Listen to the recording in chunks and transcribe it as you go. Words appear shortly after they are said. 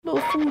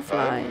Food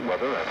flying.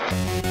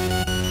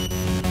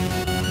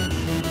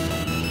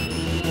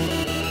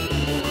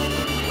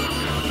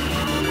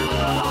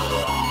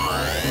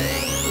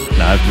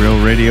 Not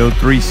Real Radio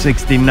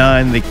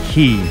 369, the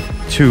key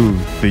to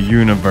the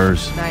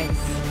universe.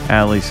 Nice.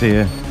 Allie's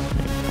here.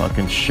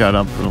 Fucking shut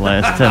up for the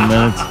last 10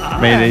 minutes.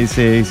 Mayday's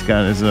here. He's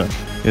got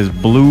his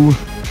blue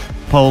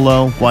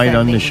polo, white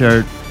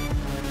undershirt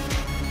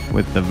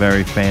with the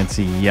very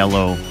fancy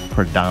yellow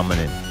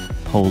predominant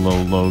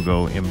polo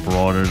logo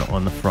embroidered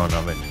on the front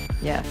of it.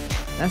 Yes.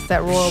 That's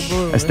that royal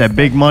blue. That's that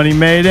big money,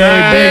 Mayday.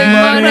 Big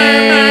money.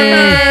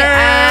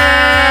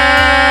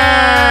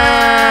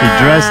 He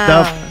dressed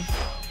up.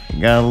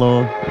 Got a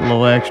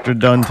little extra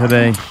done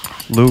today.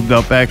 Lubed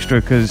up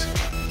extra because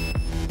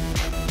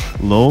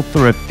Lil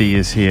Thrifty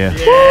is here.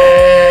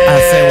 I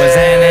say, what's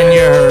happening?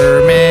 You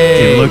heard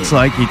me. He looks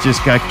like he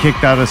just got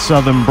kicked out of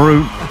Southern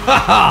Brute.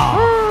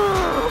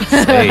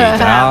 Hey,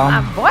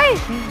 dog. My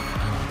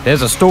boy.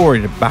 There's a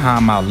story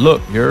behind my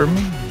look, you heard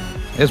me?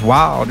 It's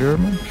wild, you heard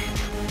me?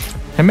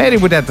 He made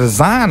it with that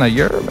designer,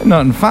 you heard me?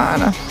 Nothing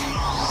finer.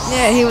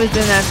 Yeah, he was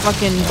in that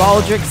fucking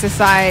Baldrick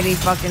Society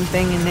fucking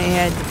thing, and they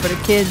had for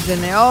the kids,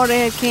 and they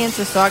had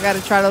cancer, so I got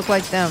to try to look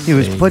like them. He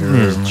was putting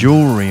his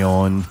jewelry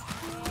on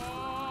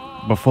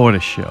before the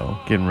show,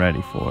 getting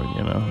ready for it,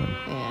 you know.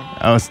 Yeah.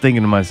 I was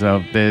thinking to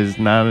myself, there's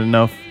not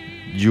enough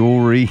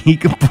jewelry he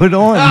could put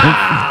on to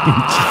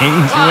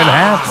change what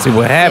happened. See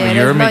what happened, you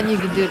Yeah, heard there's me? nothing you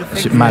can do to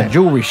fix My it.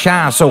 jewelry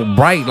shines so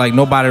bright, like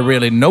nobody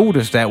really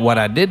noticed that what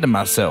I did to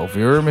myself.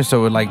 You heard me?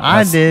 So it like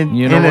I did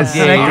You know in a what?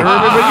 Yeah, you second.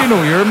 heard me,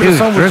 but you heard me. Dude,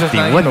 Some was just Thrifty,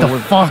 like, what you know,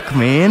 the fuck,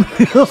 man?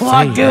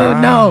 Like, dude,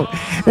 man. no.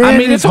 I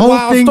mean, this it's a whole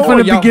wild thing story, from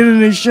the y'all. beginning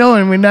of the show,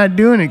 and we're not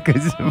doing it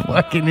because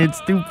fucking it's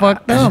too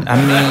fucked up. I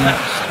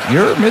mean, you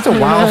heard me? It's a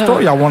wild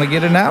story. I want to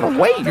get it out of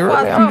weight. You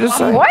heard me? I'm just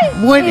saying.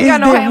 What You is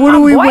got no that? hair, What my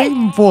are we boy.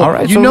 waiting for? All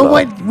right, you so know look.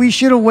 what we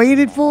should have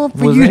waited for? For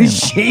What's you to that?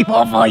 shave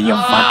off all your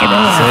fucking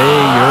hair. Say,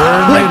 you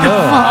heard me? What the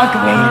Look. fuck,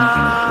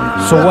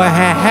 man? So what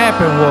had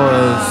happened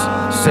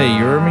was, say, you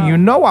heard me? You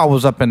know I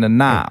was up in the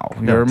Nile.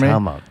 You heard me?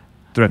 Time out.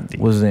 Thrifty.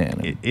 Was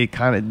in. It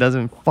kind of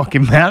doesn't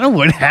fucking matter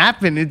what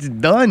happened. It's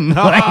done.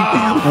 Like,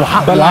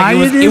 But why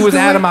like it it was the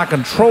out way- of my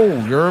control.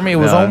 You heard me? It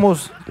was No,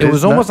 almost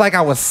it's like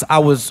I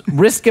was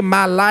risking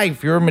my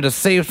life. You heard me, to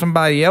save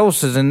somebody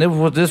else's, and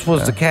this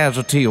was the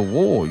casualty of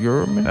war. You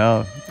heard me?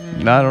 No,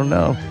 I don't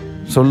know.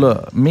 So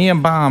look, me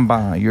and Bon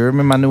Bon, you heard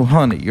me, my new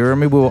honey, you heard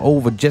me, we were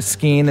over jet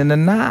skiing in the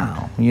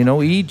Nile, you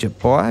know, Egypt,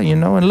 boy, you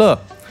know, and look,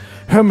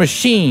 her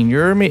machine, you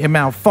heard me, it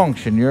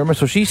malfunctioned, you heard me,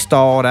 so she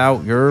stalled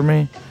out, you heard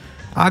me.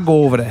 I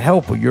go over to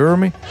help her, you heard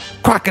me.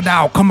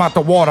 Crocodile come out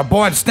the water,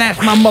 boy, and snatch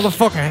my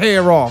motherfucking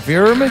hair off, you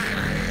heard me.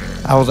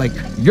 I was like,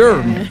 you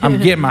heard me, I'm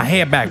getting my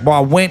hair back, boy. I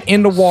went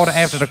in the water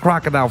after the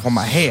crocodile for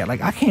my hair.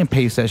 Like, I can't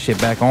paste that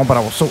shit back on, but I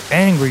was so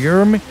angry, you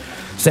heard me.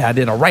 Say I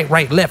did a right,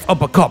 left,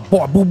 uppercut,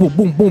 boy, boom, boom,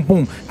 boom, boom,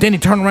 boom. Then he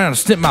turned around and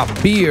snipped my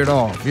beard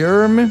off. You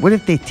heard me? What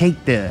if they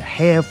take the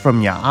hair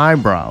from your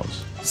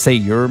eyebrows? Say,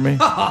 you heard me?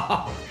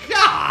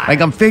 Like,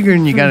 I'm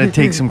figuring you got to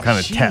take some kind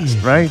of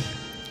test, right?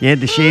 You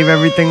had to shave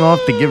everything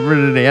off to get rid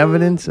of the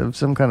evidence of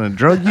some kind of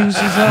drug use or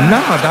something?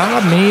 Nah,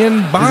 dog, me and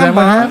that Bon what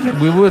Bon,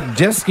 happened? we were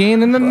jet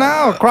skiing in the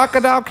Nile.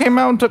 Crocodile came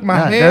out and took my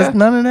Nah, hair.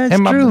 none of that's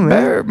and my true, man.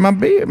 beard, my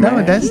beard, No,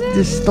 man. that's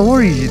the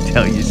stories you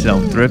tell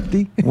yourself,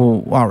 Thrifty.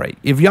 Well, all right.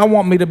 If y'all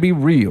want me to be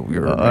real,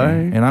 you heard me? right.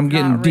 And I'm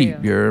getting Not deep,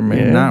 real. you heard me?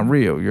 Yeah. Not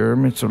real, you heard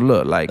me? So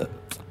look, like,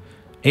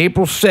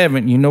 April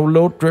 7th, you know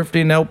Lil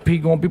Thrifty and LP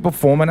gonna be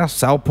performing at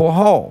Southport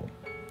Hall.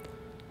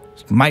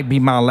 This might be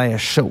my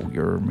last show,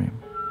 you heard me?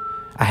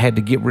 I had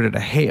to get rid of the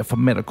hair for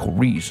medical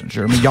reasons,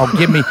 you heard me? Y'all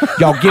give me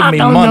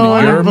don't money, know,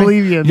 I you don't heard me?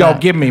 believe you in Y'all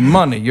that. give me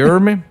money, you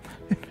heard me?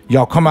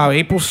 Y'all come out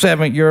April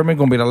 7th, you heard me?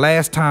 Gonna be the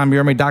last time, you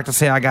heard me? Doctor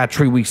say I got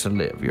 3 weeks to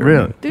live, you heard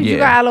Really? me? Dude, you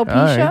got alopecia?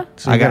 All right.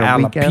 So I you got a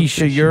week after alopecia, you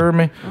shit. heard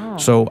me?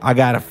 So I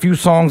got a few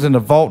songs in the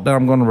vault that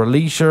I'm going to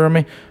release, you heard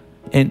me?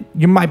 And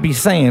you might be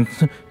saying,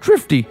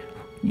 Thrifty,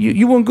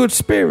 you in good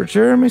spirits,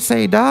 you heard me?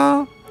 Say,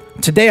 dawg.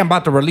 Today I'm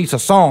about to release a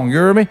song, you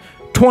heard me?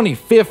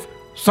 25th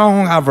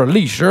song I've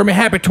released, you heard me?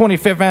 Happy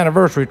 25th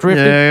anniversary,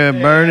 Thrifty. Yeah,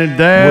 burn it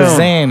down. Was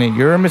Zanny,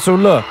 you heard me? So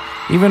look,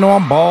 even though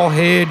I'm bald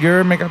head, you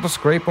heard me? Got the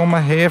scrape on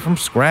my hair from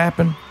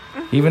scrapping.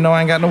 Even though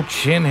I ain't got no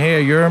chin hair,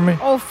 you heard me?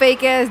 Oh,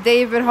 fake ass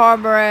David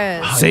Harbour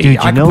ass. See, dude, you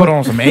I can know put what?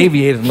 on some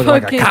aviators and look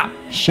like a Fucking- cop.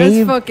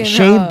 Shaved fucking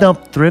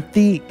up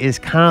Thrifty is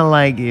kind of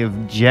like if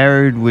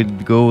Jared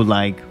would go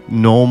like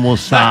normal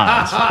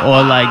size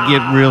or like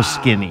get real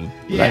skinny.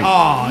 Like,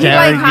 You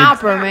Jared like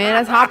Hopper, man.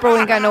 That's Hopper who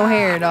ain't got no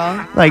hair,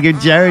 dog. like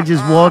if Jared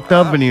just walked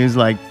up and he was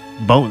like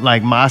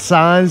like my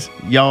size,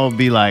 y'all would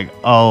be like,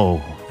 oh,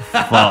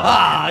 fuck.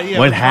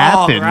 What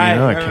happened? right, You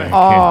know, I right, can't,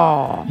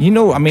 Oh. You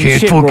know, I mean,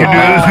 can't shit fucking grow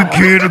up.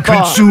 can't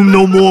consume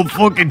no more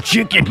fucking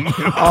chicken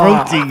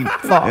protein.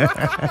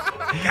 Fuck.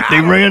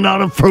 They ran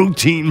out of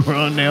protein,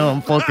 bro. Now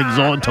I'm fucking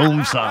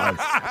Zartome size.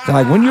 So,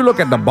 like, when you look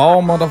at the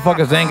bald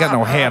motherfuckers, they ain't got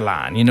no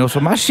hairline, you know? So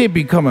my shit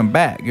be coming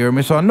back, you hear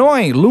me? So I know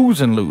I ain't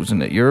losing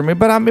it, you hear me?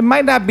 But it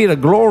might not be the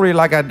glory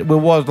like it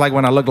was like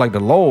when I looked like the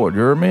Lord, you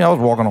hear me? I was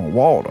walking on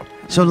water.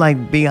 So,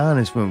 like, be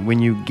honest, when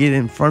you get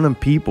in front of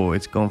people,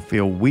 it's going to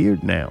feel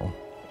weird now.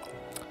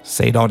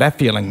 Say, dog, that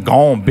feeling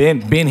gone.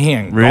 Been here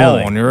and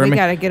Really? gone. You hear We me?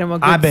 gotta get him a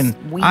good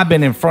I've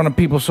been in front of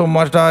people so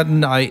much, dog.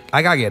 I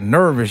gotta get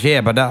nervous, yeah.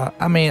 But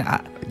I mean,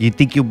 You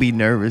think you'll be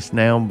nervous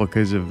now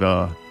because of,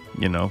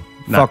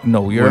 fuck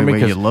no, you hear the me? way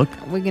you 'Cause look?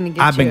 We're gonna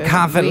get I've been you a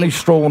confidently wig.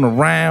 strolling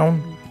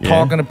around, Yeah.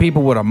 talking to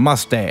people with a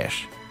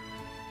mustache.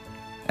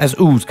 That's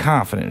ooze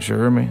confidence, you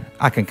hear me?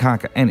 I can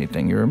conquer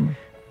anything, you hear me?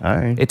 All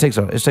right. It takes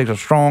a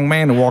strong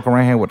man to walk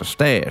around here with a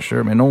stash, you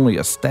hear me? And only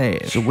a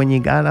stash So when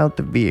you got out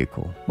the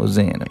vehicle was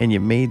in it. and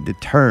you made the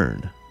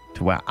turn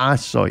to where I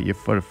saw you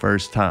for the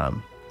first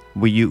time,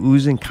 were you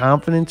oozing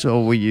confidence,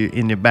 or were you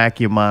in the back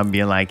of your mind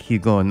being like, he's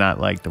going to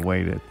not like the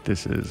way that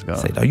this is going?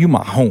 Say, dog, you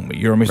my homie,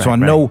 you hear me? So I Right,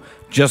 know,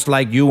 just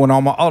like you and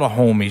all my other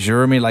homies, you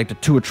hear me? Like the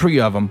 2 or 3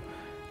 of them,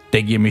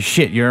 they give me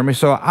shit, you hear me?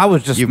 So I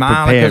was just You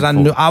smiling because I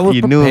prepared knew for- I was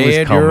you prepared, knew it was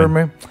you hear coming.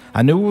 me?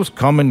 I knew it was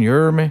coming, you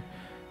hear me?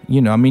 You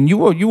know, I mean, you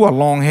were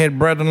long-haired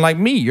brethren like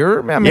me, you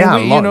hear me? I mean, Yeah,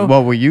 you know,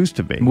 well, we used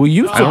to be. we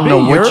used to I don't be, know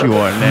what hear you me?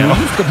 are now. We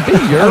used to be,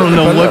 you I don't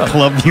know but what look,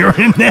 club you're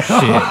in now.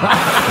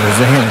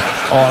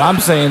 shit. All I'm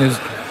saying is,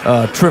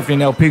 Triffy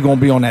and LP gonna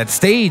be on that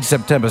stage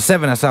September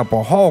 7th at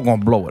Southport Hall,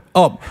 gonna blow it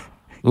up.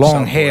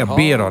 Long hair,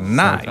 beard or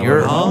not, you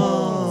hear me?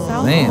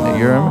 Man,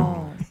 you hear me?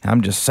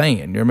 I'm just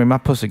saying, you hear me? My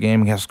pussy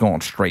game has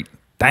gone straight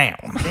down.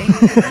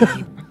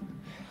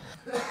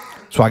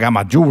 So I got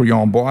my jewelry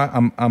on, boy.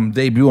 I'm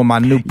debuting my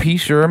new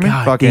piece, you hear me?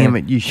 God Fucking damn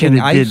it! You should King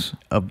have did Ice.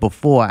 a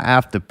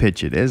before-after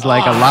picture. There's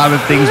like a lot of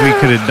things we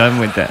could have done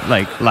with that.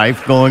 Like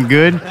life going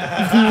good,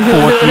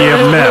 4th year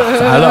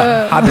meth.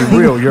 I'll be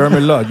real, you hear me?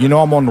 Look, you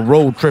know I'm on the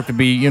road, trip to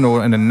be, you know,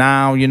 in the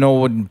now, you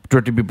know,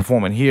 trip to be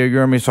performing here, you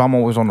hear me? So I'm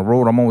always on the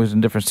road, I'm always in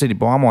different city,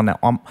 but I'm on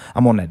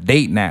that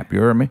date nap, you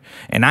hear me?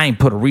 And I ain't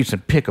put a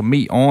recent pic of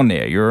me on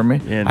there, you hear me?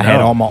 Yeah, I had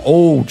no. all my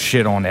old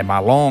shit on there, my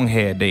long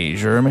hair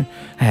days, you hear me?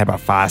 I had about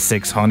 5,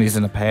 6 honeys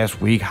in the past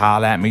week,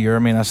 holla at me, you hear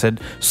me? And I said,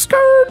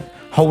 skirt,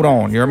 hold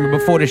on, you hear me?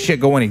 Before this shit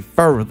go any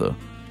further,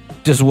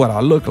 this is what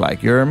I look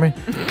like, you hear me?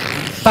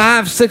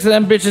 5, 6 of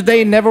them bitches,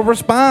 they never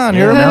respond,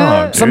 you hear me?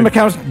 Yeah, no, Some dude.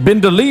 accounts been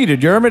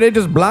deleted, you hear me? They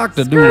just blocked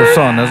the dude or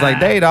something. It's like,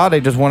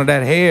 they just wanted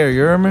that hair, you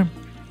hear me?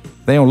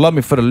 They don't love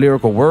me for the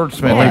lyrical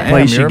wordsmith. The I only am,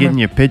 place you you're hear me? getting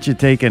your picture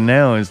taken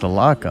now is the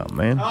lockup,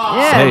 man.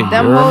 Yeah, Say,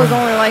 them you heard hoes me?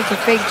 only like to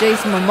fake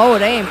Jason Momoa.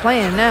 They ain't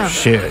playing now.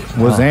 Shit,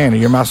 was Annie?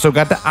 You hear me? I still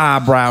got the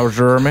eyebrows,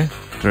 you hear me?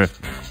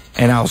 Thrift.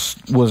 And I was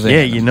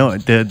Yeah, you know,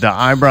 the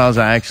eyebrows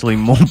are actually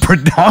more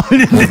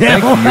predominant Thank you,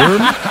 now. you hear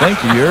me?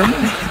 Thank you, you hear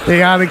me?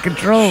 They out of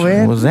control,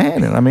 man. Was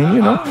Annie? I mean,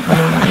 you know.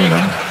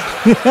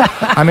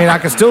 I mean, I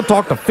can still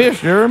talk to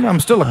fish, you hear me? I'm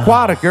still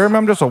aquatic, you hear me?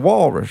 I'm just a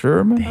walrus, you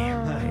hear me?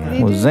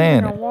 Was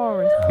Annie?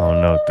 Oh,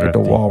 no, Get the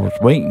Thrifty. walrus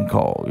waiting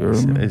call, you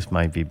hear me? This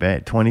might be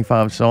bad.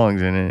 25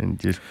 songs in it and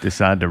just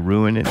decide to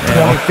ruin it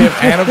now.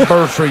 25th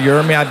anniversary, you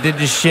hear me? I did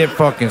this shit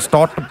fucking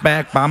start to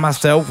back by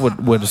myself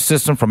with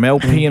assistance from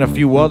LP and a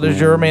few others,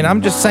 you hear me? And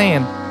I'm just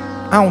saying,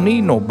 I don't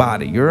need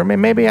nobody, you hear me?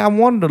 Maybe I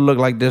wanted to look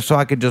like this so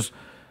I could just,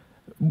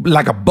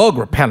 like a bug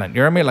repellent,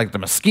 you hear me? Like the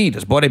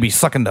mosquitoes, boy, they be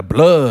sucking the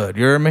blood,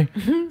 you hear me?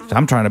 So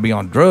I'm trying to be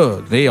on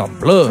drugs, they on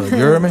blood, you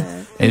hear me?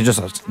 And it's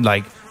just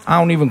like, I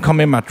don't even come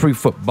in my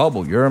 3-foot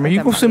bubble, you hear me? You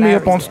Got gonna my see me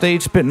up on Larry's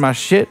stage spitting my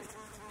shit?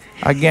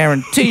 I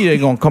guarantee you they're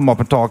gonna come up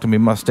and talk to me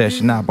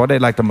mustache now, boy. They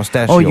like the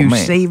mustachio Oh, you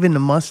man. saving the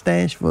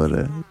mustache for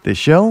the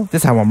show?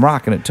 This how I'm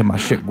rocking it till my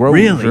shit grows.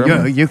 Really? you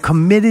hear me? You're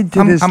committed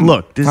to this I'm-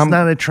 look. This is I'm-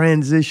 not a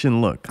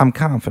transition look. I'm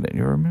confident,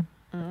 you hear me?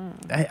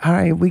 All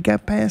right, we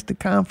got past the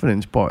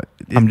confidence part.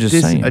 I'm Is just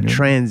this saying, a yeah.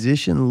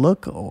 transition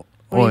look, What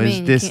or do you is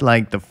mean? this You can't-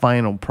 like the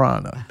final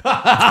product?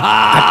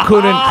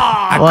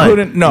 I What?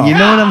 couldn't, no. You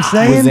know what I'm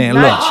saying? Was in,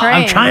 Not look,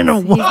 trans. I'm trying to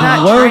He's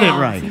not word trans. it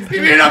right.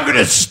 You mean I'm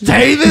gonna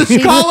stay this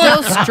He's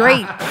color? still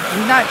straight.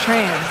 He's not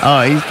trans.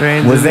 Oh, he's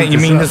trans. was that, you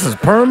mean this is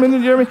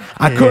permanent, you hear me?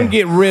 I couldn't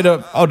get rid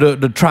of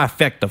the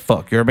trifecta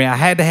fuck, you hear me? I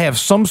had to have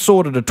some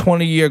sort of the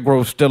 20-year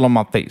growth still on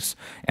my face.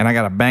 And I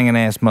got a banging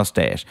ass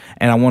mustache.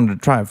 And I wanted to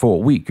try it for a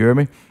week, you hear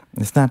me?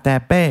 It's not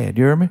that bad,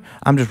 you hear me?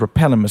 I'm just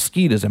repelling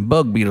mosquitoes and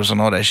bug beetles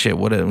and all that shit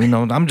with it. You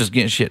know, I'm just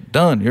getting shit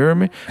done, you hear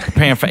me?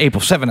 Preparing for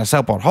April 7th at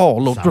Southport Hall, a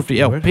little thrifty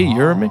LP, you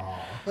hear me?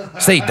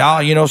 Say,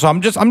 dawg, you know, so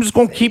I'm just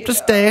gonna keep the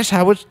stash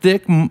how it's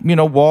thick, you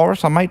know,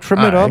 walrus. I might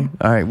trim it up.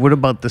 All right. What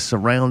about the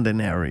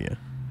surrounding area?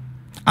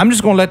 I'm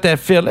just gonna let that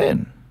fill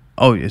in.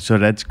 Oh, yeah, so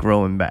that's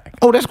growing back.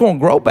 Oh, that's gonna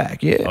grow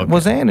back, yeah. Okay.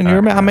 Was and you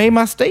hear me? I made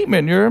my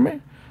statement, you hear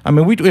me? I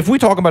mean, if we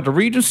talk about the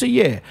Regency,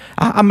 yeah,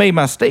 I made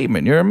my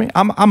statement, you hear me?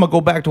 I'm gonna go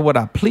back to what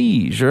I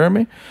please, you hear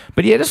me?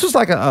 But yeah, this was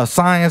like a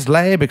science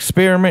lab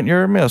experiment, you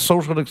hear me? A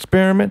social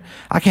experiment.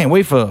 I can't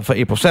wait for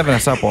April 7th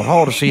at Southport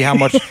Hall to see how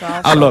much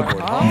I look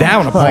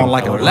down upon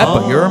like a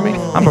leper, you hear me?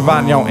 I'm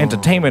providing y'all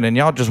entertainment and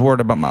y'all just worried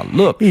about my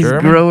look, you He's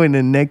hear me? growing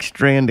the next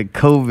strand of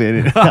COVID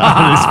on his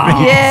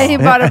face. Yeah, he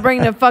about to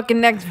bring the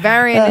fucking next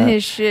variant in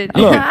his shit.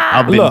 Look,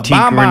 I've been look,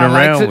 tinkering Bon likes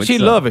around it. with She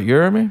some. love it, you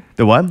hear me?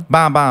 The what?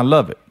 Bon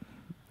love it.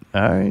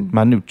 All right.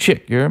 My new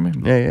chick, you hear me?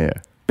 Yeah.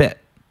 Bet.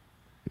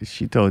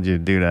 She told you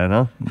to do that,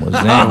 huh? Was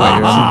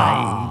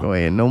that Go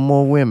ahead, no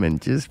more women,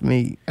 just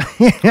me.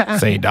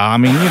 Say,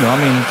 dawg,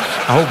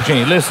 I hope she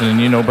ain't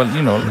listening, but,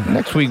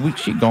 next week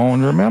she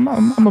gone, remember?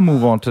 I'm going to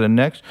move on to the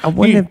next. I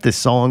wonder if the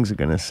songs are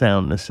going to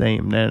sound the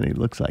same now that he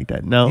looks like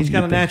that. No. He's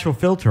got a natural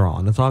filter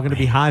on. It's all going to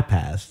be high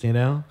passed,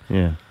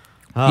 Yeah.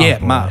 Oh,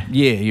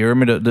 yeah, you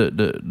remember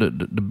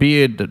the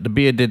beard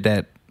did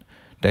that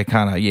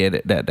kind of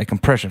that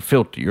compression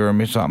filter. You hear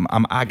me? So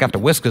I got the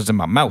whiskers in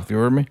my mouth. You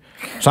hear me?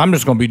 So I'm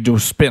just gonna be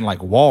spitting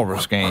like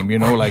walrus game.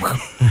 Like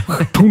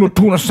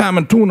tuna,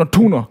 salmon, tuna,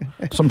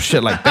 some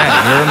shit like that.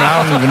 You hear me?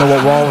 I don't even know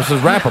what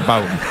walruses rap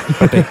about,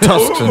 but they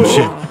tusks and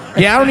shit.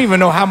 Yeah, I don't even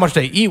know how much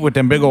they eat with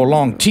them big old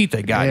long teeth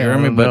they got. You hear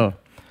me? But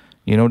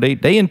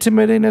they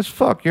intimidating as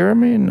fuck, you hear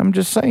me? And I'm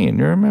just saying,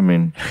 you hear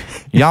me?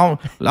 Y'all,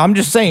 I'm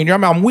just saying, you hear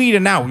me? I'm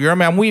weeding out, you hear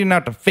me? I'm weeding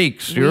out the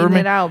fakes, you hear me? Weeding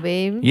it out,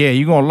 babe. Yeah,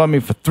 you gonna love me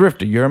for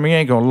thrifty, you hear me? You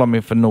ain't gonna love me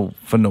for no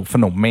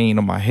mane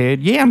on my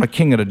head. Yeah, I'm the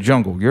king of the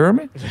jungle, you hear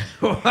me?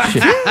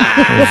 Shit.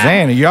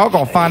 Zanny, y'all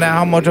gonna find out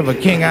how much of a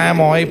king I am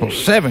on April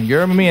 7th, you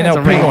hear me? Me and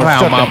LP gonna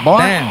shut that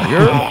down, you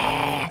hear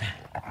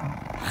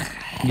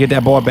me? Get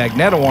that boy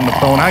Bagneto on the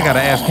phone, I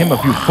gotta ask him a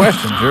few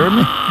questions, you hear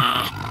me?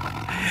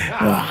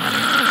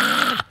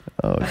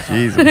 Oh,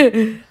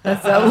 Jesus.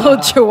 That's that little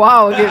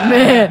chihuahua get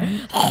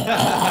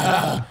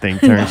mad. Thing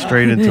turned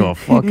straight into a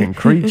fucking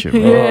creature.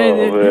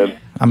 Yeah,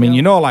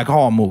 like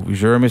horror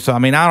movies, you hear me? So,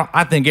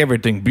 I think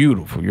everything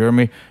beautiful, you hear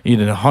me?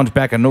 Either the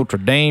Hunchback of Notre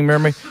Dame, you hear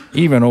me?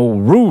 Even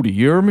old Rudy,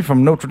 you hear me?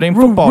 From Notre Dame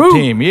football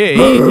team. Yeah,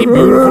 he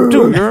beautiful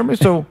too, you hear me?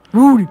 So,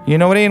 Rudy,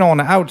 it ain't on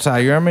the outside,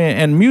 you hear me?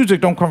 And music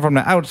don't come from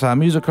the outside.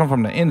 Music come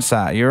from the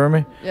inside, you hear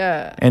me?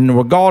 Yeah. And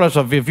regardless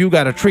of if you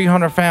got a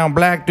 300-pound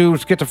black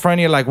dude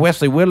schizophrenia like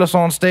Wesley Willis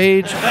on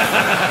stage,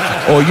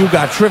 or you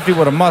got Thrifty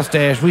with a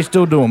mustache, we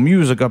still doing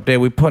music up there.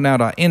 We putting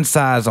out our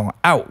insides on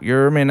out, you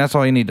hear me? And that's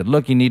all you need to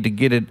look. You need to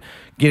get it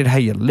how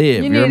you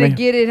live, You hear need me? to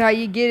get it how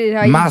you get it,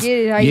 how you get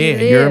it, how you live.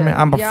 You hear me?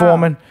 I'm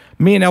performing.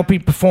 Me and LP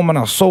performing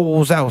our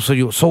souls out so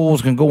your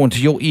souls can go into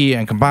your ear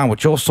and combine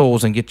with your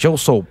souls and get your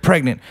soul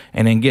pregnant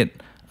and then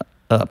get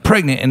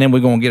pregnant and then we're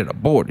going to get it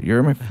aborted. You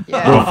hear me?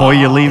 Yeah. Before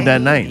you leave that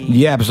night.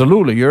 Yeah,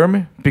 absolutely. You hear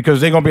me? Because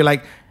they're going to be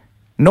like,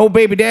 no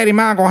baby daddy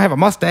mine going to have a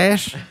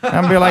mustache. I'm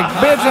going to be like,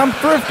 bitch, I'm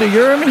thrifty. You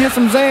hear me? Here's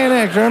some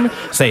Xanax. You hear me?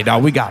 Say,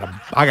 dog,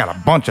 I got a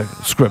bunch of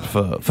scripts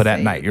for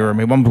that night. You hear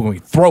me? I'm going to be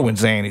throwing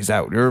Xannies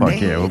out. You hear me?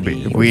 Fuck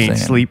yeah, we ain't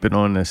sleeping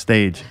on the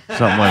stage.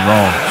 Something went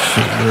wrong.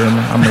 Shit, you hear me?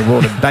 I'm going to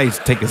roll the dice,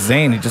 take a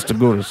Xanny just to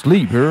go to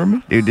sleep. You hear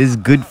me? Dude, this is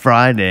Good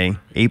Friday,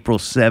 April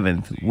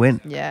 7th. When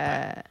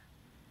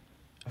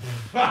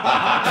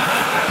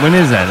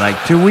is that?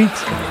 Like 2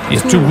 weeks?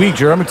 It's 2 weeks,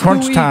 you hear me?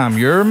 Crunch weeks. time,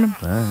 you hear me?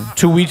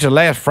 2 weeks of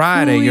last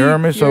Friday, you hear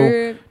me? weeks, So,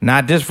 yeah.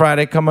 not this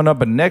Friday coming up,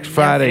 but next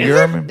Friday, you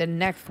hear me? The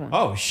next one.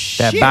 Oh, That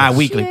shit.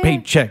 bi-weekly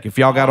paycheck. If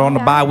y'all got on the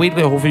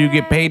bi-weekly, hopefully you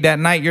get paid that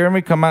night, you hear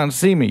me? Come out and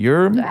see me, you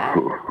hear me?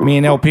 Me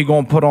and LP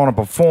gonna put on a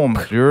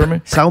performance, you hear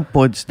me?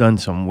 Southport's done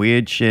some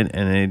weird shit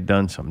and they've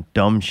done some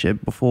dumb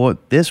shit before.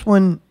 This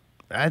one,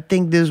 I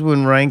think this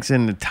one ranks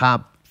in the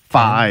top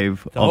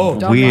 5 of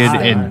Dumb weird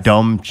things. and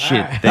dumb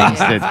shit things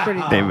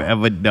that they've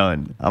ever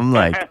done. I'm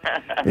like,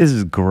 this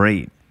is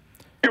great.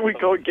 Here we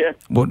go again.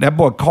 Well, that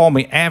boy called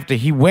me after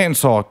he went and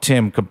saw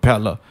Tim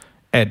Capella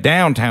at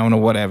downtown or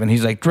whatever, and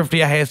he's like,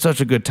 Thrifty, I had such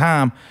a good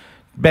time.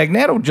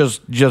 Bagneto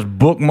just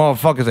booked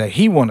motherfuckers that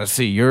he want to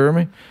see, you hear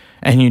me?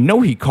 And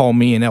he called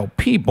me and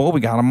LP, boy,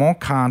 we got him on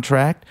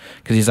contract,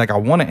 because he's like, I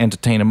want to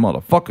entertain a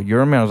motherfucker, you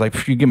hear me? I was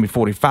like, you give me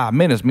 45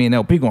 minutes, me and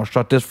LP gonna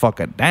shut this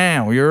fucker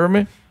down, you hear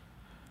me?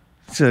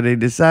 So they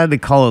decided to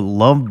call it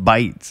Love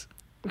Bites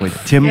with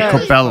Tim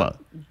Capella.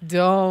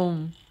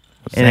 Dumb.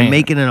 And they're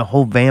making it a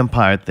whole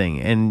vampire thing.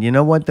 And you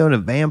know what, though? The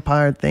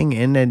vampire thing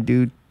and that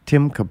dude,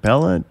 Tim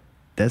Capella,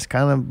 that's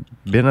kind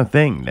of been a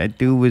thing. That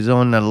dude was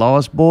on The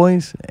Lost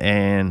Boys,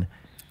 and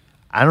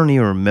I don't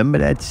even remember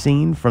that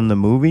scene from the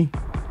movie.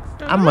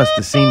 I must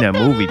have seen that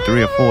movie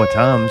 3 or 4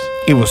 times.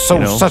 It was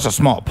such a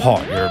small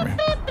part, you hear me?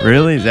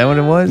 Really? Is that what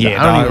it was?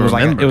 Yeah, I don't even it was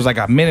remember. it was like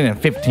a minute and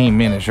 15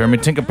 minutes. You hear me?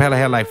 Tim Capella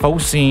had like 4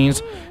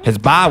 scenes. His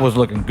bod was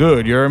looking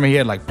good. You hear me? He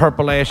had like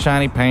purple ass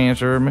shiny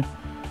pants. You hear me?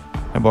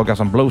 That boy got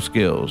some blow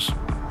skills.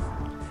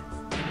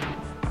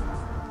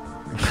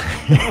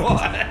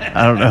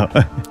 I don't know.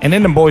 And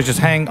then them boys just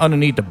hang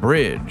underneath the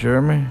bridge. You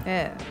hear me?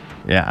 Yeah.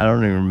 Yeah, I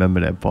don't even remember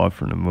that part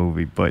from the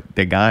movie. But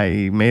the guy,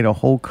 he made a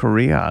whole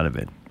career out of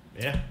it.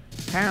 Yeah.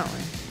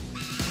 Apparently.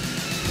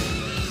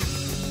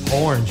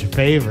 Orange, your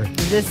favorite.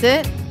 Is this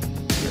it?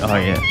 Oh,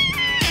 yeah.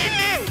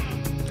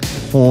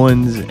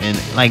 Horns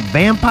and like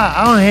vampire.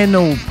 I don't have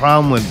no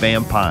problem with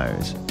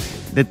vampires.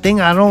 The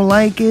thing I don't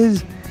like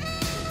is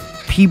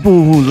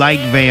people who like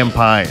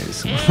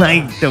vampires,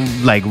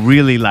 like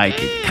really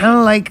like it. Kind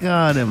of like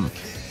them.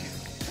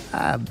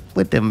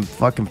 What them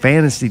fucking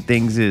fantasy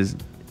things is.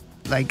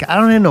 Like, I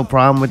don't have no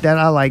problem with that.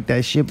 I like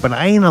that shit, but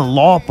I ain't a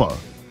LARPer.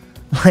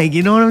 Like,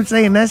 you know what I'm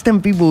saying? That's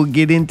them people who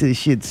get into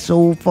shit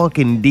so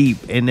fucking deep.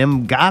 And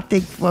them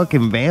gothic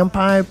fucking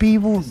vampire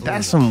people,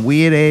 that's some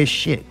weird ass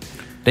shit.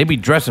 They be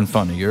dressing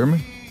funny. You hear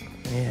me?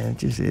 Yeah,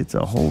 it's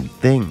a whole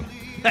thing.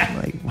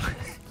 Like,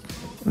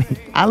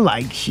 I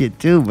like shit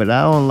too, but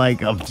I don't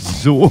like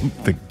absorb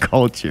the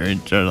culture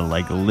and try to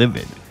like live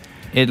it.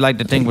 It's like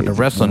the thing with the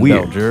wrestling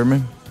weird. belt,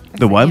 Jeremy.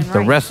 The what? Right.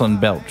 The wrestling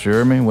belt,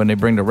 Jeremy. When they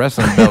bring the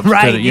wrestling belts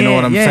Right, to the, you know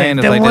what I'm saying?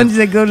 It's the like ones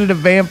that. that go to the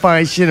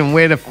vampire shit and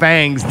wear the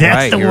fangs. That's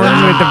Right, the you ones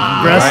heard me? with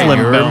the wrestling Right,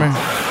 you heard me?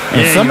 belts.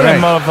 And Yeah, some of you're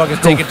them right. motherfuckers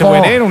Go take it the way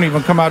far. they don't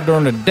even come out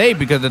during the day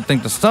because they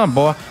think the sun,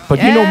 boy. But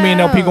you know me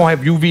and LP gonna have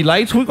UV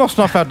lights. We gonna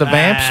snuff out the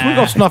vamps. We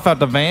gonna snuff out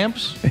the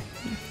vamps.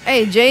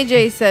 Hey,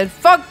 JJ said,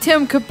 "Fuck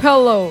Tim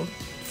Capello."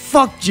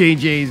 Fuck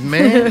JJ's,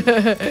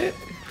 man.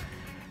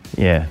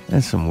 Yeah,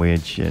 that's some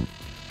weird shit.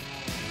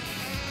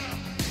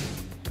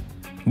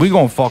 We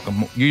gonna fuck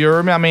them. You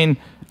hear me? I mean,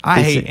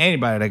 I They hate say-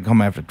 anybody that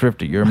come after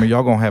Thrifty. You hear me?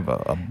 Y'all gonna have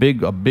a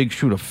big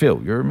shoot of Phil.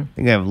 You hear me?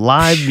 They have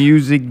live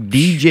music,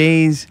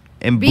 DJs,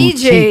 and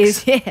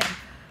boutiques. BJ's, yeah.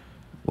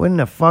 What in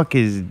the fuck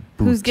is boutiques?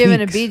 Who's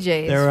giving a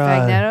BJ's? They're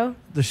Magneto?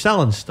 they're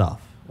selling stuff.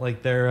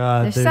 Like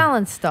They're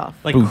selling stuff.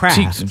 like Boutiques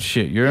crafts. and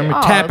shit. You hear me?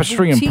 Oh,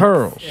 Tapestry and boutiques.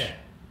 pearls.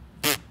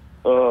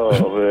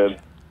 Oh, man.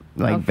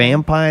 Like Okay.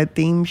 vampire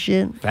theme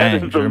shit?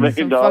 Fangs, That's you a hear me?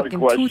 Some $1 fucking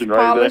question tooth right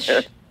polish.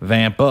 there.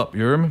 Vamp up.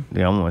 You hear me?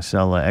 Yeah, I'm gonna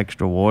sell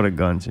extra water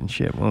guns and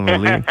shit when we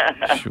leave.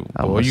 Shoot,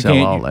 I'm boy, gonna you sell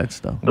can't. all that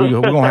stuff. We're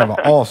gonna have an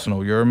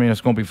arsenal, you hear me? It's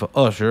gonna be for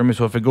us, you hear me?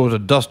 So if it goes to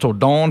dusk till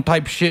dawn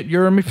type shit, you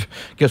hear me?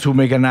 Guess who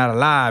making it out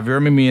alive, you hear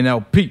me? Me and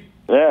LP.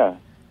 Yeah.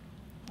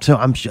 So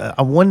I'm sure.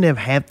 I wonder if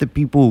half the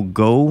people who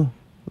go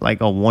like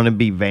are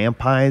wannabe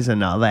vampires,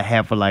 and the other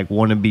half are like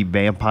wannabe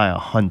vampire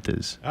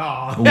hunters.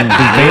 Oh, Do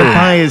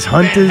vampires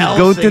hunters go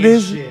Helsing to and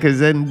this? shit. Because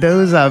then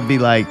those I'd be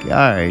like, all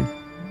right,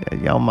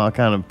 y'all my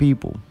kind of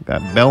people.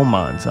 Got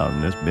Belmonts out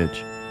in this bitch.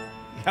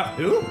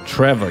 who?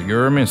 Trevor, you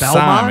hear me? Belmont?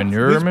 Simon, you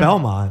hear Who's me?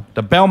 Belmont?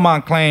 The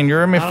Belmont clan, you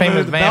hear me? I don't know Famous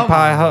who the vampire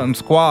Belmont hunting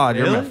squad,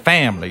 you hear me? Really?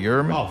 Family, you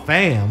hear me? Oh,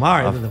 fam. All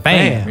right, A the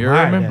fam, you heard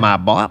All right, me? then. My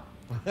bop.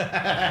 You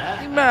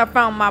better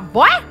found my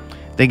boy.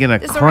 They gonna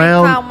This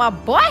already found my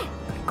boy.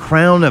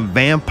 crown a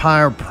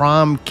vampire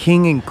prom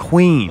king and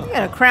queen. You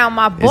gotta crown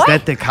my boy. Is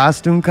that the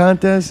costume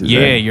contest? Is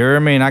Yeah, that- you hear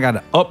me? And I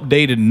got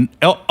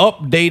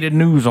updated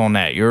news on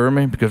that, you hear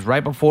me? Because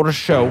right before the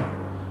show,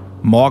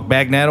 Mark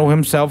Bagnetto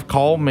himself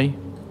called me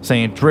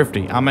saying,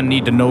 Thrifty, I'm gonna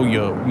need to know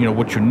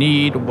what you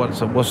need,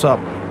 what's up.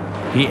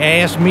 He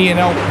asked me and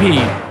LP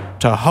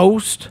to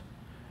host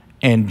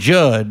and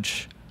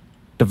judge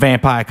the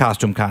vampire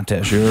costume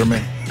contest, you hear me?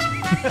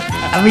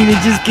 I mean,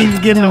 it just keeps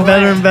getting a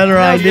better and better No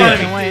idea.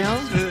 fucking way, huh?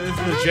 Is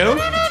it a joke?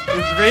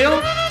 It's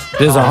real?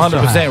 This is Oh,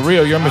 100%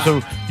 real, you hear me?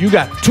 So you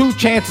got two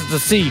chances to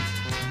see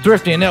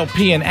Thrifty and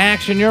LP in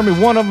action, you hear me?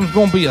 One of them's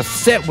gonna be a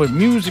set with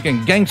music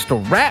and gangster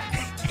rap.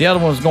 The other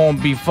one's gonna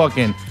be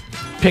fucking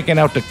picking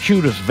out the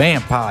cutest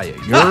vampire,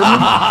 you heard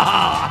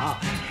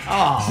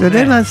me? So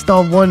then I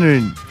start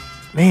wondering,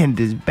 man,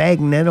 does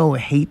Bagnetto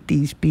hate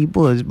these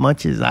people as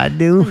much as I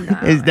do?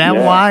 Is that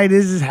why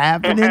this is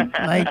happening?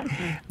 Like,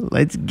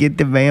 let's get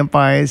the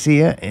vampires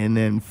here and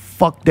then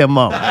fuck them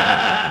up.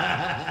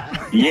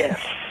 Yes.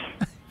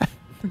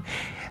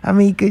 I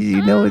mean, because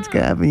you know what's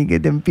gonna happen. You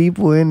get them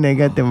people in, they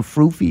got them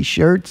froofy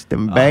shirts,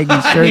 them baggy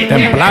shirts,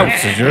 Them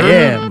blouses, you heard me?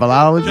 yeah,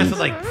 blouses. Dressed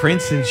like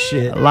Prince and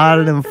shit. A lot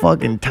of them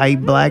fucking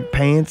tight black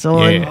pants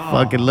on. Yeah.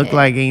 Fucking look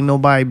like ain't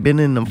nobody been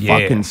in the Yeah.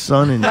 fucking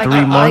sun in Like,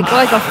 3 months.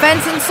 like a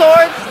fencing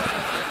sword,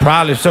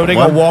 Probably so they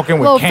What? go walking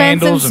with little fencing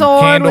candles and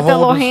sword candle with that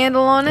little holders.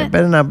 handle on They it.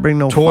 better not bring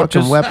no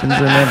Torches. fucking weapons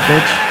in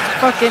that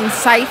Fucking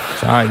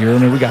scythe. All right, you hear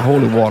me? We got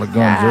holy water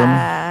guns, you hear me?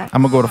 Ah.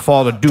 I'm gonna go to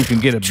Father Duke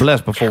and get it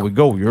blessed before we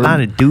go, you bitch. hear A lot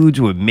me? of dudes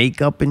with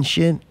makeup and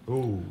shit.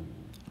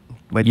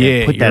 But Yeah,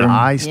 they put that you're-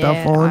 eye stuff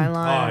Yeah, on.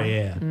 eyeliner. Oh,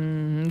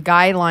 yeah.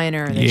 Guy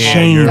liner. They Yeah, call it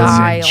Chains guy and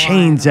liner.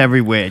 chains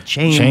everywhere.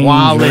 Chains,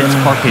 Wallets,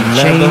 yeah. fucking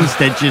Leather. chains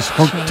that just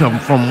hooked them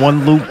from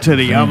one loop to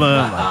the other.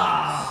 Like,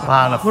 a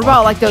lot of What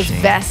about like fucking those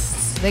chains.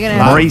 vests? They're gonna Lot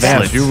have of bracelets.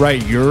 bracelets. You're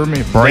right, you hear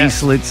me?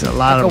 Bracelets, a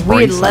lot Like a of weird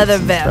bracelets leather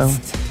and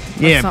vest. stuff.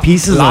 Yeah, something.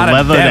 pieces of Lot of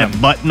leather denim.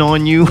 that button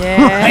on you.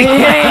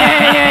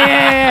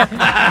 Yeah.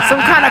 Some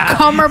kind of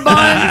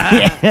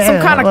cummerbund.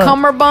 Some kind of well,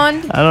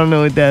 cummerbund. I don't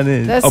know what that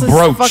is. That's A a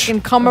brooch.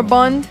 fucking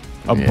cummerbund.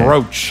 A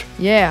brooch.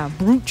 Yeah,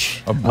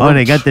 brooch. A brooch. Oh,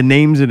 they got the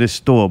names of the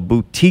store: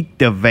 Boutique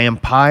the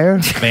Vampire,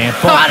 Vamp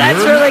Oh, up, you that's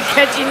hear me? really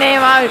catchy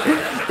name.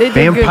 They did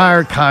good.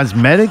 Vampire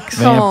Cosmetics,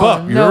 Come Vamp on,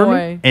 up, you no heard me?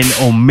 way. and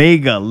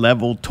Omega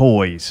Level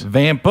Toys.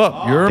 Vamp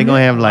up, you hear They me? gonna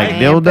have like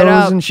Vamp it dildos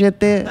up. and shit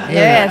there.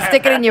 Yeah,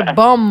 stick it in your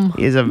bum.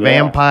 Here's a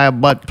vampire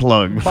butt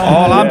plug.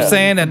 All I'm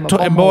saying that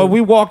boy,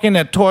 we walk in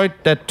that toy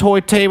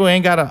table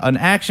ain't got an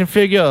action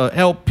figure, a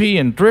LP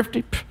and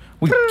Thrifty. pff,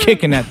 We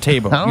kicking that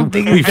table. I don't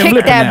think we it's Kick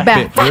flipping that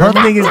back. bitch. I don't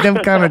think it's them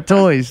kind of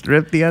toys,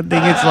 Thrifty. I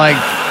think it's like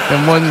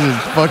them ones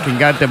that fucking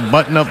got the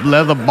button-up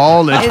leather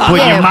ball that's put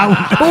in your mouth.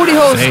 booty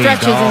hole Hey,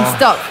 stretches and dawg.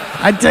 stuff.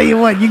 I tell you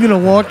what, you're gonna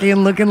walk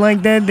in looking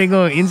like that, they're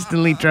gonna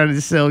instantly try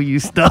to sell you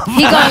stuff.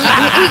 He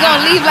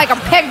gonna leave like a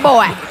peg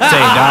boy. Say,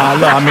 nah,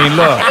 look, I mean,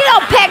 look. You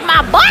don't peg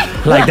my boy.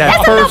 Like that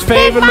That's first a little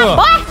peg favor, my look.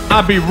 boy.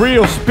 I'll be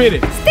real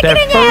spitty. That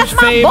in your first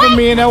ass, my favor boy.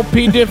 me and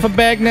LP did for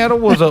Bagnetto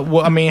was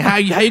I mean, how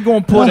you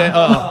gonna put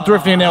a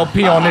Thrifty and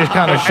LP on this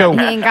kind of show? He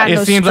ain't got It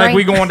no seems like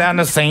we strength. going down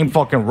the same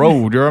fucking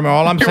road. You hear me?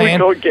 All I'm Here we saying,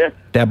 go again.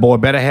 that boy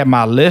better have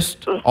my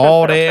list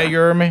all there. You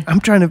hear me? I'm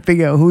trying to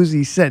figure out who's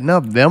he setting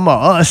up, them or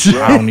us.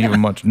 I don't even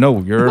much know.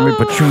 You hear me?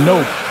 But you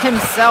know,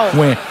 Himself.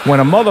 when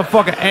a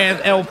motherfucker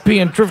asks LP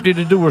and Thrifty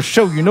to do a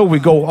show, you know we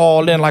go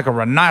all in like a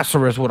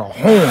rhinoceros with a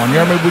horn. You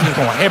hear me? We just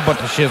gonna headbutt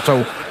the shit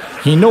so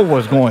he know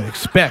what's going to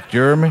expect.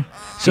 You hear me?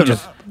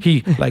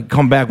 He like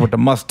come back with the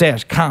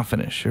mustache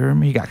confidence. You hear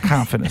me? He got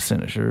confidence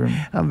in it. You hear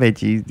me? I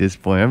bet you he's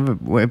disappointed.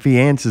 If he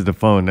answers the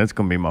phone, that's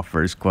gonna be my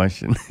first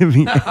question. When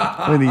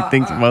he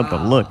thinks about the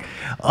look.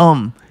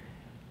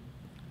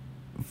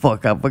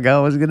 Fuck, I forgot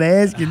I was gonna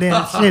ask you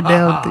that shit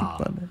now. Think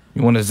about it.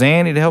 You want a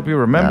Zanny to help you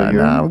remember? You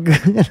hear Nah, me? I'm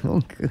good. I'm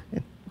good.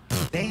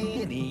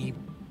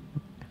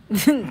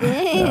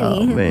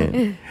 Oh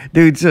man,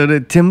 dude. So the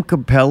Tim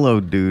Capello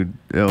dude,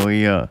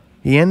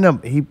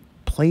 he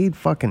played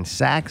fucking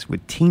sax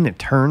with Tina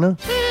Turner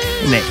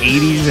in the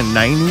 80s and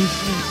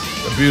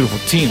 90s. A beautiful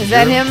team. Is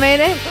that him,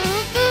 Mayday?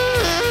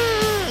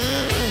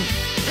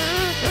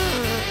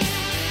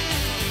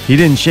 He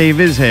didn't shave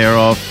his hair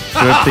off,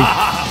 Thrifty.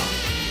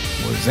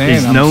 Well, Zan,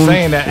 He's I'm known-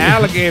 saying that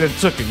alligator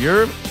took it. You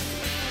hear me?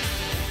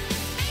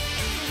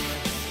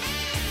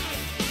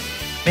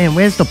 Man,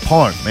 where's the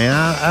part, man?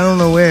 I don't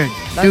know where.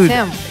 That's Dude,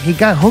 him. he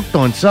got hooked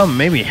on something,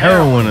 maybe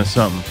heroin or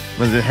something.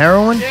 Was it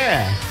heroin?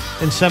 Yeah.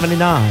 In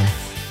 79.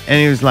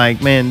 And he was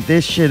like, man,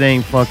 this shit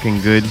ain't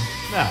fucking good.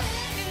 No.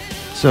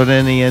 So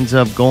then he ends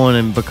up going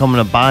and becoming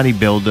a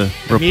bodybuilder,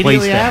 replace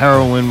Immediately the after?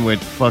 heroin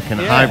with fucking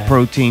Yeah. high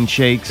protein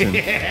shakes and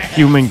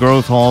human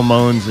growth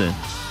hormones and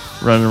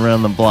running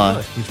around the block.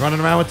 Look, he's running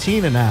around with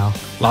Tina now.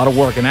 A lot of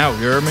working out.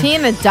 You hear me?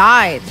 Tina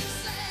died.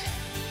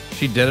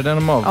 She did it in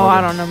a motherfucker. Oh,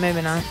 I don't know.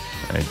 Maybe not.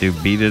 That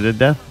dude beat her to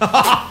death.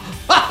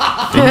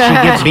 Didn't she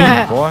get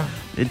beat? Boy.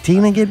 Did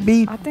Tina get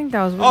beat? I think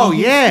that was. Oh,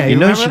 Whitney yeah. You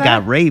know remember she that?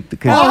 got raped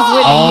because That was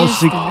Whitney all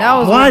Houston. That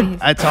was what? Whitney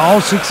Houston. It's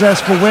all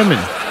successful women.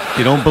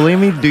 You don't believe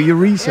me? Do your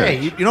Hey,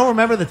 research. you don't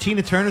remember the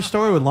Tina Turner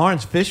story with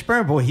Lawrence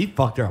Fishburne? Boy, he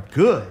fucked her up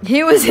good.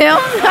 He was him.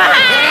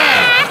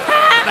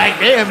 Like,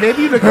 damn,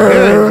 maybe you look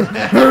good.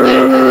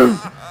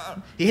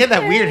 He had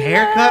that weird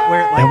haircut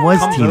where it like That was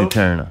comes Tina over.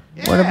 Turner.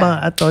 Yeah. What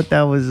about? I thought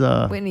that was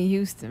Whitney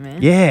Houston,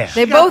 man. Yeah.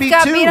 They She both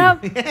got too. beat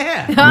up.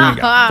 Yeah. Really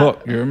got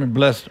fucked. You hear me?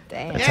 Blessed.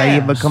 Damn. That's how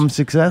you become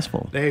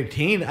successul.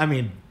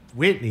 Dude,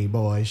 Whitney,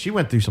 boy, she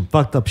went through some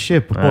fucked up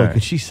shit, but boy, All right.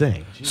 could she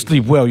sing.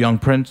 Sleep well, young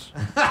prince.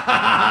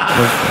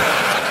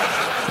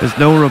 There's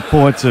no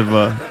reports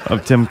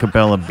of Tim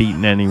Capella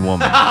beating any woman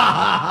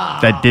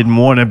that didn't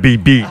want to be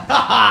beat.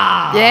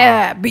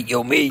 Yeah, beat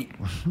your meat.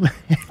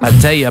 I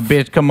tell you, a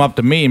bitch come up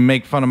to me and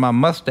make fun of my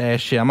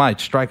mustache shit, I might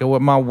strike her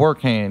with my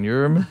work hand. You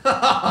hear me?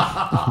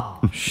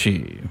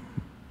 Shit.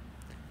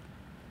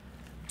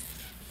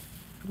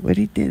 What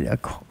he did?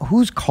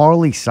 Who's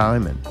Carly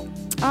Simon?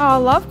 Oh, I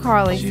love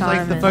Carly She's Simon.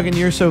 like the fucking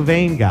You're So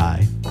Vain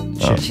guy.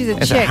 She's a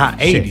That's a chick. hot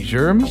 80s. You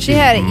hear me? She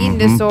had an eating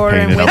disorder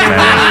and Painted withered up away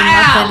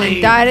bad. to nothing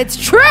and died. It's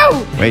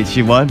true. Wait,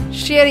 she won?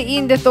 She had an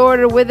eating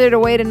disorder, withered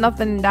away to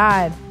nothing and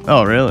died.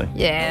 Oh, really?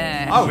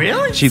 Yeah. Oh,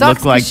 really? She Sucks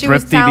looked like 'cause she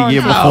was Thrifty the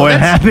year talented. before it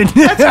happened.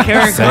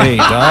 Karen Say,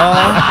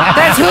 dog.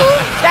 That's who?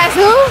 That's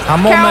who?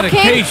 I'm on Carole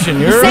medication,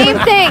 King? you heard? Same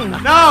thing.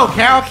 No,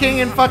 Carole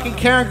King and fucking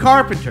Karen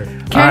Carpenter.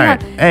 All Karen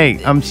right. Hey,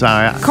 I'm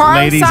sorry.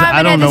 Carly Ladies, Simon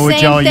I don't had know the what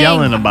same y'all thing.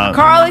 yelling about.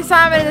 Carly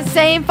Simon is the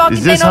same fucking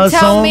Is thing. this Don't her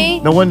tell song? me.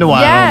 No wonder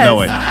why Yes. I don't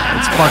know it.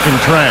 It's fucking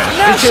trash.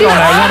 No, Shit she's on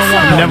that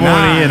awesome. Never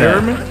want to hear You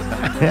hear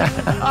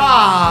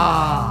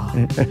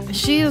that. me?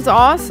 She was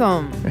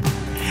awesome.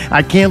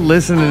 I can't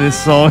listen to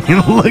this song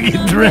and look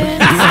at Thrifty.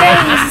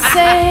 Stays the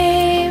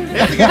same.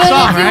 That's a good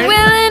song, But if you're right?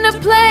 willing to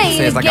play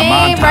Says the like a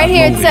game, montage right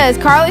here it movie. says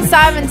Carly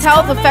Simon's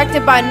health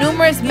affected by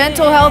numerous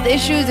mental health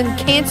issues and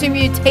cancer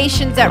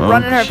mutations that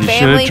run in her she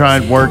family. should've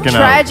tried working out.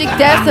 Tragic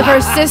death of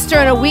her sister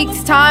in a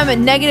week's time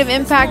and negative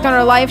impact on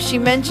her life. She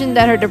mentioned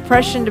that her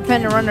depression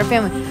depended on her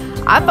family.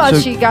 I thought So-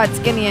 she got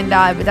skinny and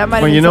died, but that might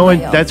have Well, been you know what?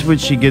 somebody else. That's what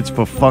she gets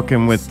for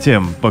fucking with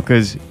Tim.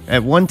 Because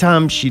at one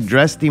time she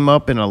dressed him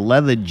up in a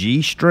leather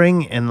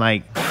G-string and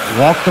like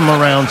walked him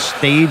around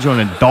stage on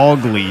a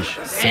dog leash.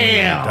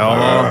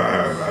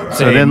 Dog.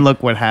 So then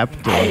look what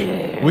happened to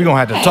him. We're going to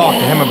have to talk to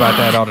him about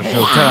that on the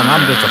show. Tell him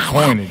I'm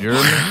disappointed, you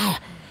hear me?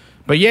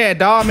 But yeah,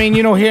 dog, I mean,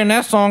 you know, hearing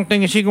that song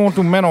thinking she going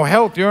through mental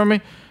health, you hear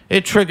me?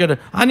 It triggered her.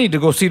 I need to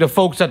go see the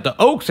folks at the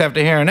Oaks after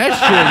hearing that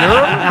shit, you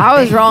hear me? I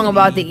was wrong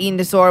about the eating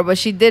disorder, but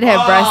she did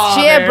have breast.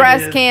 She had there it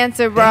breast is.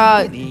 cancer,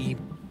 bro.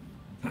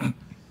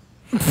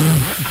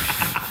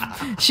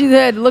 She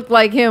had looked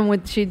like him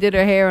when she did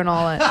her hair and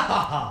all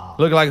that.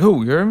 Look like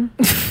who, you hear me?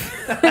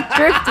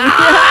 Thrifty.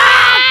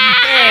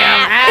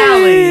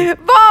 Allie.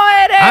 Boy,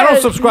 it I don't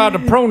is. subscribe to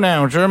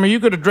pronouns, you hear me? You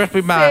could address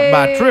me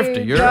by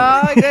Thrifty, you hear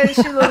me? Dog,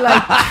 she looked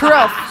like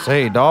Truff.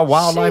 Say, dog,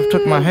 wildlife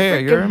took my hair,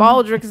 you hear Freaking me?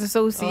 Baldrick's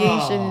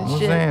Association and I'm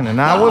shit. saying,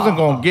 and I wasn't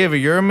gonna give it,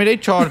 you hear me? They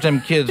charged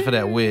them kids for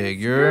that wig,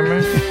 you hear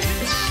me?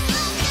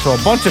 So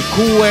a bunch of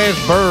cool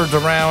ass birds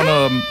around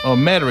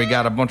Metairie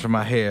got a bunch of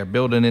my hair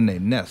building in their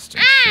nest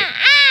and shit.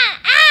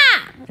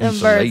 Them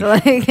birds are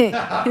Isolation. like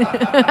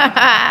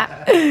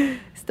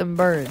it's them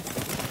birds.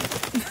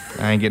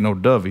 I ain't getting no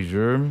dovies, you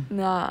hear me?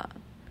 Nah.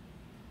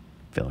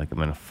 Feel like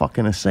I'm in a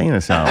fucking insane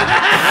asylum.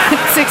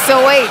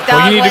 608. Dog.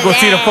 Well, you need to go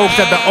see the folks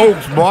at the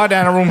Oaks, boy,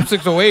 down in room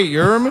 608,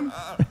 you hear me?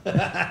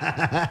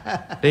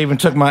 They even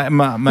took my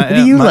are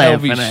you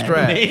laughing LV at?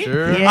 strap. Me?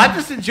 Sure. I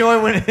just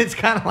enjoy when it's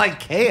kind of like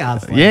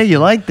chaos. Like, Yeah, you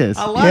like this.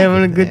 I like You're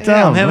having it. a good Yeah,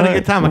 time. I'm having a All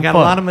good time. I right. got a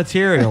lot of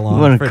material on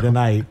Wanna for call-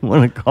 tonight.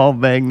 Want to call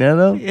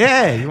Magneto?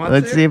 Yeah, you want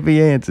Let's to? see if he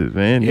answers,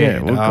 man.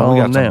 Yeah, we'll dog, call we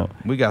him got now.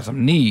 we got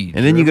some needs.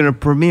 And then sure. you're going to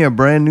premiere a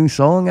brand new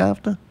song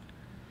after?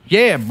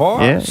 Yeah,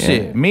 boy. Yeah,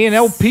 Shit. yeah. Me and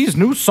LP's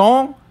new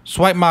song,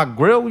 Swipe My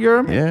Grill, you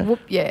hear me? Yeah. Whoop,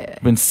 yeah.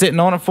 Been sitting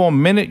on it for a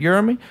minute, you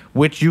hear me?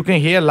 Which you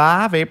can hear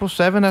live April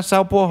 7th at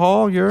Southport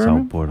Hall, you hear me?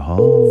 Southport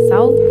Hall.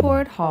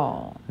 Southport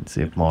Hall. Let's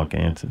see if Mark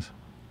answers.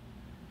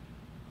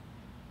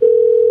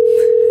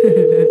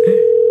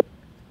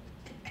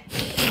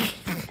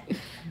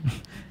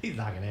 He's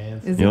not gonna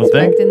answer. Is You he don't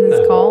think? expecting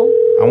this call?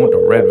 I want the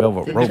red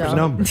velvet Did rope. y'all- son.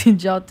 number.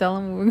 Did y'all tell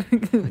him we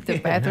were with the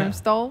bathroom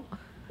stall?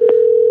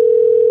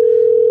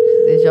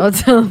 Did y'all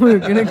tell him we were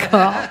gonna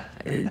call? Time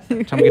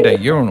to get that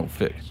urinal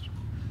fixed.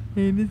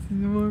 Hey, this is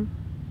Mark.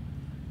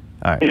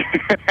 All right.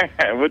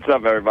 What's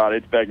up, everybody?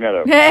 It's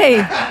Magneto.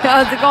 Hey,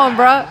 how's it going,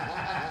 bro?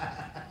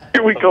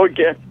 Here we go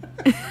again.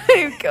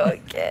 Here we go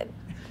again.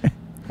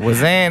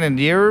 Was Ann and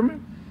you hear me?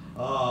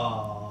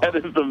 That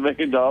is the $1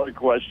 million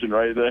question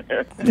right there.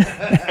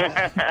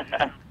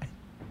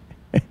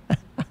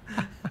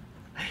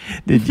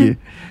 Did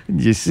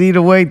you see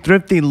the way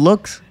Thrifty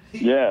looks?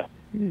 Yeah.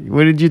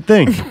 What did you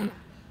think?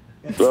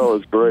 So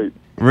it's great.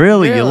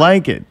 Really? You Really?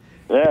 like it?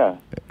 Yeah.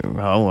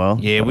 Oh, well.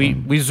 Yeah,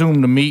 we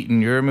zoomed the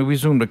meeting, you hear me? We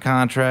zoomed the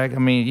contract. I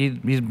mean,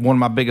 he's one of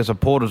my biggest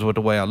supporters with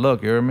the way I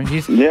look, you hear me?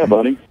 Yeah,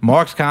 buddy.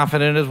 Mark's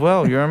confident as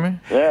well, you hear me?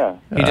 Yeah.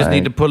 He just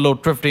need to put a little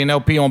Thrifty and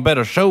LP on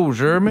better shows,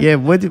 you hear me? Yeah,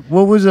 what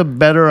was a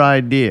better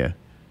idea?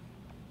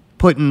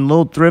 Putting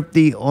Lil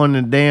Thrifty on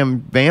a damn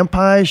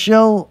vampire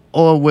show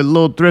or what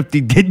Lil Thrifty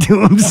did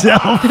to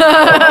himself?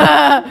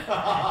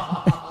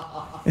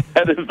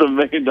 That is the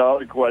 $1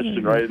 million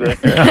question right there.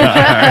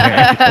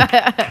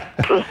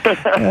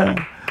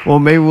 Well,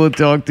 maybe we'll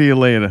talk to you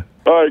later.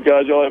 All right,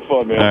 guys. Y'all have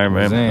fun, man. All right,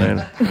 man. Zan.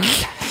 Later.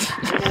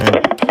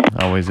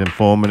 Yeah. Always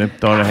informative.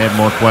 Thought I had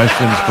more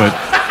questions, but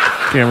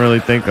can't really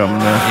think of them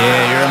now.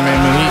 Yeah, you hear me?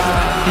 I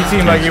mean, he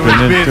seemed like he was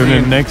Tune in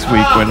busy. next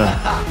week when I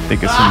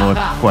think of some more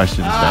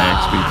questions to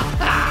ask people.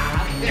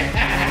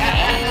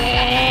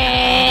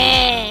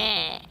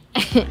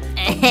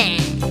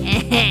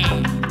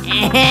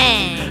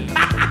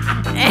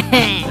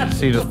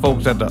 See the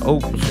folks at the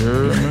Oaks, you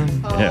hear me?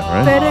 Yeah,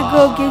 right? Better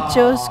go get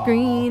your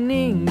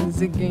screenings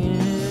again.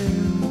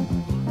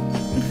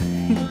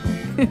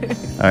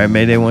 All right,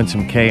 Mayday wants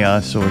some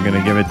chaos, so we're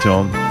gonna give it to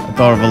him. I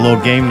thought of a little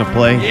game to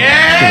play because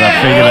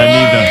I figured I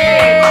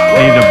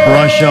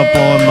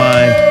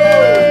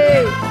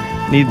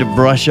need to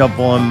brush up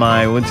on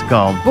my what's it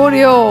called?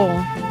 Booty hole.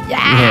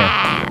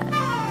 Yeah,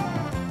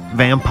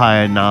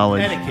 vampire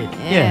knowledge. Etiquette.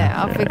 Yeah,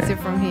 I'll fix it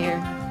from here.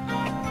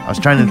 I was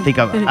trying to think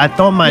of. I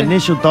thought my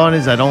initial thought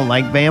is I don't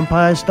like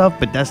vampire stuff,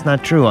 but that's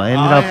not true. I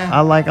ended up yeah.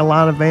 I like a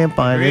lot of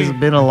vampire. Agree. There's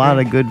been a lot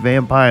of good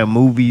vampire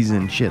movies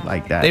and shit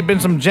like that. They've been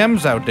some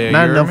gems out there,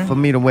 Not you hear enough me? for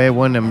me to wear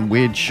one of them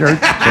weird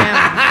shirts.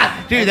 But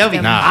Dude, that'd be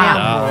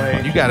Nah,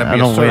 you gotta I be a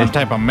don't certain wear-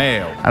 type of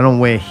male. I don't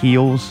wear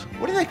heels.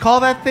 What do they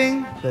call that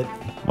thing? That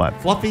What?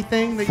 fluffy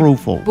thing? That you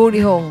Fruitful. Booty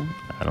hole.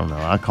 I don't know.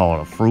 I call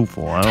it a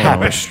fruitful. I don't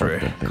Tapestry. know.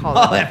 What the fuck that thing Call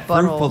call it that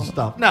fruitful butthole.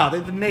 stuff. No,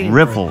 there's a name.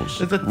 Riffles.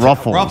 For it. There's a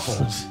Ruffles.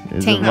 Ruffles.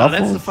 Is Taint. it No,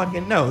 that's the ruffles?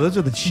 fucking no. Those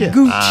are the chips.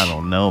 I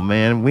don't know,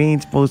 man. We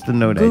ain't supposed to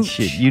know that Gooch.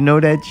 shit. You know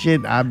that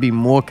shit? I'd be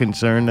more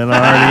concerned than I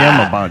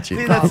already am about See,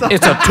 you. that's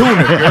It's a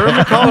tunic, you hear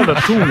me? Call it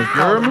a tunic, you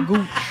hear me?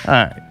 All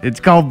right. It's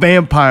called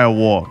Vampire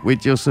Walk. We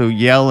just so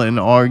yell and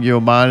argue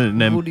about it,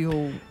 and then Booty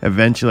hole.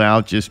 eventually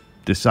I'll just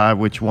decide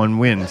which one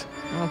wins.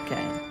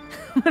 Okay.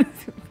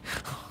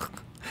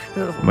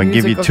 I'm gonna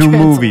give you two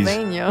movies.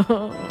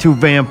 2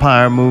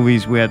 vampire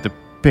movies. We had to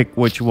pick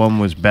which one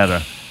was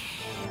better.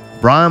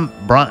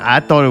 I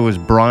thought it was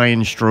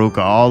Brian Stroker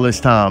all this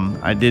time.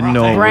 I didn't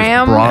know it was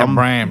Bram? Bram.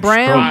 Bram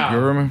Bram. Stroke, you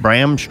hear me?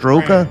 Bram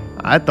Stroker?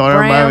 I thought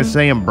everybody Bram. was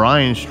saying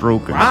Brian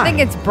Stroker. I think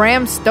it's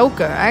Bram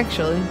Stoker,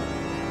 actually.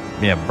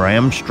 Yeah,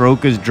 Bram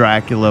Stoker's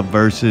Dracula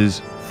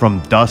versus From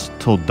Dusk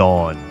Till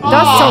Dawn. Dust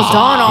till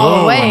dawn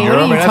all the way. you What hear are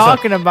me? you That's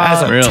talking That's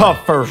about? a Really?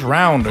 tough first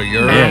rounder, you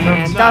hear me?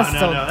 Man, dust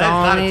till no, dawn. that's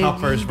not a tough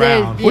first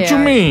round. What you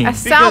mean?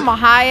 That's Salma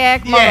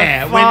Hayek,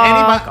 Yeah, when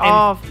motherfuck anybody-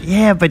 off.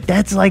 Yeah, but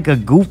that's like a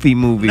goofy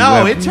movie.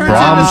 No, where it turns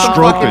Bram into some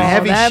Stoker- fucking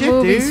heavy that shit,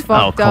 movie's dude.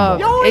 fucked Oh,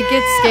 come up. on. It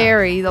gets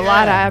scary. A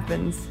lot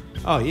happens.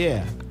 Oh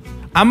yeah.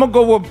 I'm gonna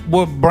go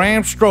with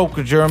Bram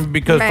Stoker, Jeremy,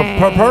 because Man,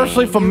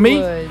 personally for you me,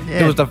 would.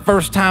 it was the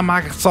first time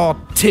I saw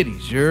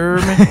titties. You hear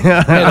me?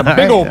 Had a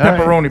big old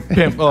pepperoni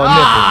pimp Tell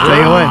nipple.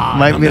 you what,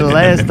 might be the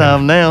last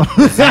time now. Damn,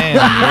 you hear me?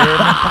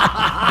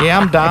 Yeah,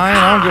 I'm dying.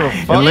 I don't give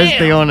a fuck. Unless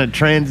they on a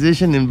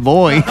transitioning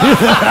boy. It's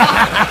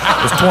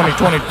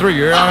 2023. You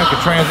hear me? I can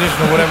transition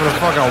to whatever the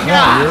fuck I want.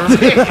 You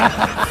hear me?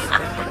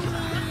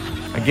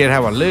 I get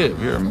how I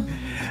live. You hear me?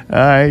 All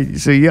right,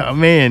 so yeah,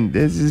 man,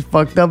 this is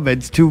fucked up.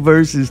 It's 2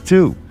 versus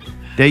 2.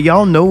 Do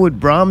y'all know what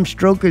Bram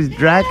Stoker's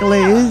Dracula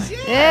is?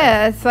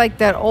 Yeah, it's like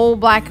that old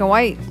black and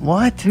white.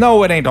 What?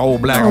 No, it ain't the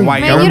old black and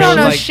white. Man, you It don't was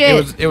know like,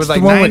 shit. It was the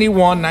like one with-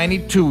 91,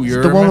 92. It's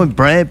the one with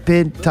Brad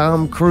Pitt,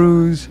 Tom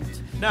Cruise.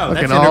 No,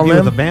 that's Fucking all Interview with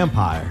a them?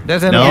 Vampire.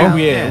 That's in No. the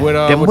movie.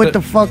 Yeah. Then what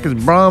the fuck is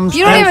Bram Stoker?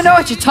 You don't even know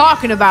what you're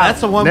talking about.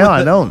 That's the one. No, with I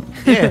the, don't.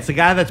 Yeah, it's the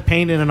guy that's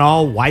painted in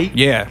all white.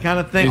 Yeah, kind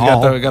of thing. He's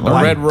got the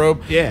white. red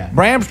robe. Yeah.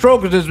 Bram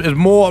Stoker's is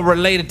more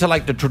related to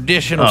like the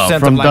traditional Oh,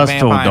 sense From of like Dusk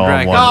Till vampire Dawn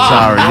Dracula. one.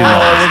 Sorry, you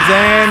know.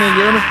 Roseanne, and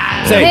you know?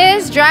 Say,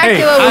 His Dracula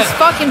Hey, was I-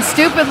 fucking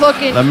stupid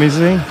looking. Let me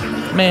see.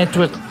 man,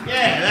 twist.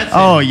 Yeah, that's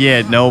Oh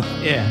yeah, nope.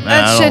 Yeah. Nah,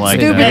 That I don't shit's like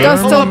stupid. that.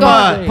 Dust Till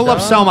Dawn. Pull up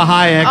Selma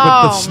Hayek with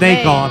Oh, the snake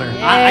man. on her.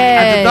 I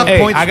Yeah. deduct Hey,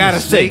 points I from gotta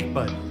the say, snake,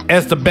 but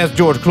that's the best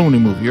George Clooney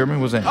movie. You hear me?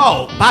 Was that?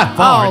 oh, by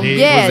far, Oh dude.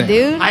 yeah, Was it?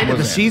 dude. I did the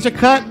Was it? Caesar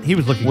cut. He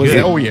was looking Was good.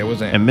 it? Oh yeah, was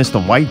that? And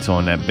Mr. White's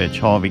on that bitch,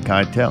 Harvey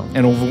Keitel.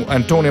 And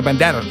Antonio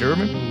Banderas. You hear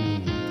me?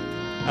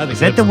 I think Is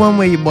that the one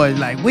where your boy's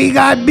like, we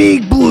got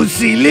big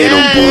pussy, little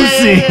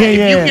pussy?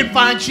 If you can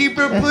find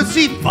cheaper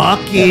pussy, fuck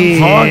it.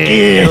 Fuck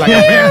it. Like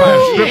a vampire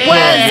strip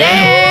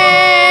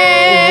club.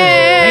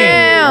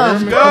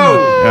 Let's go.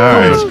 All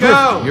right. Let's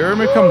go. You hear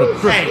me? Come to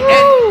Chris. Hey,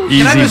 and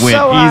can I Easy just- win,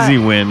 so, easy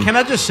win. Can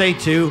I just say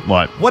too?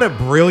 What? What a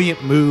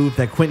brilliant move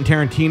that Quentin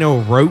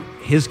Tarantino wrote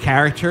his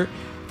character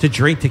to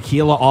drink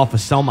tequila off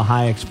of Selma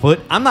Hayek's foot.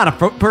 I'm not a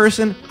foot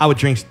person. I would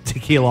drink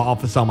tequila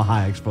off of Selma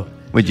Hayek's foot.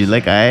 Would you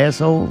lick an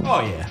asshole?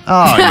 Oh yeah.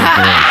 Oh, you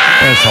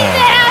bitch. That's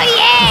horrible.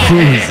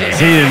 Jesus,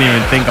 he didn't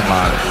even think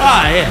about it.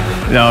 Oh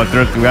yeah. No,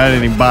 Thrifty, I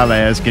didn't even bother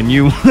asking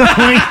you. She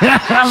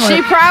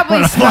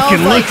probably smells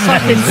fucking like looks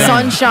at fucking me.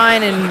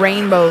 sunshine and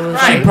rainbows.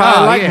 Right. She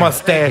probably Oh, like yeah.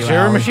 mustache. You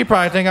hear me? Allie. She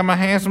probably think I'm a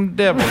handsome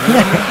devil.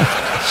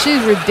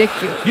 She's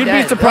ridiculous. You'd be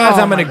That- surprised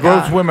oh how many my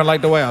gross God. women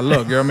like the way I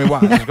look. You hear me?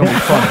 Watch. It's gonna be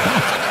funny.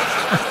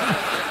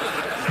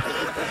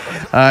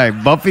 All right,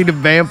 Buffy the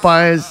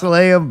Vampire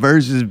Slayer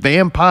versus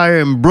Vampire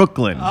in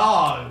Brooklyn.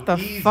 Oh, The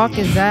fuck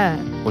is that?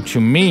 What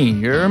you mean?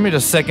 You hear me? The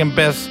second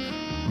best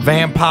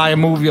vampire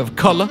movie of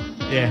color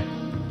yeah.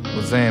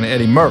 was saying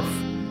Eddie Murphy.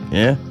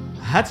 Yeah?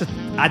 That's a.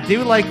 I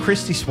do like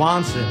Christy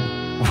Swanson.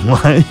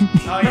 What?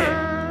 Oh yeah.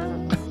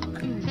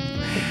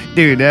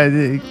 Dude,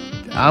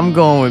 I'm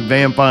going with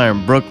Vampire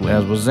in Brooklyn.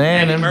 That was Zan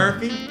Eddie and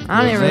Murphy.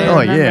 I don't even Oh, Oh,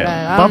 remember yeah.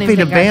 that. I don't Buffy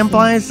even the think I've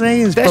Vampire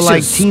Slayer is That for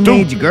like shit's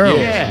teenage stupid. girls.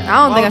 Yeah.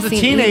 I don't I think was I've a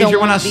seen teenager either when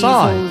one I of these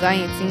saw it. hoes. I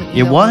ain't seen You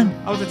either what?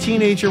 one. I was a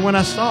teenager when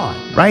I saw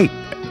it. Right.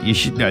 You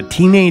should a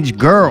teenage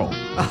girl.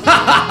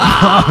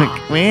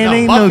 Fuck, man,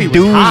 ain't Buffy no was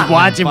dudes hot,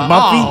 watching but-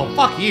 Buffy. Oh,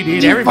 fuck you,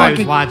 dude. You Everybody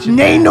fucking- was watching.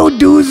 Ain't no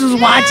dudes was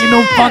watching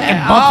no fucking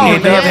Buffy. Oh,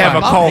 He does have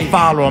a Buffy. cult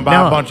following by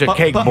No. a bunch of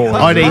cake boys.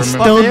 Are they you hear me?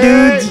 still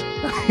dudes?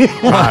 Probably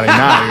not. You hear me?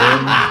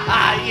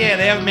 Ah, yeah,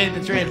 they haven't made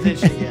the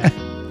transition yet.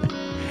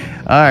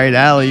 All right,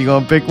 Allie, you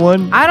gonna pick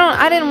one?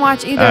 I didn't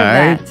watch either All of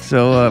right, that.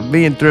 so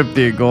me and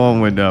Thrifty are going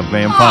with Vampire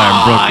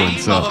Aw, in Brooklyn.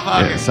 you So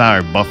motherfucker. yeah,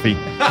 sorry, Buffy.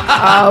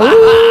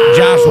 Oh,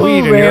 Josh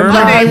Whedon, you hear me?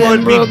 Vampires They in would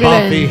be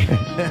Brooklyn. Buffy.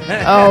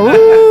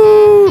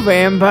 Oh,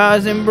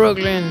 vampires in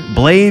Brooklyn.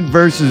 Blade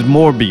versus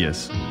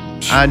Morbius.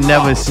 I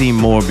never seen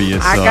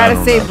Morbius. I so gotta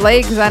don't say know.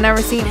 Blade because I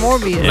never seen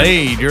Morbius.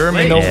 Blade, you hear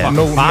me? No, Yeah.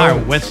 no, Fire,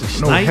 no, Wesley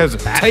no Snipes.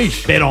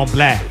 hesitation. Bit on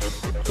black.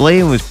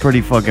 Blade was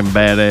pretty fucking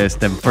badass.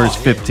 Them first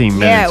 15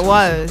 minutes. Yeah, it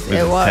was. It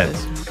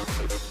intense. was.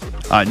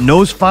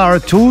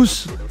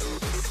 Nosferatu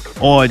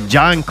or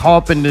John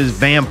Carpenter's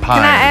Vampires?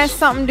 Can I ask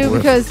something, dude?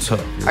 What's Because up,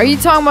 are you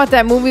talking about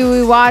that movie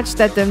we watched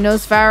that the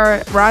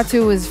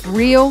Nosferatu was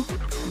real,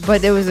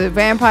 but there was a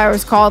vampire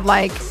was called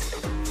like.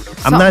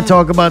 I'm not something-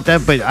 talking about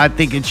that, but I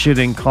think it should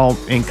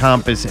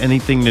encompass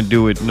anything to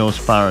do with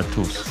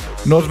Nosferatu.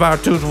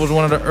 Nosferatu was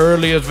one of the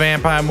earliest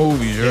vampire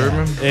movies. You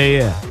heard me?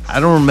 Yeah. I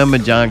don't remember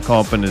John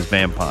Carpenter's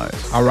Vampires.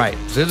 All right,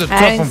 so it's a I tough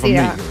didn't one for see me.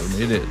 that. You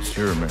hear me? It is.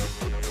 You hear me?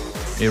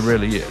 It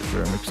really is. You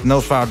hear me?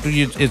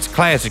 Nosferatu, it's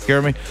classic. You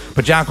hear me?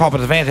 But John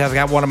Carpenter's Vampires has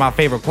got one of my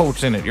favorite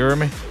quotes in it. You hear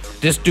me?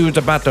 This dude's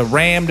about to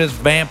ram this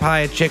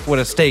vampire chick with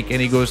a steak, and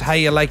he goes, "How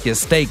you like your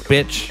steak,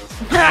 bitch?"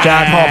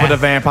 John Carpenter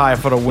Vampire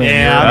for the win. Yeah,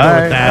 you hear I'll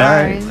me? go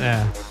Alright, with that.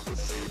 alright.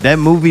 Yeah. That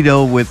movie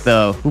though with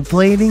who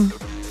played him?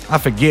 I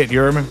forget.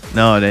 You hear me?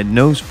 No, that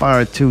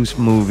Nosferatu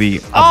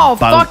movie. Oh,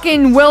 about,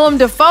 fucking Willem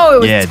Dafoe! It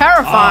was Yeah.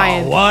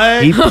 terrifying.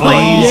 What? He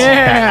plays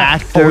yeah. the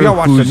actor Oh, y'all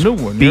watched the who's new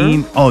one,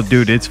 being. Oh,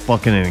 dude, it's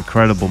fucking an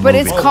incredible But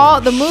movie. it's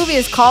called the movie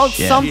is called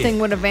Yeah. something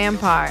with a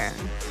vampire.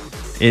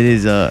 It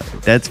is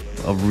that's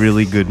a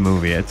really good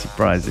movie. It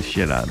surprised the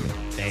shit out of me.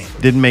 Damn.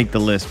 Didn't make the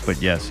list, but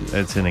yes,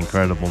 it's an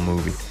incredible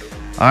movie.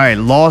 All right,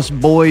 Lost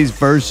Boys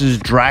versus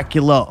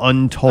Dracula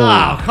Untold.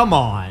 Oh, come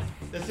on.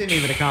 This isn't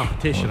even a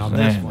competition on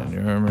this Man, one. you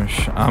hear me?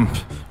 I'm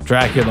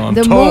Dracula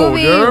The Untold.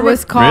 movie you hear me?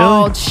 was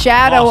called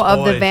Shadow Lost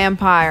of the Boys.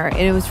 Vampire,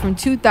 and it was from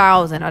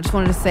 2000. I just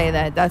wanted to say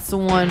that. That's the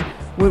one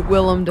with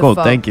Willem Dafoe.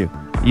 Cool, thank you.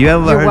 You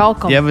ever You're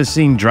welcome. You ever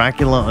seen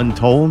Dracula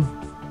Untold?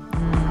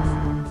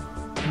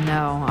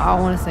 No, I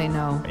want to say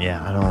no.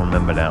 Yeah, I don't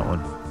remember that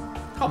one.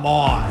 Come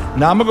on.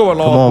 Now I'm gonna go with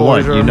Lost Come on, Boys.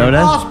 what? you You hear know me?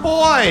 that? Lost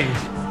Boys.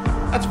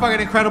 That's a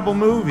fucking incredible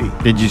movie.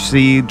 Did you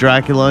see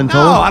Dracula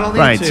Untold? No, I don't need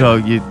right, to. so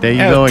there you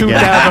That go was again.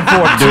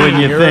 2014, Doing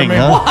you your heard thing, me?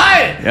 huh? What?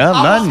 Yeah,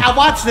 nothing. I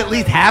watched at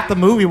least half the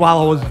movie while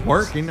I was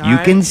working. You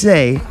can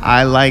say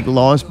I like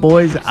Lost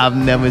Boys. I've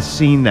never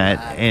seen that,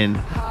 and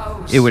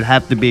it would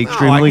have to be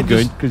extremely can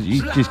good just- because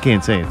you just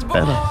can't say it's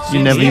better.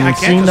 You never I even can't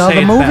seen just the say other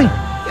it's movie.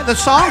 better. Yeah, the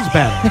song's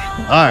better.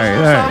 All right, The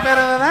all song right.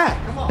 better than that.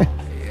 Come on.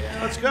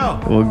 Let's go.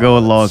 We'll go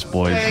with Lost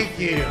Boys. Thank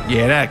you.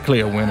 Yeah, that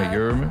clear winner, you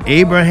hear me?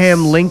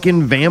 Abraham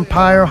Lincoln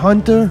Vampire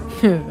Hunter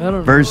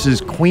versus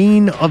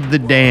Queen of the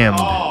Damned.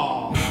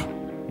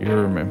 You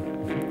hear me?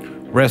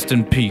 Rest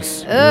in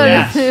peace.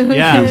 Yes.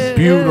 Yes.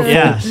 Beautiful,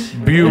 Yes.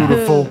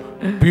 beautiful,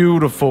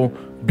 beautiful,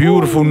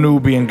 beautiful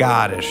Nubian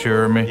goddess, you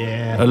hear me?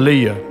 Yeah.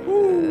 Aaliyah.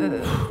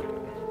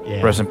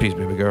 Yeah. Rest in peace,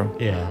 baby girl.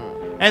 Yeah.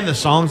 And the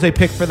songs they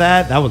picked for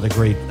that was a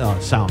great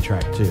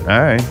soundtrack, too. All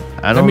right.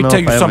 I Let don't me know tell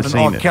if you I ever something,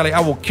 seen R. it. Kelly. I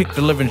will kick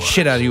the living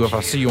shit out of you if I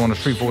see you on the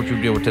street for what you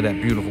did to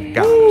that beautiful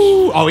goddess.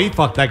 Ooh, oh, he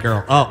fucked that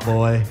girl up,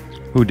 boy.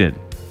 Who did?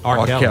 R.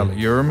 R. Kelly. Kelly,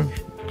 you hear me?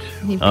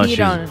 He Oh,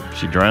 peed on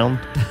she drowned?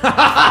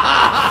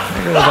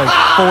 Nigga was like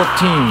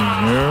 14,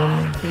 you hear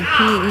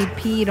me?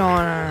 he peed on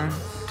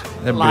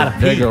her. That, lot of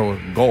that pee. girl was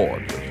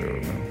gorgeous, you hear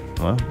me?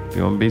 Well, if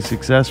you want to be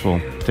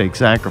successful, take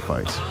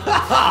sacrifice.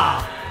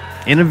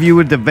 Interview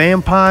with the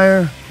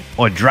Vampire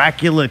or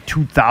Dracula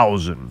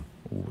 2000?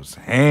 Was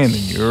handing,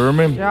 you hear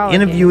me? Y'all are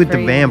Interview with the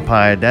getting crazy.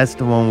 Vampire. That's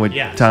the one with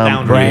Yes, Tom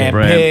down Cruise. Brad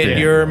Pitt, you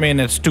hear me? And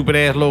that stupid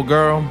ass little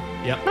girl.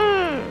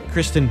 Yep.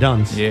 Kristen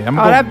Dunst. Yeah, I'm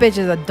Oh, going. that bitch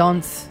is a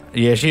dunce.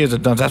 Yeah, she is a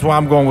dunce. That's why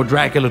I'm going with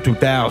Dracula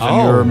 2000. You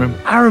Oh. hear me?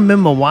 I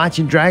remember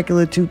watching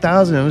Dracula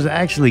 2000. It was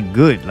actually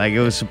good. Like, it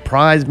was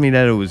surprised me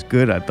that it was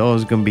good. I thought it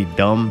was going to be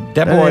dumb.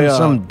 That There boy, was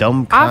some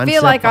dumb I concept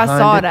feel like I behind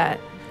saw it. that.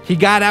 He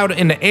got out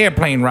in the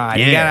airplane ride.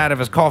 He Yeah. got out of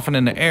his coffin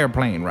in the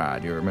airplane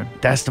ride. You hear me?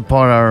 That's the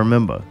part I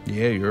remember.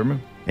 Yeah, you hear me?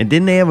 And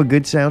didn't they have a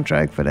good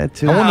soundtrack for that,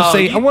 too? I want to Oh,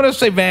 say, you- I want to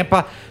say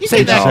vampire. You Say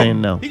get Just that.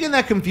 saying no. You getting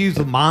that confused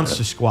with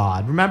Monster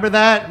Squad. Remember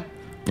that?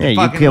 Yeah, you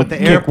Fucking killed with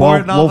the Kick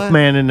airport and all that?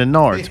 Wolfman in the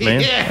North,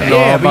 man. Yeah. I know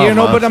all Yeah, but you about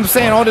know, but I'm Monster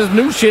saying Squad. all this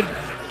new shit,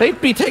 they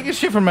be taking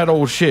shit from that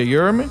old shit. You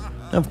hear me?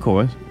 Of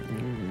course.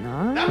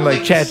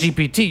 Like Chat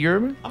GPT. You hear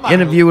me?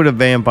 Interview with a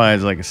Vampire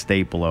is like a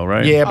staple, though,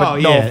 right? Yeah, but Oh,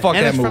 no, yeah. fuck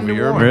And that it's from movie. New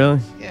You hear me? Really?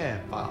 Yeah,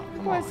 fuck.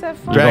 Come on. What's that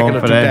for? You going Dracula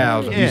for that?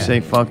 2000. You Yeah. say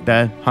fuck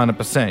that?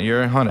 100%.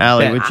 You're 100.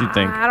 Allie, Bet. what you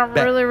think? I don't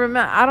really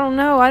remember. I don't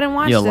know. I didn't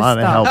watch You a this lot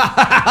of stuff.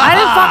 help. I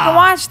didn't fucking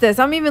watch this.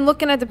 I'm even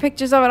looking at the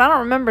pictures of it. I don't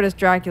remember this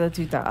Dracula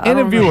 2000. I don't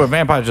Interview remember. with a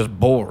vampire is just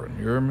boring.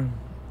 You hear me?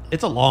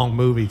 It's a long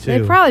movie, They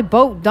too. probably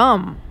both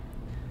dumb.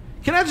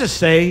 Can I just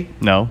say,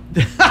 No.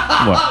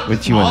 What?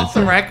 What you want off to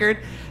the say? record,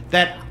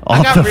 that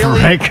Off the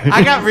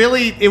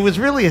record. it was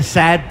really a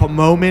sad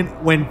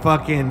moment when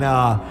fucking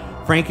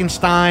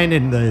Frankenstein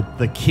and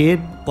the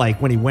kid,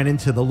 like when he went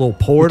into the little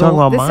portal. talking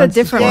about This is a monsters?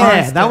 different Yeah,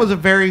 monster. that was a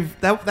very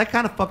that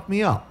kind of fucked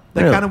me up.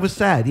 That Really? kind of was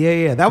sad.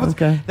 Yeah. That was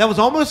Okay. that was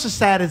almost as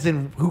sad as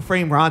in Who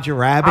Framed Roger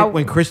Rabbit I-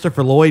 when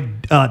Christopher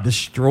Lloyd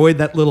destroyed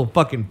that little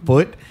fucking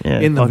foot Yeah,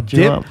 it in the fucked you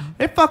dip. up.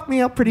 It fucked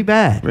me up pretty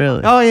bad.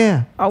 Really? Oh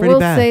yeah. I pretty will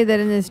bad. say that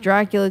in this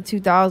Dracula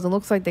 2000,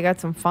 looks like they got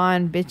some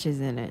fine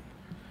bitches in it.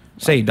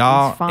 Say,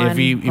 dog, fine if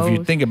you hoes.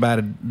 think about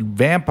it,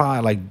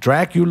 vampire like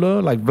Dracula,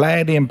 like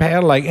Vlad the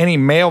Impaler, like any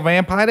male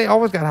vampire, they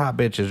always got hot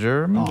bitches. You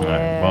hear me? All right,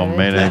 Yeah, well, they-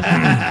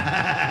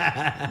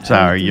 man.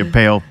 Sorry, your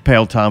pale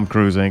Tom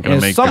Cruise ain't gonna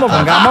And make some it. of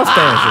them got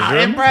mustaches. You hear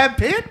And me? Brad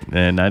Pitt.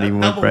 Not even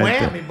with Double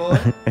Brad whammy, Pitt.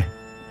 boy.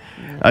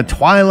 A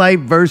Twilight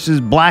versus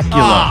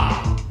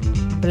Blackula.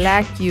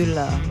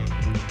 Blackula.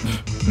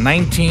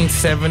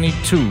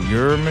 1972. You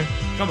hear me?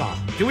 Come on.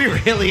 Do we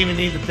really even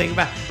need to think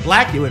about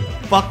Black? You would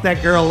fuck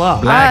that girl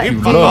up. Black, You you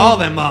fuck love. all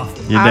them up.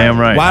 You're damn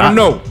right. Well, I don't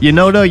know. You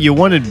know, though, you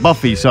wanted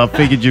Buffy, so I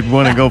figured you'd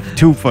want to go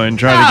Tufa and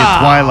try to get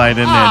Twilight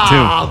in there, too.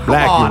 Oh, come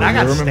Black on. you, I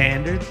got you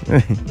standards.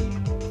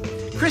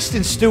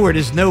 Kristen Stewart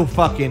is no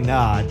fucking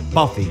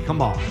Buffy.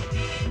 Come on.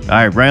 All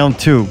right, round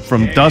 2.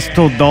 From Dusk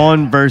Till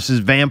Dawn versus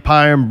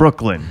Vampire in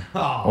Brooklyn.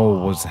 Oh,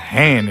 was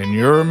handing. You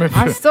hear me?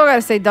 I still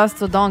gotta say Dust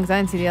Till Dawn because I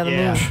didn't see the other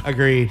movie. Yeah,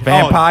 agreed.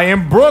 Vampire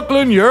in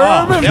Brooklyn. You hear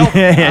Oh, me? they'll-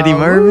 Eddie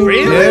Murphy?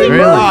 really?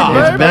 Really? Oh,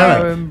 It's baby.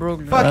 better. In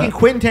Brooklyn. fucking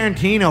Quentin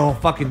Tarantino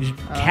fucking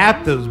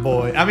cap those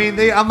boys. I mean,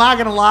 I'm not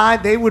gonna lie,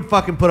 they would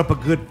fucking put up a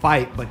good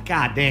fight, but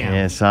goddamn.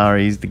 Yeah,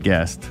 sorry, he's the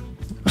guest.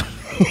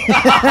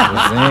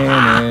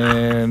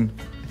 And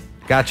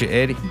got you,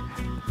 Eddie.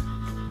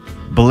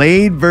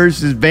 Blade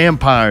versus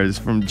Vampires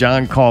from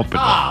John Carpenter.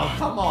 Oh,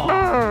 come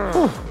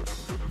on.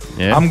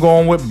 Yeah. I'm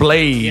going with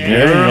Blade. Yeah.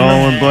 Yeah, you're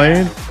going with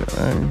Blade?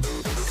 All right.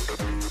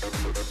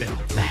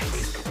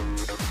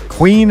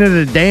 Queen of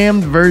the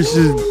Damned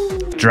versus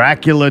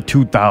Dracula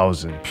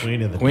 2000.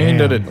 Queen of the Queen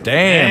Damned. of the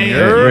Damn. You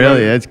Yeah. hear me?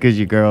 Really? That's because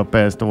your girl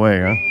passed away,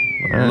 huh?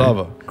 All right. Love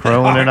her.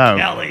 Crowing it R. out.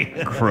 Kelly.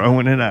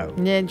 Crowing it out.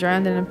 Yeah,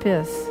 drowned in a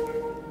piss.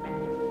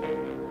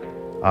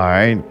 All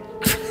right.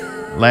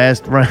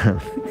 Last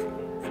round.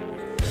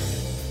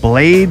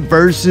 Blade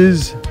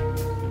versus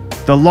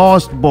the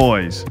Lost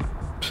Boys.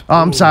 Oh,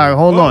 I'm sorry.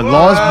 Hold on.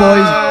 Lost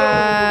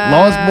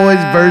Boys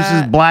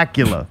versus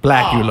Blackula.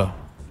 Blackula.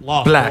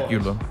 Lost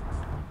Blackula.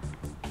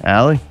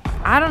 Allie?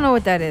 I don't know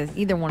what that is.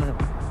 Either one of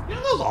them.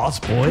 The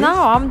Lost Boys. No,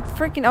 I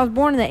was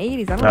born in the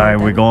 80s. I don't know. All right,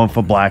 what we're that going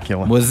for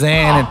Blackula. Was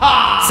Xan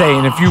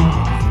saying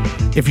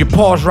if you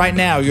pause right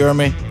now, you hear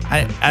me?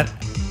 I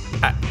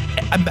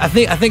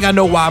think I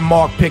know why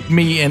Mark picked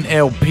me and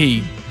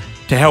LP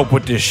to help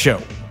with this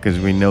show. Because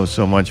we know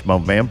so much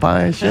about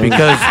vampire shit.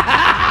 Because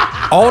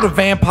all the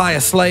vampire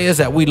slayers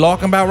that we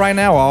talking about right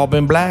now all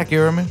been black, you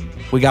hear me?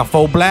 We got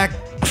 4 black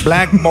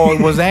boys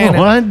was Xan.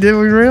 What? Did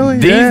we really?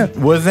 Yeah.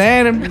 Was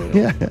Xan.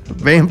 Yeah.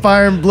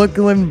 Vampire in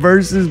Brooklyn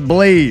versus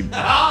Blade.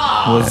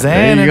 Was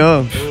There you Xan.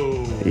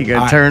 go. You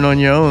got to turn on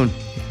your own.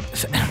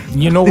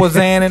 You know what's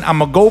Xan? I'm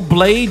gonna go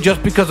Blade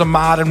just because of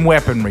modern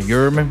weaponry, you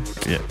hear me?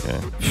 Yeah.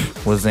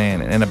 Was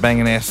Xan and a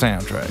banging ass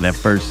soundtrack. That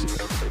first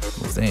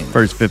Was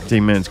Xan.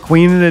 15 minutes.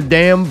 Queen of the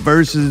Dam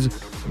versus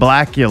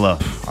Blackula.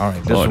 All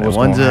right, this is what's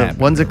one's gonna a happen.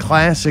 one's a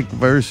classic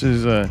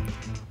versus a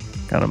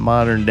kind of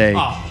modern day.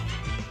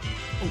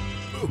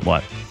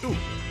 What?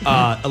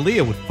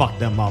 Aaliyah would fuck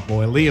them up,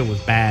 boy. Aaliyah was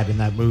bad in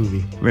that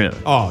movie. Really?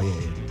 Oh, yeah.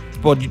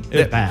 Well,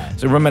 It's bad.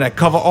 So remember that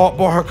cover art,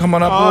 boy, her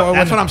coming up? Oh, boy,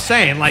 that's what I'm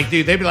saying. Like,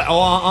 dude, they'd be like,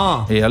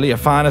 Yeah, Aaliyah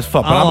fine as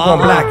fuck, but I'm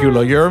going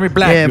Blackula, you hear me?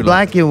 Blackula. Yeah,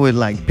 Blackula would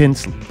like pimp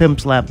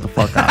slap the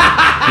fuck out.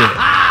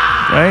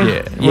 Right?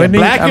 Yeah, Wouldn't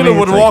he? I Blackula mean,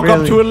 would it's like walk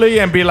really- up to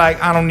Aaliyah and be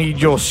like, I don't need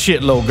your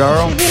shit, little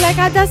girl. Be like,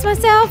 I dust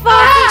myself off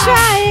and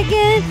try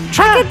again.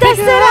 I could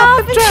dust it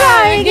off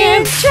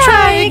and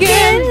try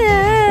again.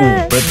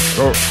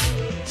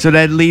 So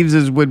that leaves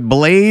us with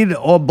Blade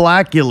or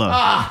Blackula.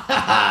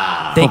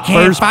 They For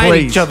can't first fight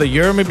place. each other,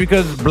 you hear me?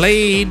 Because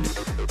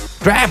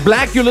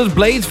Blackula's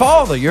Blade's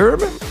father, you hear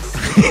me?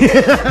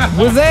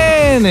 Was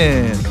in.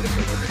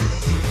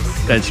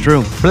 That's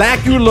true.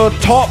 Blackula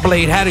taught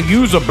Blade how to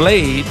use a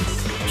blade,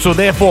 so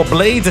therefore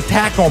Blade's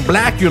attack on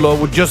Blackula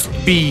would just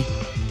be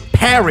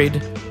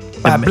parried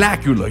by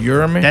Blackula, you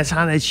hear me? That's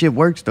how that shit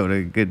works, though.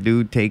 The good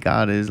dude take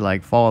out his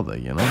like father,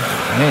 you know,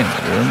 Man, you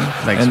hear me?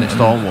 like And some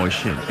Star Wars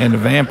shit. And the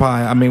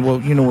vampire, I mean, well,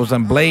 you know what's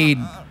on Blade?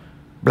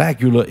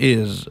 Blackula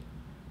is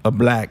a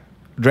black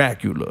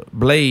Dracula.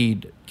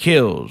 Blade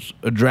kills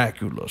a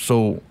Dracula.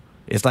 So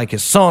it's like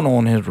his son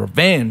on his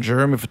revenge, you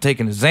hear me, for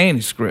taking the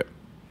Zanny script.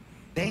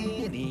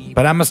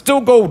 But I'ma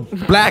still go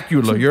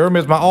Blackula, you hear me?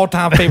 It's my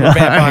all-time favorite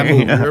vampire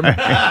movie, you hear me?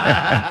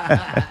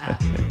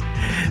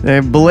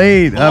 And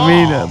Blade,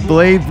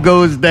 Blade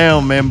goes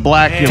down, man.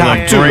 Blackula,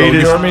 Top 2,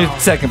 greatest you hear me?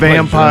 Second place,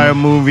 vampire you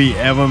hear me? movie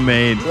ever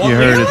made. You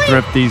heard it.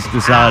 Thrifties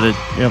decided.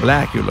 Yep.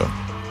 Blackula.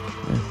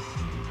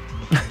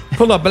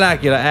 Pull up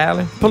Blackula,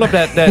 Allen. Pull up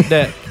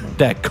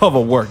that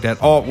cover work, that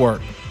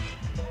artwork,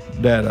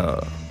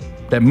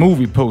 that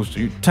movie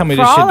poster. You tell me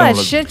For this shit all don't that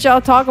look. shit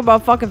y'all talk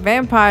about fucking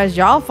vampires,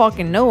 y'all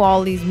fucking know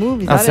all these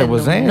movies. I said, didn't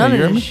was know Xan, none you of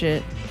hear this me?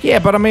 shit. Yeah,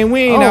 but I mean,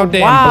 we ain't Oh, out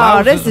there wow,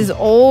 in blouses. this is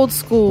old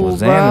school, was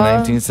bro. in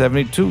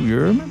 1972, you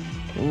hear me?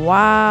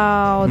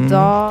 Wow,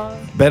 dog.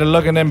 Better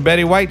looking than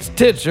Betty White's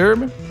tits, you hear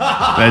me?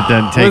 That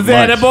doesn't take Was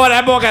that much.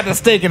 that boy got the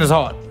stake in his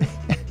heart.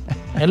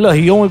 And look,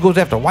 he only goes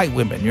after white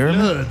women, you hear me?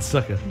 Ugh,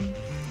 sucker.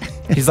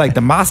 He's like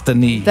the master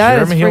need, you That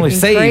hear is me? He only freaking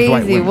saves white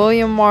crazy. women.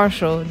 William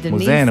Marshall, Denise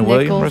Was Anna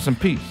William, Nichols, rest in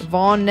peace.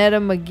 Vaughn Netta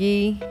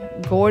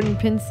McGee, Gordon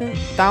Pinson,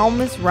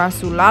 Thomas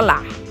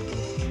Rasulala.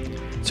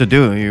 So,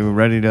 dude, you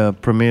ready to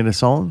premiere the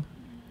song?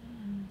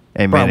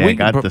 Hey, Bro, man, we I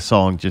got can the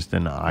song just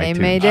in the Hey iTunes.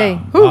 Mayday.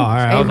 Oh, all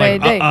right. I Hey was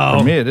like, Mayday. uh-oh.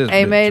 Premiere this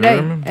Hey bitch, Mayday.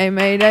 you hear me? Hey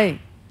Mayday.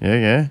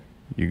 Yeah.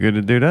 You good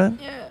to do that?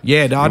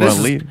 Yeah, dog. You This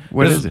wanna is, lead?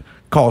 What this is it?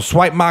 Called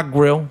Swipe My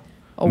Grill.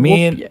 Oh, Me whoop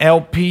and ya.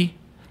 LP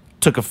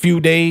took a few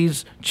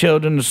days,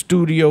 chilled in the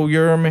studio, you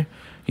hear me?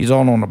 He's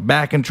on the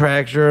backing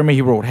tracks, you hear me?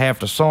 He wrote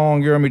half the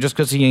song, you hear me? Just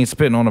because he ain't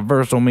spitting on a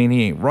verse don't mean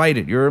he ain't write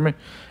it, you hear me?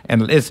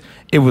 And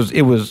it was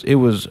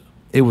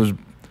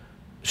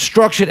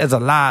structured as a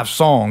live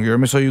song, you hear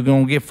me? So you're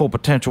gonna get full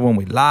potential when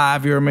we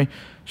live, you hear me?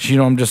 You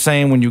know what I'm just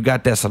saying? When you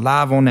got that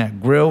saliva on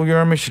that grill, you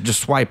hear me? You should just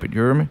swipe it, you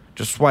hear me?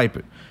 Just swipe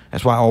it.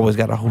 That's why I always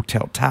got a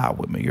hotel towel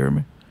with me, you hear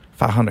me?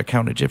 500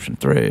 count Egyptian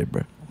thread,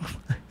 bro.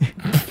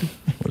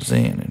 What's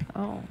in?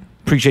 Oh.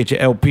 Appreciate your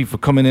LP for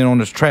coming in on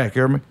this track,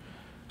 you hear me?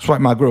 Swipe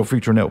My Grill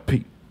featuring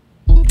LP.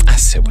 I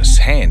said, what's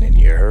happening,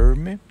 you heard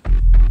me?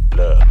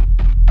 Blah,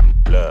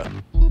 blah.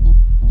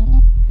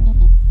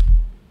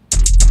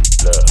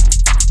 Blah, blah.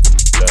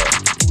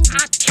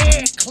 I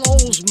can't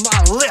close my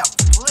lip.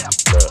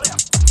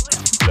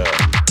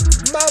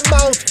 My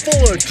mouth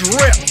full of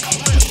drip.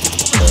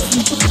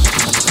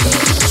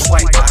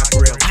 Swipe my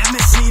grill. Let me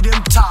see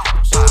them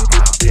tops.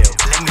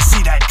 Let me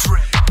see that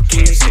drip.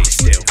 Can't stay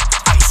still.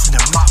 Ice in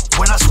the mouth.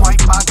 When I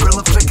swipe my grill,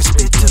 I flick a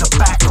spit to the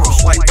back row.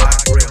 Swipe my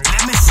grill.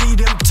 Let me see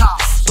them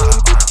tops.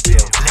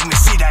 Let me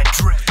see that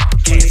drip.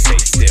 Can't stay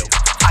still.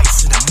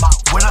 Ice in the mouth.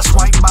 When I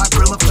swipe my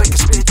grill, I flick a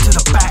spit to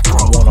the back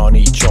row. One on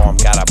each arm,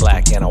 got a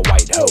black and a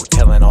white hoe.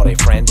 Telling all they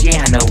friends,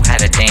 yeah, I know how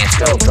to dance.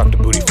 Go drop the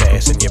booty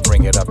fast and you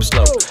bring it up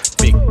slow.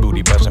 Big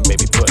booty buzzing,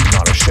 baby, putting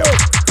on a show.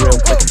 Grill,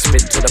 click and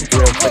spit to the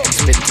grill, click and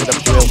spit to the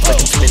grill, click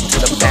and spit to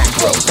the back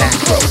row, back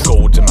row.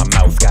 Gold's in my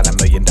mouth, got $1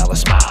 million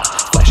smile.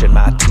 Flashing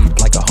my teeth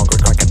like a hungry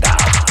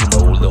crocodile. You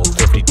know, a little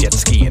thrifty jet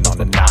skiing on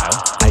the Nile.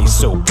 Ice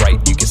so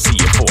bright you can see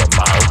it for a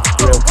mile.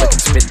 Grill, click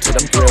and spit to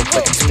the grill,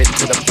 click and spit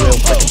to the grill,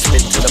 click and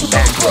spit to the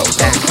back row,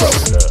 back row.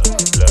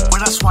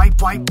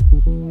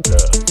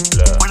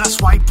 When I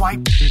swipe, wipe.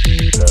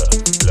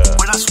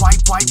 When I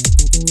swipe, wipe.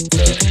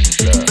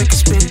 Make a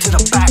spin to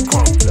the back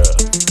row.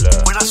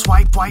 When I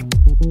swipe, wipe.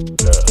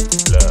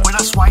 When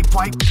I swipe,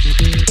 wipe.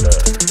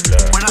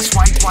 When I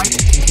swipe, wipe.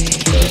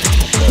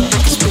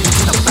 Make a spin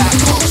to the back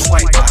row.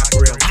 Swipe my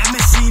grill. Let me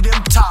see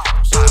them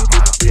tops.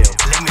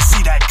 Let me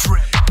see that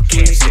drip.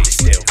 Can't stay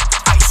still.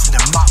 Ice in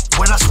the mouth.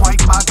 When I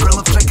swipe my grill,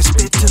 and flick a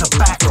spit to the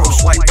back row.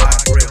 Swipe my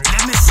grill.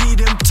 Let me see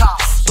them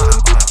tops.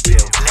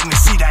 Let me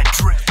see that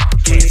drip.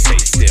 Can't stay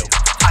still.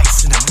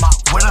 Ice in the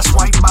mouth. When I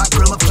swipe my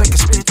grill, and flick a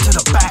spit to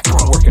the back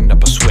row. Working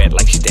up a sweat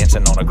like she's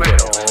dancing on a grill.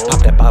 Pop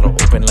that bottle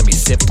open, let me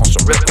sip on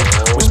some ripple.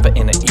 Whisper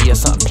in the ear,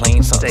 something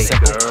plain, something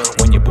simple.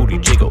 When your booty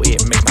jiggle,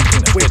 it makes my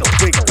penis wiggle.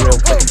 Real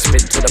quick and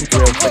spit to the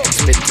real quick and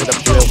spit to the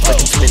real quick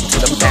and spit to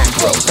the back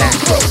row.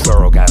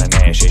 Girl got an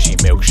ass, yeah, she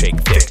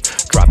milkshake thick.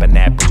 Dropping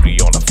that booty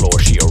on the floor,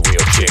 she a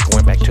real chick.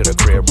 Went back to the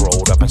crib,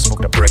 rolled up and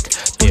smoked a brick.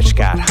 Bitch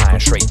got high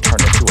and straight,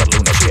 turned into a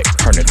lunatic.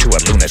 Turned into a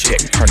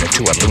lunatic, turned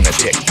into a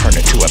lunatic. Turned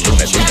into a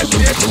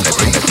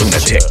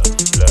lunatic.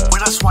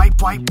 When I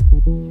swipe, wipe.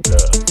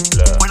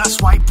 When I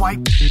swipe, wipe.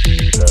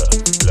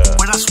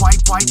 When I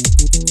swipe, wipe.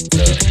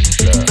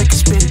 Make a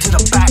spin to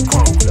the back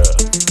row.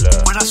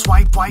 When I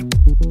swipe, wipe.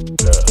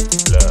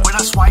 When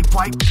I swipe,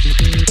 wipe.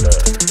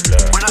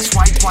 When I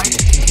swipe, wipe.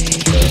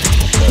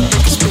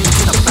 Make a spin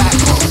to the back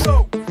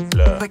row.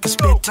 Make a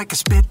spit, take a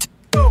spit.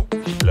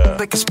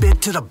 Make a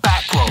spit to the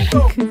back row.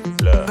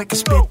 Make a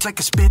spit, take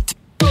a spit.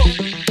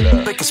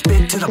 Make a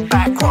spit to the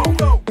back row.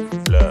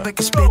 Make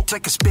a spit,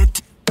 take a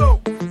spit.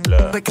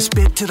 Make a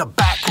spit to the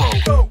back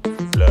row.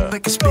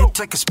 Make a spit,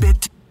 take a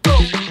spit.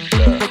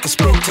 Make a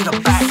spin to the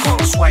back row.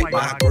 Swipe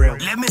my grill.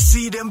 Let me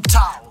see them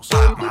towels.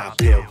 Pop my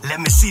pill. Let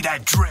me see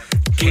that drip.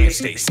 Can't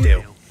stay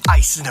still.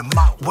 Ice in the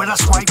mouth. When I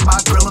swipe my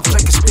grill, and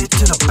flick a spit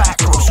to the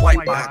back row.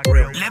 Swipe my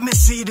grill. Let me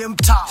see them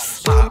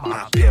towels. Pop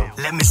my pill.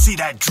 Let me see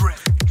that drip.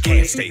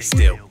 Can't stay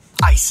still.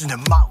 Ice in the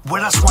mouth.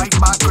 When I swipe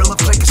my grill, and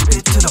flick a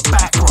spit to the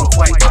back row.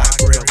 Swipe my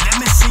grill. Let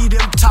me see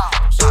them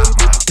towels. Pop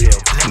my pill.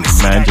 Let me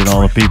see Imagine that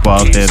all the drip. people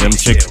out there, them Can't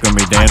stay chicks still.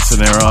 gonna be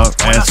dancing their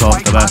ass off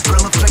to that.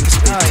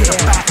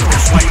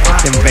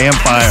 Fucking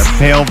vampire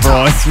pale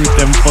broads with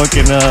them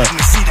fucking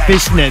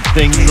fishnet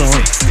things on.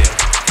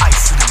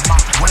 Ice in the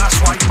mouth. When I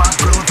swipe my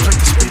grill, and flick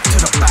a spit to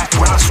the back.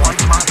 When I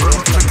swipe my grill,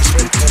 and flick a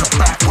spit to the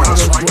back. When I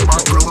swipe my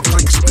grill, and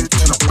flick a spit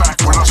to the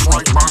back. When I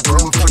swipe my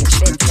grill, and flick a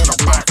spit to the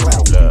back.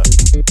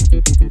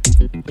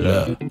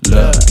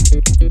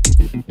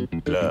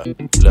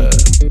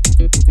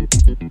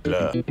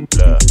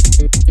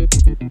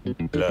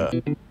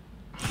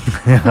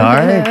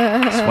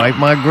 Alright, swipe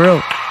my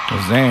grill. Well,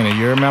 Zanny, you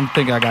hear me? I'm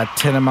thinking I got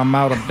 10 in my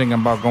mouth. I'm thinking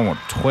about going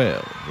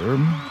 12. You hear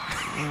me?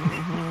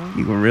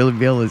 You can really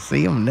be able to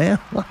see them now.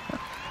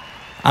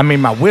 I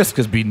mean, my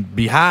whiskers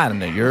be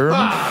hiding it. You hear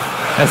me?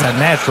 That's a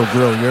natural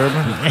grill. You hear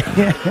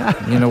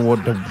me? You know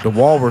what? The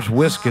walrus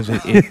whiskers, it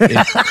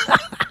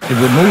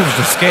removes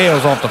the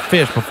scales off the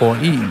fish before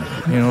eating.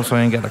 You know, so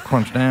I ain't got to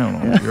crunch down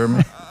on it. You hear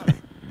me?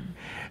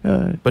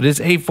 But it's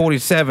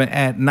 8:47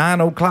 at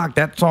 9 o'clock.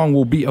 That song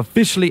will be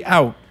officially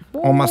out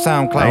on my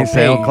SoundCloud page.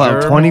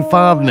 SoundCloud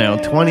 25 now.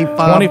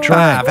 25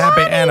 tracks.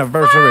 Happy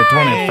anniversary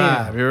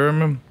 25. You hear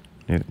me?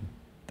 Yeah,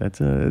 that's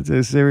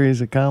a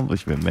serious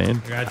accomplishment,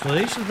 man.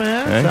 Congratulations,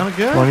 man. Right? Sounded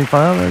good.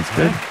 25, that's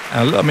good.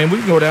 I mean, we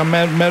can go down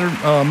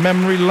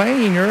memory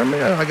lane. You hear me?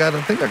 I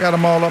think I got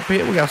them all up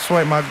here. We got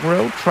Swipe My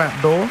Grill,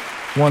 Trapdoor,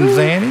 One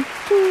Zanny,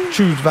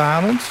 Choose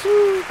Violence,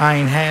 I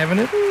Ain't Having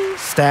It,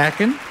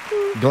 Stacking,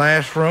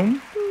 Glass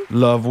Room,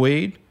 Love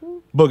Weed,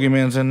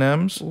 Boogeyman's and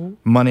Them's,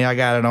 Money I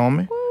Got It On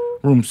Me,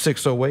 Room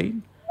 608,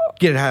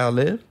 Get How I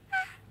Live,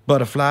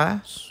 Butterfly,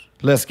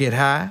 Let's Get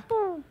High,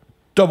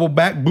 Double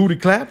Back Booty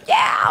Clap,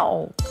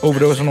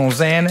 Overdosing on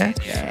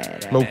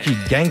Xanax, Low Key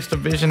Gangster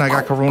Vision, I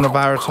Got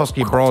Coronavirus,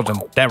 Husky Broads and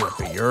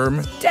Therapy, you heard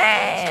me?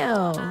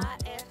 Damn.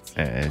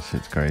 Yeah, that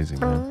shit's crazy,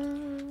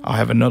 man. I'll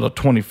have another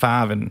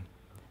 25 in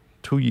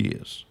 2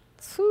 years.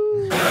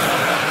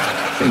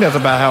 I think that's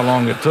about how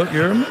long it took,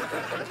 you heard me?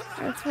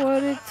 That's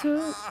what it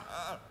took.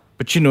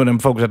 But you know, them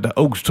folks at the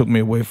Oaks took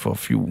me away for a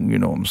few, you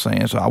know what I'm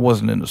saying? So I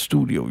wasn't in the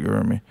studio, you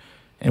hear me?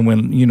 And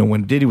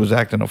when Diddy was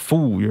acting a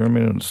fool, you hear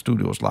me? And the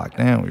studio was locked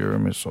down, you hear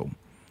me? So,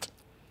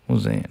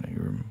 what's that, you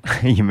hear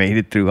me? You made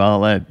it through all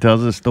that. Tell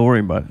us a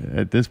story, but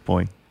at this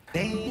point. I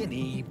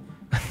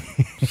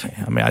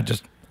mean,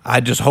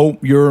 I just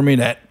hope, you hear me,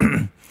 that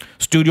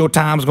studio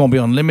time's gonna be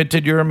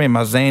unlimited, you hear me? And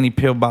my Zanny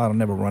pill bottle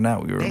never run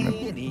out, you hear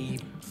me?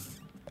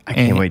 I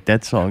can't wait.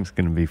 That song's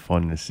going to be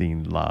fun to see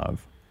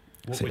live.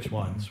 Which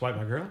one? Swipe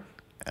My Girl?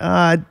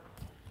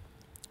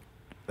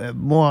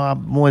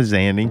 More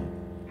Zanny.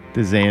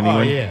 The Zanny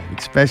one. Yeah.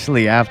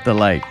 Especially after,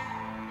 like,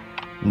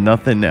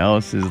 nothing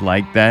else is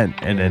like that,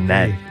 and then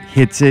that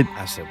hits it.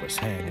 I said, what's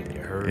happening?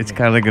 You heard It's me?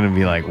 kind of going to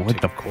be like, what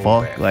the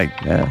fuck? Like,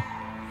 I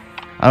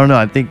don't know.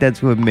 I think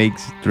that's what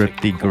makes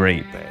Thrifty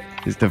great,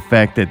 is the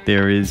fact that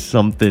there is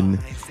something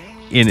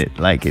in it.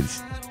 Like,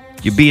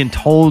 you're being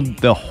told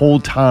the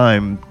whole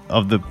time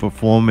of the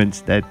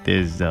performance that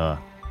there's the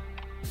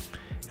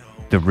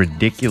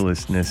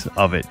ridiculousness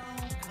of it,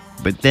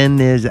 but then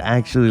there's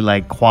actually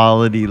like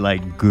quality,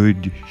 like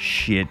good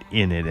shit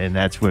in it, and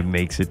that's what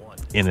makes it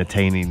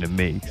entertaining to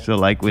me. So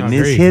like when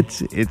this Agreed.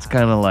 hits, it's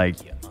kind of like,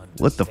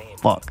 what the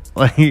fuck?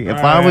 Like if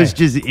I was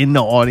just in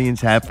the audience,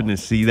 happen to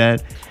see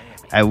that,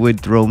 it would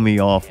throw me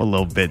off a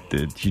little bit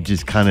that you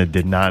just kind of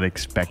did not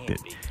expect it.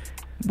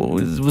 Well,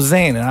 it was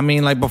Xanin. I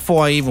mean, like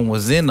before I even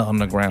was in the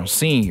underground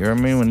scene, you know what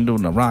I mean? When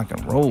doing the rock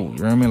and roll, you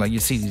know what I mean? Like you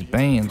see these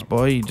bands,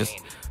 boy,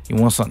 you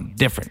want something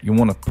different. You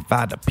want to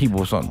provide the people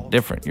with something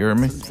different, you know what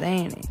I mean?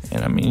 Zanny.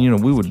 And I mean, you know,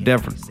 we were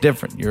different, you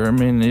know what I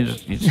mean? You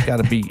just got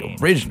to be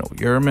original,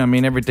 you know what I mean? I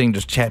mean, everything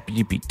just chat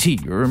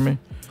GPT, you know what I mean?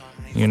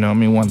 You know what I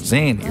mean? One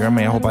Zanny, you know what I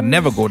mean? I hope I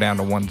never go down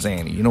to one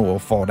Zanny, you know, or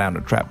fall down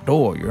the trap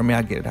door, you know what I mean?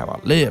 I get it how I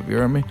live, you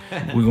know what I mean?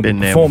 We're going to Been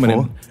be there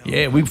performing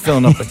yeah, we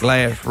filling up the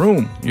glass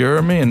room, you know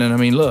what I mean? And then, I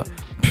mean, look,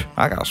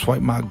 I got to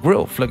swipe my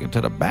grill, flick it to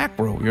the back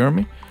row, you know what I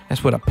mean?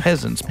 That's where the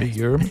peasants be, you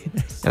hear me?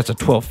 That's a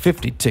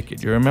 $12.50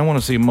 ticket, you hear me? I want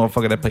to see a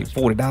motherfucker that paid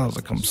 $40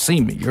 to come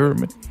see me, you hear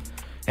me?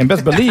 And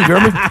best believe, you hear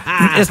me?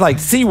 It's like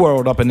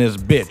SeaWorld up in this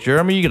bitch, you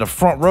hear me? You get a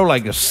front row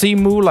like the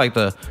Seamoo, like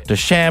the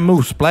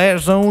Shamu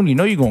Splash Zone. You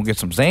know you're going to get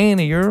some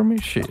Zanny, you hear me?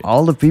 Shit.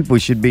 All the people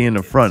should be in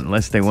the front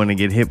unless they want to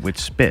get hit with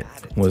spit.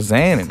 With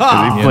Zanny.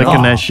 Be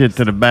flicking that shit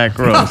to the back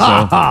row, so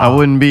I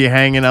wouldn't be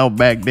hanging out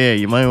back there.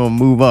 You might want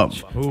to move up.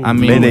 I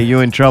mean, Mayday, you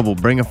in trouble.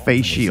 Bring a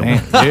face shield.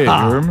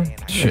 Yeah, you hear me?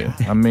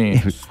 Shit. I mean,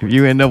 If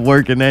you end up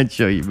working that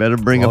show, you better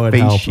bring a Lord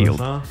face help us, shield.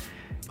 huh?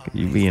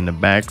 You be in the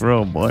back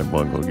row, boy,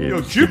 go get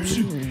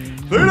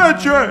Gypsy, play that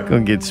track.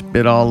 gonna get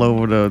spit all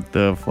over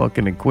the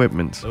fucking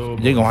equipments. you're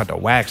going to have to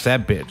wax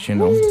that bitch, you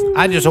know.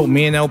 I just hope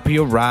me and LP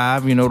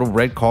arrive, you know, the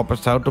red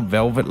carpet's out, the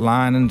velvet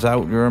lining's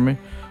out, you hear me?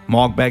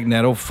 Mark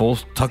Bagnetto, full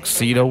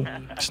tuxedo.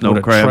 Snow with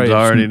a crabs tray.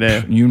 already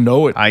there. You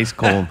know it. Ice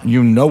cold.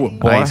 You know it,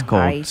 boy. Ice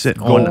cold. Ice Sit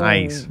cold. on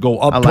ice. Go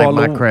up I to like our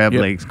my little- crab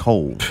yep. legs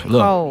cold.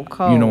 Look,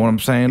 Cold. you know what I'm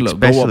saying? Look,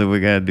 Especially go up. we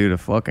gotta do the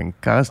fucking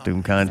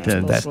costume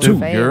contest. That Little too, you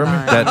fade hear me?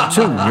 line. That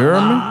too, you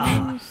hear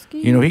me?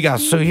 You know, we got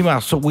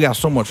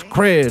so much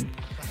cred,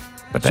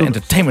 but the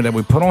entertainment that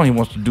we put on, he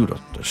wants to do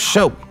the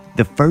show.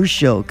 The first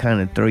show kind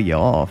of threw you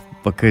off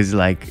because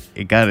like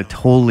it got a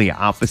totally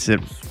opposite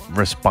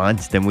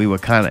response than we were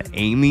kind of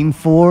aiming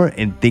for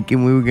and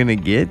thinking we were gonna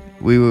get.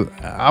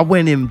 I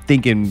went in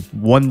thinking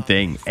one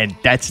thing, and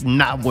that's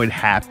not what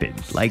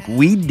happened. Like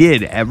we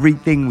did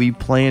everything we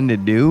planned to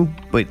do,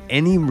 but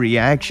any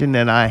reaction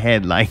that I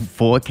had like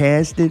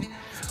forecasted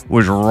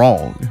was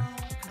wrong.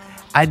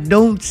 I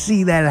don't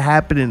see that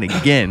happening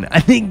again. I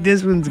think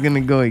this one's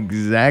gonna go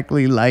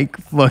exactly like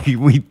fucking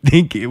we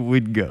think it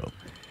would go.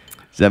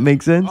 Does that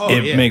make sense?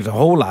 It makes a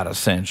whole lot of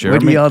sense. You hear What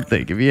do me? y'all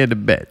think if you had to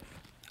bet?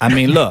 I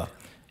mean, look,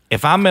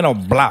 if I'm in a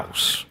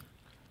blouse,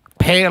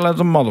 pale as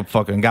a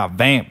motherfucker, and got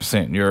vamps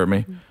in, you hear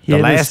me? The Yeah,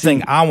 last see-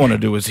 thing I want to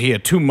do is hear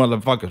two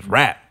motherfuckers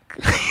rap.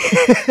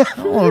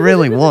 Oh,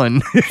 really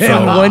one.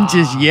 And one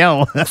just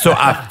yell. So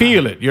I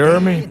feel it, you hear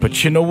me?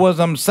 But you know what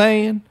I'm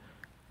saying?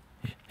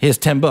 Here's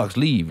 $10.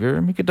 Leave, you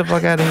hear me? Get the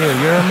fuck out of here, you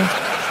hear me?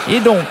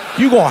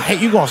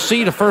 You gonna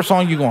see the first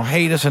song, you gonna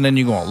hate us, and then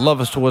you gonna love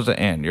us towards the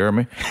end, you hear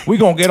me? We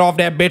gonna get off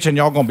that bitch and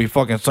y'all gonna be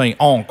fucking saying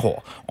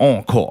encore.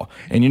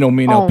 And you know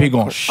me and LP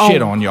gonna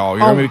shit on y'all,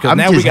 you hear me? Because I'm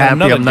now just we got happy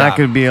another I'm not job.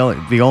 going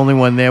to be the only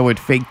one there with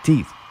fake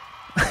teeth.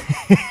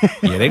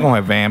 Yeah, they gonna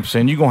have vamps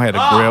in. You gonna have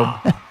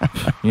the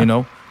grill. You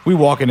know, we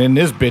walking in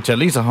this bitch at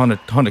least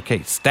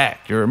 100K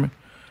stacked. You hear me?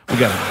 We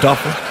got a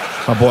duffel.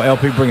 My boy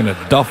LP bringing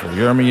a duffel.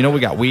 You hear me? You know we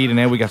got weed in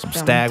there. We got some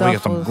stack. We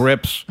got some duffels.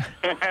 grips.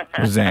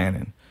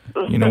 Zanning.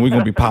 You know we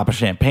gonna be popping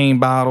champagne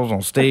bottles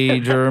on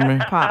stage. You hear me?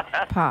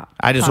 Pop.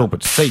 I just hope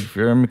it's safe.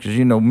 You hear me? Because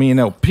you know me and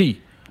LP.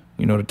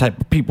 You know the type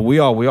of people we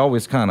are. We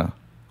always kind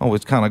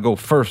of go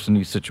first in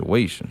these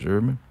situations. You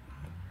hear me?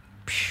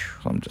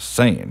 So I'm just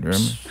saying. You hear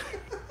me?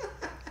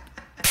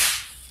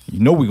 You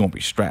know we gonna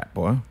be strapped,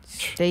 boy.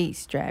 Stay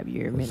strapped,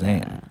 you hear me?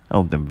 Zan. I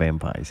hope them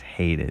vampires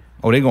hate it.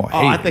 Oh, they gonna hate.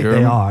 Oh, I it, think you hear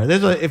they me? are.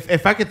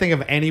 If I could think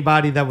of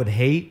anybody that would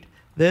hate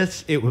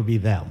this, it would be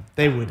them.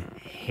 They would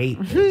hate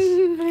this.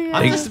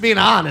 I'm just being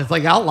honest.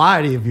 Like I'll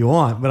lie to you if you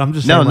want, but I'm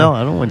just saying, No,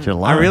 like, I don't want you to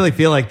lie. I really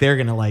feel like they're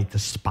gonna like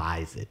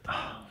despise it.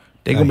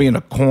 They gonna be in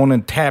the corner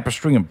in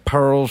tapestry and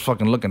pearls,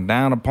 fucking looking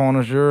down upon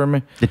us. You hear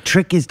me? The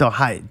trick is to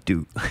hide,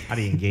 dude. How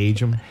do you engage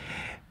them?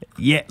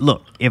 Yeah,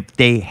 look, if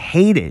they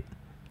hate it,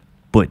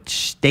 but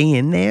stay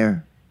in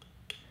there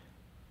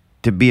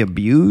to be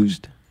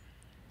abused,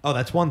 Oh,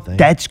 that's one thing.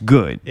 that's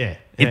good. Yeah,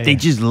 If yeah, they yeah.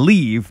 just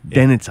leave,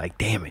 then it's like,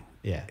 damn it.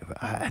 Yeah.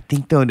 I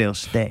think though they'll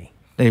stay.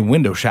 They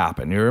window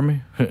shopping. You hear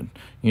me?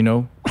 You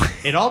know?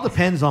 It all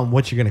depends on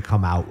what you're gonna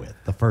come out with.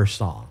 The first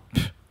song.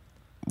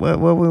 What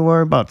we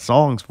worry about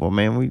songs for,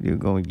 man? We do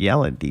go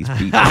yell at these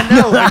people. I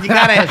know, but you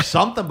gotta have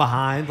something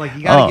behind. Like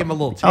you gotta give them a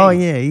little taste. Oh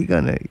yeah,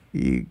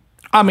 you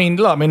I mean,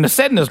 look. I mean, the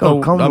setting is Go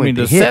no. come I with mean,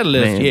 the the hit, set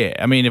list. man. Yeah.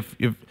 I mean,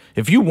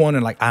 if you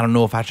wanted, like, I don't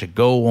know if I should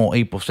go on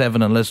April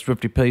 7th unless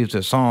Thrifty plays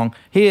this song.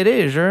 Here it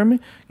is. You hear me?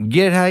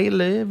 Get how you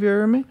live. You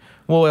hear me?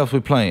 What else we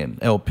playing?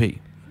 LP.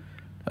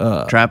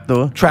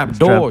 Trapdoor.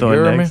 Trapdoor, you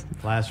hear me? next.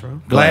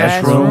 Classroom.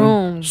 Glass room.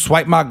 Classroom.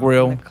 Swipe my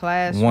grill.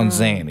 classroom. One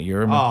Xanny, you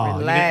hear me? Oh, you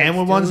Relax, and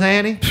with one dude.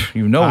 Xanny?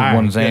 You know All right,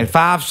 one Xanny. good.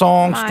 5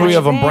 songs, 3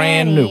 of them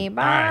brand new.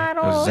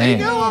 Bottle. There you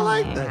go, I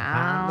like that.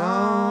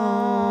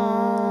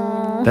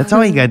 That's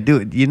all you got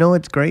to do. You know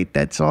what's great?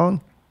 That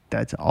song?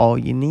 That's all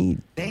you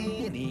need.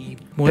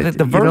 Well, the You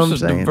know what I'm verses,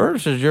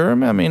 saying? you hear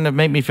me? I mean, it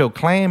make me feel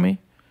clammy.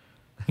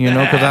 You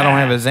know, because I don't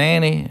have a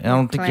Xanny. I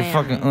don't think you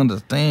fucking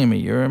understand me.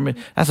 You hear me?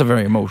 That's a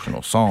very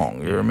emotional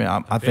song. You hear me?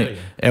 I think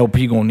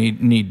LP gonna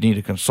need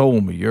to console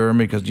me. You hear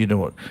me? Because you know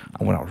what?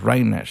 When I was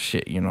writing that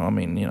shit, you know, I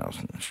mean, you know,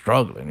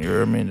 struggling. You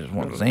hear me? Just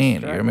want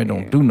Xanny. You hear me?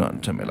 Don't do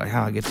nothing to me. Like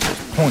how I get to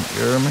this point.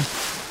 You hear me?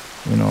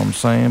 You know what I'm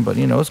saying? But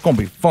you know, it's gonna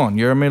be fun.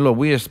 You hear me? Look,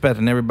 we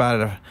expecting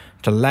everybody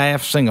to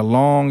laugh, sing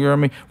along. You hear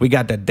me? We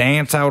got the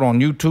dance out on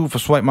YouTube for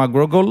Swipe My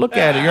Grill. Go look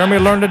at it. You hear me?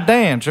 Learn to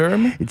dance. You hear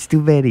me? It's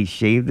too bad he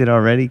shaved it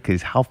already,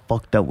 because how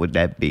fucked up would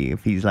that be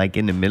if he's like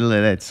in the middle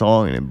of that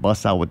song and then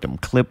busts out with them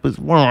clippers?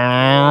 That's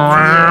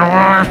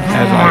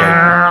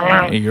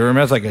like you hear me?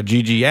 That's like a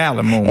Gigi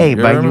Allen moment. Hey, you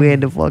but hear you me?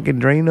 had to fucking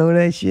Drano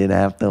that shit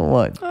after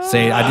what?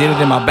 Say, I did it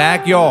in my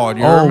backyard.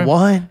 You Oh, hear me?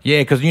 what?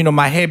 Yeah, because you know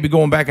my head be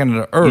going back into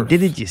the earth. You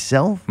did it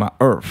yourself? My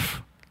earth.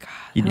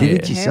 You did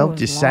it Yeah. yourself? Hair was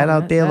Just sat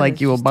long. out there That like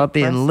is you were just about to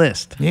depressing.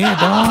 enlist? Yeah,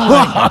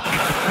 dog.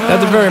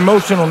 That's a very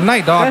emotional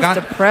night, dog. That's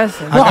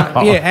depressing.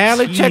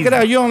 Allie, check it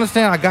out. You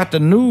understand? I got the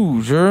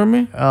news. You hear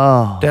me?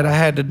 Oh. That I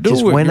had to do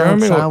Just it. went you hear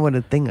me? outside with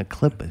a thing of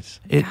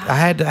clippers. I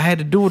had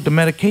to do it. The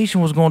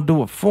medication was gonna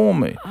do it for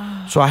me,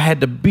 so I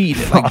had to beat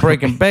it like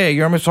Breaking Bad.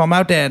 You hear me? So I'm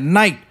out there at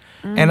night,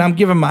 and I'm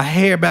giving my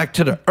hair back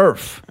to the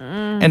earth,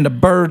 and the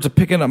birds are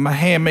picking up my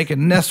hair,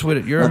 making nests with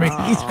it. You hear me?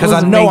 Because I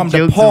know I'm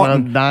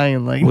departing. I'm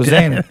dying like Was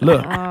that. in it.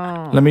 Look,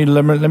 let me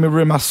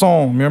read my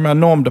song. You hear me? I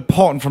know I'm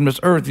departing from this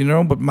earth. You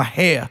know, but my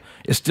hair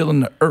is still in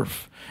the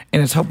earth,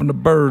 and it's helping the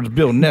birds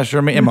build nests. You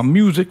hear me? And my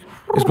music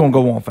is gonna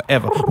go on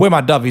forever. Where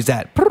my dovies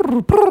at?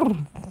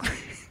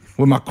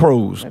 With my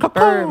crows. The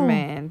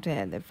Birdman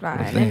had to fly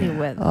in any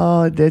weather.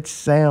 Oh, that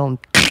sound.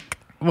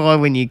 Boy,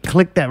 when you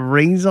click that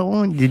razor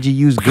on, did you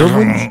use good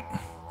ones?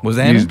 Was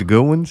that Use it? the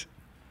good ones?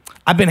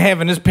 I've been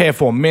having this pair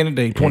for a minute.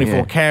 They 24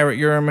 Yeah. karat,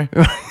 you hear me?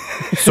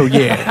 So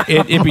yeah,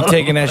 it be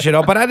taking that shit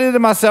off. But I did it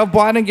myself,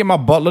 boy. I didn't get my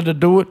butler to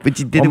do it. But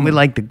you did it with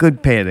like the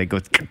good pair that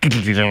goes.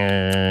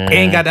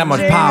 Ain't got that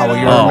much power,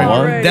 you Oh, hear me?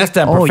 what? That's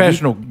that Oh, you-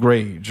 professional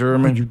grade, you hear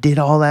me? You did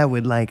all that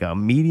with like a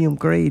medium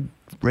grade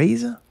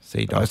razor?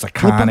 See, dog, it's a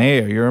Con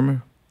Air, you hear me?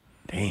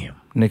 Damn.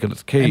 Nicolas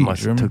That Cage,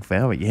 must you hear have me? took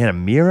forever. You had a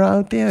mirror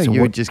out there? So You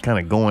were what- just kind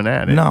of going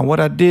at it. Nah, what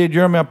I did, you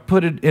hear me? I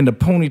put it in the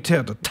ponytail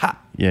at the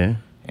top. Yeah.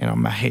 And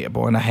on my head,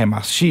 boy, and I had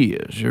my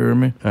shears, you hear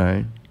me? All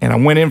right. And I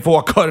went in for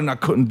a cut and I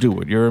couldn't do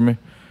it, you hear me?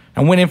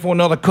 I went in for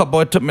another cut,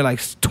 boy. It took me like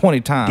 20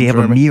 times. Do you have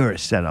you a hear me? mirror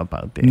set up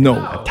out there? No.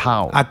 A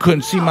towel. I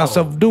couldn't see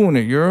myself doing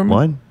it, you hear me?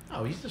 What?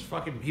 Oh, he's just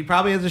fucking. He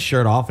probably has his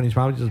shirt off, and he's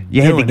probably just.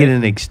 You had to doing get it.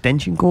 an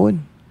extension cord?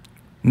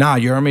 Nah,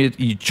 you hear me?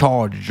 You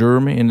charge, you hear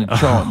me? And the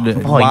charge.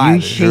 Oh, you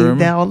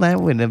shaved all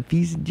that with a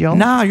piece of junk?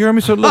 Nah, you hear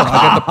me? So look, I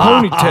got the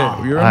ponytail,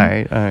 you hear me? All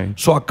right, all right.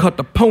 So I cut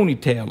the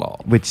ponytail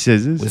off With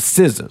scissors? with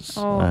scissors.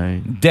 All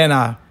right. Then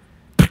I.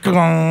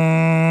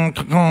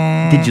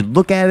 Did you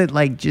look at it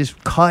like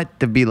just cut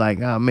to be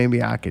like, oh,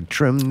 maybe I could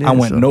trim this? I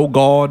went or- no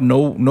guard,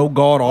 no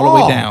guard all the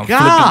way Oh, down. God.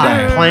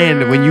 Flipped it down.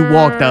 Planned it. When you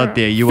walked out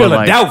there, you were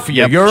like, Philadelphia,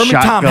 yep, you hear me?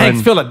 Tom shotgun,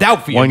 Hanks,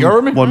 Philadelphia, one, you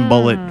hear me? one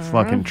bullet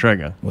fucking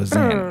trigger. Was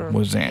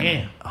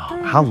in.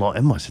 How long?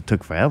 It must have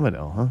took forever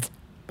though, huh?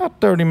 About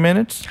 30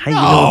 minutes. How you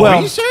know? Oh, well,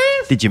 are you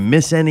serious? Did you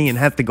miss any and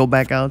have to go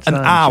back outside? An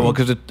and hour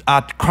change? because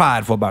I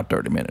cried for about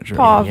 30 minutes. you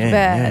hear me? Puff Yeah,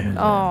 bad.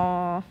 yeah.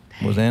 Oh.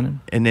 Was in it?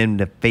 And then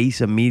the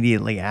face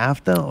immediately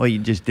after, or you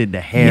just did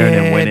the hair and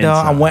then went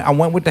dawg, inside? I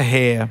went with the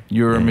hair,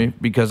 you hear me?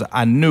 Because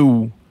I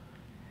knew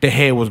the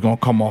hair was gonna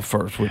come off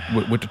first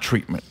with the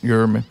treatment. You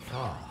hear me?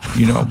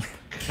 You know.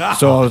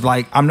 So I was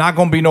like, I'm not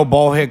gonna be no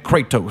bald head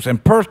Kratos.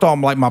 And first off,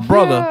 I'm like my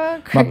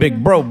brother, my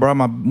big bro,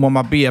 one of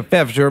my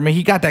BFFs, you hear me?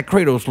 He got that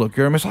Kratos look,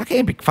 you hear me? So I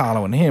can't be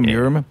following him, you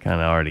hear me? Kind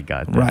of already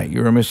got that. Right,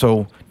 you hear me?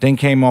 So then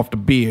came off the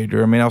beard, you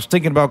hear me? I was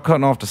thinking about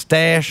cutting off the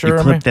stash, you You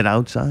hear me? clipped it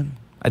outside?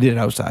 I did it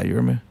outside, you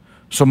hear me?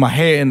 So my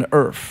hair in the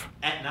earth.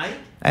 At night?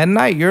 At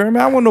night, you hear me?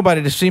 I want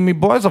nobody to see me,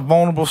 boy. It's a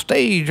vulnerable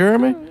stage, you hear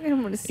me?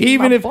 don't wanna see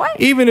Even my if boy.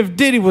 even if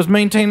Diddy was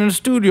maintaining the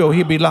studio,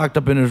 he'd be locked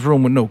up in his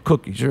room with no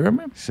cookies, you hear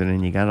me? So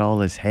then you got all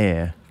this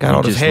hair. Got You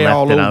all this just hair left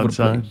all it over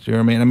outside? the place, you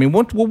hear me? I mean,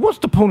 once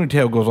the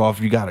ponytail goes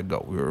off, you gotta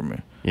go, you hear me?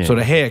 Yeah. So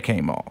the hair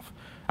came off.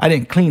 I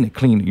didn't clean it,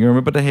 you hear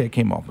me? But the hair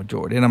came off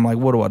majority. And I'm like,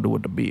 what do I do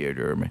with the beard,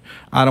 you hear me?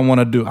 I don't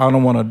wanna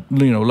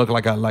look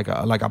like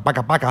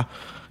a baka.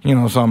 You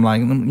know, so I'm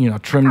like,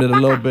 trimmed it a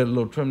little bit.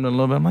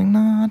 I'm like,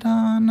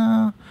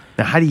 nah.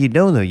 Now, how do you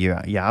know, though? You're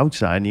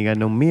outside and you got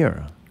no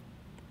mirror.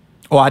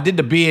 Oh, I did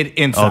the beard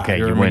inside. Okay,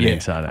 you hear me? went Yeah.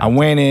 inside. I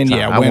went in, So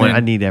yeah. I went in. I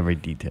need every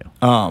detail.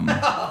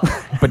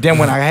 But then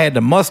when I had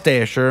the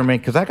mustache, you hear me?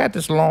 Because I got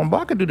this long, but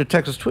I could do the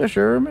Texas twist,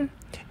 you hear me?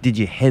 Did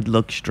your head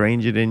look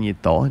stranger than you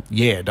thought?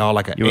 Yeah, dog,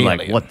 like an You were alien.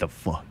 like, what the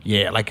fuck?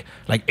 Yeah, like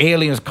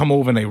aliens come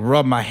over and they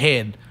rub my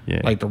head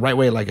Yeah. like the right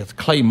way, like it's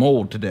clay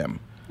mold to them.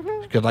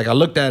 Because like I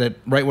looked at it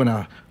right when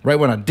I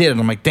did it,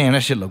 I'm like, damn,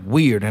 that shit look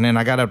weird. And then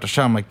I got out the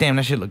shot, I'm like, damn,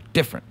 that shit look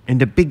different.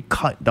 And the big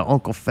cut, the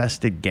Uncle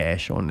Fester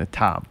gash on the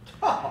top.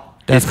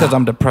 That's because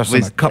I'm depressed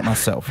and I cut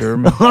myself. You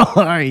remember? All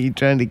right, you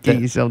trying to get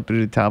yourself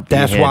through the top.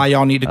 That's of your why head.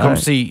 y'all need to come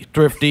see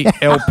Thrifty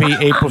LP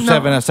April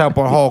 7 at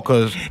Southport Hall.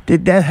 Cause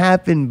Did that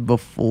happen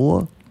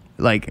before?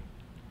 Like,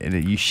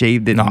 you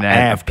shaved it No, and that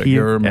after, you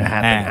appeared? remember, It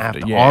happened after,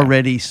 after. yeah.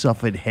 Already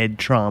suffered head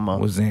trauma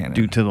Was in it.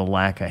 due to the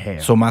lack of hair.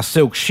 so my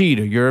silk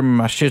cheetah, you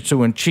remember my Shih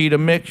Tzu and cheetah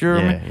mix, you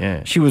remember?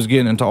 Yeah. She was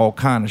getting into all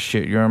kind of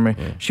shit, you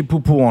remember? She poo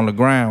poo on the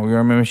ground, you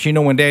remember? She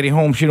know when daddy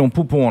home, she don't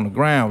poo poo on the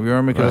ground, you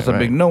remember? Because Right, that's a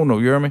big right. no-no,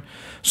 you remember?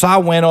 So I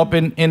went up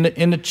in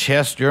the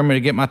chest, you remember,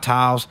 to get my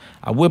towels.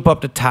 I whip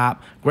up the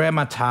top, grab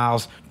my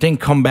towels, then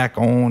come back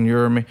on, you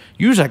remember?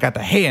 Usually I got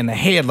the hair in the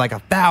head like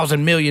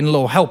 1,000 million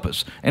little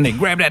helpers. And they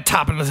grab that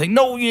top and they say,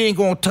 no, you ain't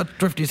gonna touch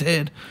Thrifty's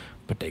head.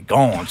 But they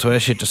gone. So that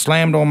shit just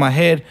slammed on my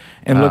head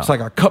and looks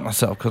like I cut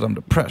myself because I'm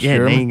depressed. yeah, you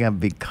they remember? ain't got a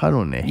big cut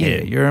on their Yeah,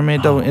 head. you know what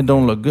I mean? It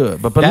don't look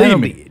good. But believe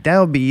me,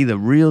 That'll be either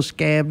real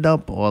scabbed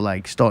up or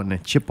like starting to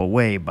chip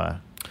away by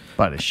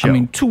the show. I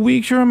mean, 2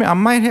 weeks, you know what I mean? I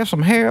might have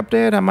some hair up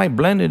there that I might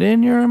blend it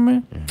in, you know what I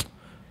mean?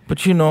 But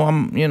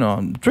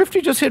Thrifty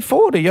just hit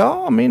 40,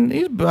 y'all. I mean,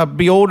 he's about to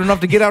be old enough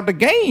to get out the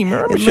game. You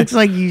know what I it mean? looks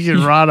like you should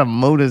ride a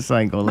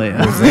motorcycle there.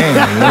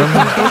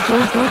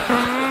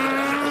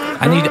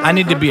 I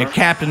need to be a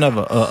captain of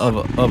a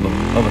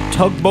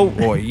tugboat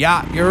or a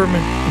yacht, you know what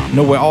I mean?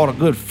 Know where all the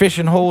good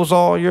fishing holes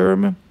are, you know what I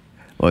mean?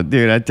 Well,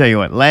 dude, I tell you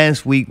what.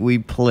 Last week we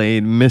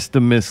played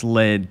Mr.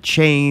 Misled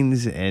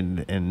Chains,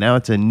 and now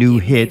it's a new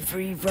hit.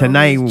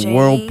 Tonight,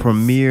 world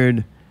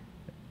premiered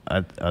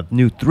a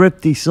new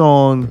Thrifty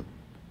song,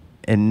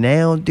 and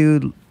now,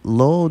 dude,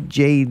 Lil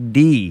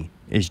JD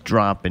is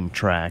dropping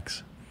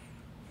tracks.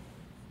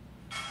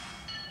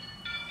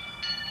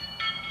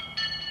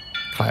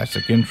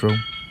 Classic intro.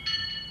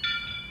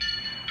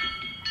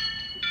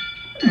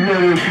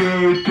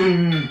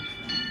 Meditating.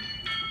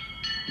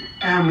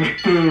 I'm a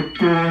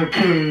skateboard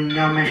king.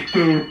 I'm a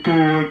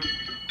skateboard.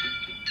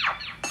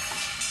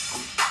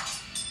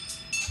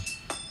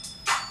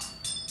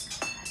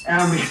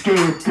 I'm a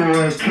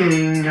skateboard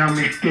king. I'm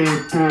a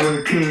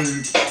skateboard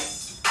king.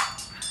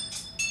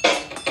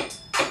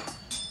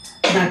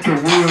 Let the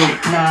wheels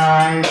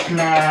fly,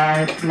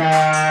 fly,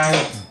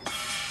 fly.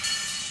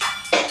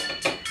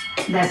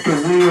 Let the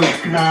wheels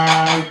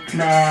fly,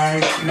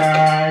 fly,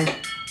 fly.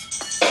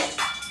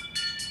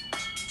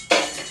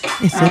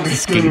 Is that the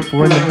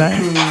skateboard in the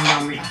back?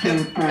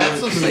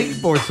 That's a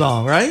skateboard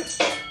song, right?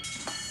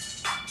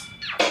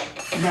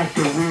 Let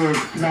the wheels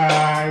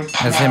fly.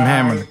 That's him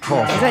hammering the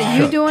coffee. Is that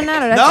you doing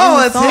that, or that's No, in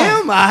the that's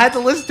song? him. I had to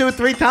listen to it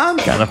 3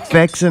 times. Got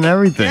effects and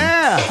everything.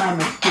 Yeah. I'm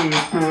a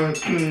skateboard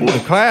king. Ooh, the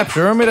claps,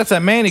 you hear me? That's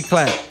that Manny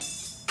clap.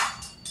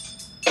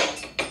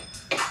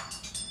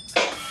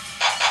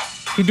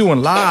 He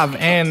doing live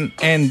and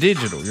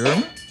digital, you hear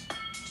me?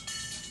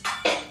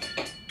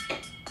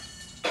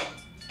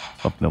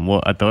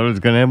 I thought it was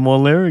gonna have more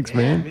lyrics,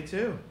 man. Me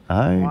too.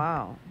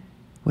 Wow.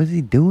 What's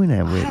he doing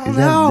that with? don't Is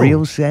know. that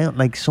real sound?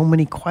 Like so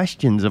many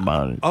questions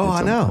about it. Oh,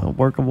 It's I know. A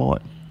work of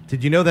art.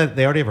 Did you know that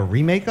they already have a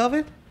remake of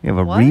it? You have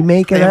a What?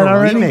 remake They of have that a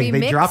already? remake.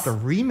 They Remix? dropped a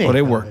remake. Oh, they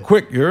of work it.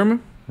 quick, you hear me?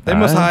 They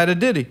must Alright. hire the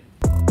Diddy.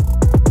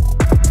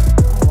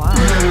 Wow.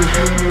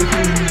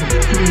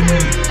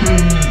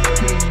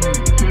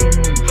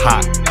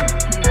 Hot.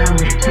 I'm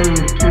a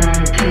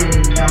skateboard king.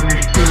 I'm a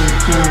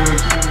skateboard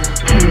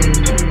king.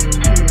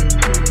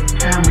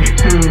 I'm a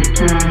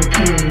skateboard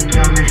king.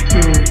 I'm a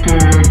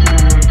skateboard.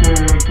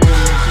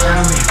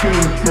 I'm a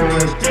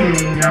skateboard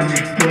king. I'm a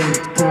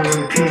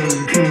skateboard king.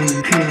 King,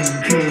 king,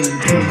 king,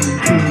 king,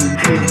 king,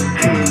 king,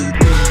 king.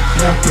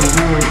 Let the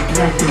wood,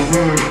 let the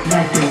wood,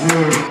 let the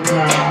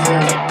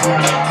wood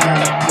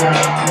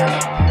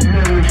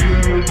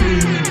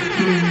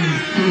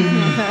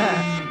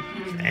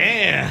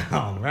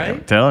Damn, right?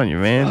 I'm telling you,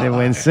 man. They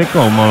went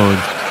sicko mode.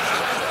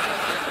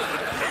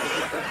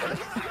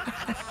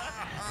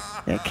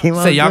 That came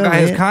out Say, y'all good, got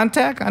his man.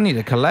 contact? I need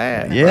a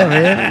collab. Yeah,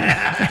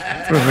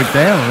 man. Perfect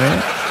down,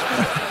 man.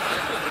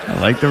 I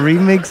like the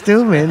remix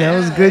too, man. That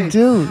was good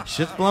too.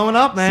 Shit's blowing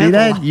up, man. See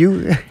that?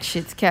 You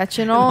Shit's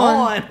catching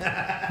on.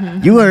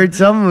 you heard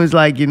something was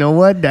like, you know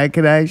what? That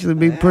could actually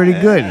be pretty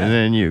good. And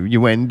then you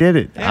went and did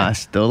it. I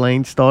still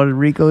ain't started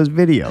Rico's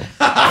video.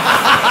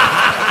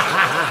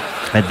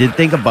 I did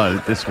think about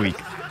it this week.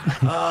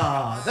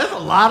 There's a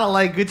lot of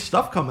like good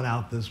stuff coming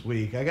out this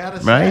week. I gotta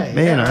say, Right?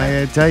 Man, yeah, I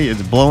gotta tell you,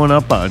 it's blowing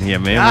up out here,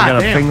 man. God we got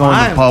a damn, finger on the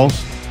finally.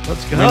 pulse.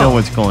 Let's go. We know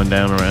what's going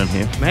down around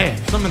here. Man,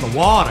 something in the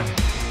water.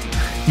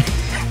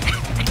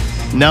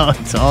 No,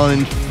 it's all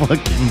in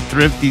fucking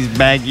Thrifty's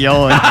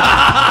backyard.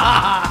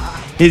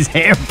 His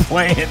hair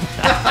plan. Senora,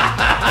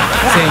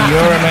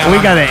 man. We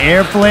got an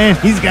air plan.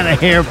 He's got a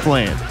hair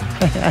plan.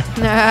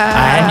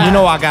 And you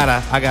know I got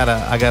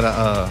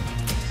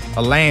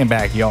a land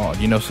backyard,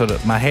 you know, so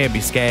that my hair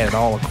be scattered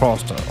all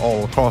across the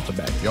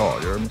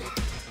backyard. You hear me?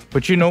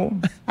 But you know,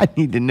 I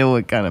need to know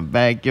what kind of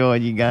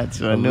backyard you got,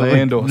 so I know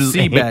land what or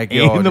sea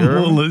backyard,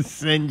 animal to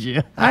send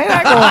you. I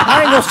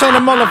ain't gonna send a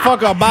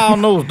motherfucker a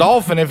bottlenose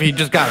dolphin if he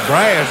just got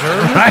grass.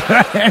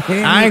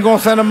 I ain't gonna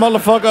send a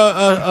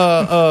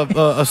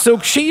motherfucker a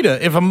silk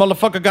cheetah if a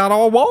motherfucker got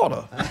all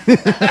water. You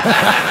know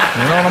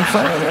what I'm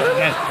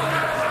saying?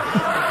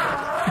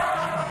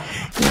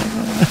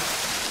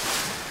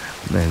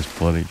 That's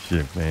funny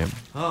shit, man.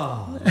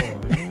 Oh,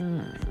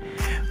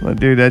 well,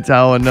 dude, that's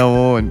how I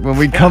know. And when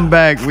we come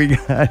back, we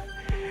got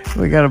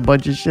a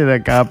bunch of shit I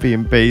copy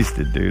and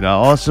pasted, dude. I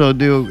also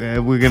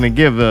do. We're gonna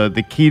give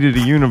the key to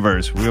the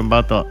universe. We're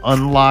about to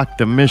unlock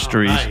the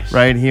mysteries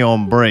right here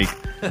on break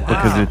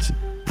because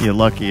you're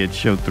lucky it's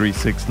show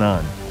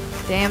 369.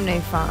 Damn, they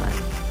fine.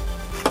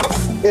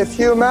 If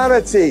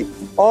humanity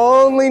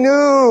only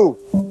knew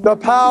the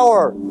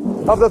power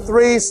of the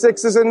 3,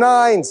 6s, and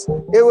 9s,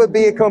 it would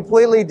be a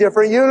completely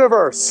different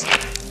universe.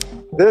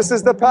 This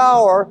is the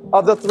power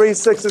of the 3,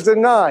 6s,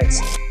 and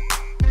 9s.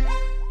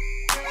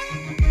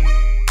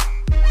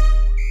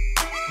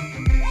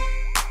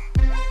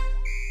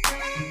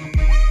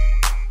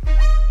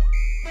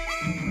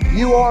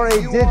 You are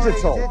a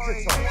digital.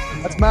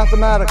 That's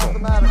mathematical.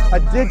 A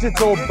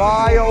digital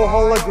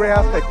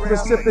bioholographic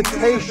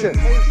precipitation.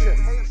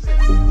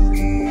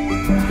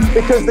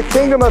 Because the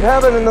kingdom of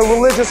heaven in the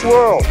religious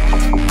world,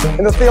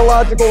 in the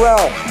theological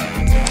realm,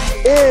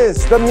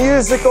 is the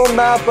musical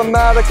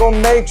mathematical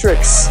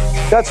matrix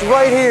that's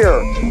right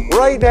here,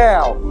 right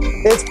now.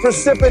 It's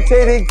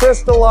precipitating,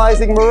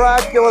 crystallizing,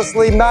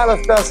 miraculously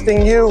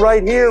manifesting you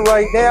right here,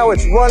 right now.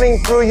 It's running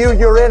through you,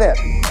 you're in it.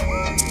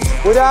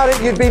 Without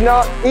it, you'd be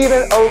not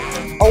even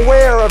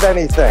aware of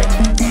anything.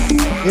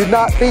 You'd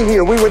not be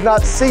here, we would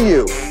not see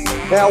you.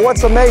 Now,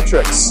 what's a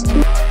matrix?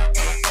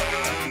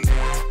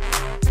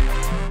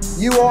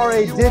 You are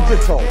a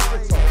digital.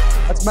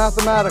 That's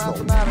mathematical.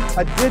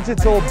 A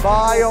digital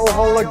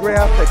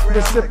bioholographic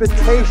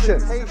precipitation.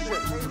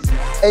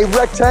 A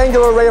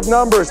rectangular array of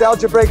numbers,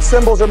 algebraic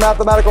symbols, or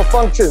mathematical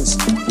functions.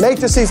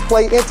 Matrices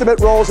play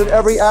intimate roles in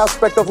every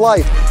aspect of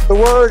life. The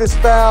word is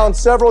found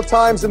several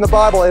times in the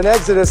Bible, in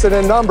Exodus and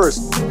in Numbers.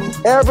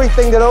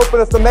 Everything that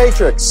openeth the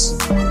matrix.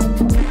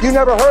 You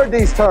never heard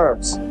these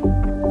terms.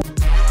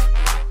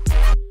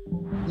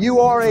 You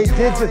are a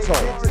digital.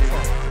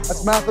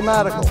 That's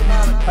mathematical.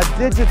 A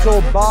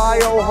digital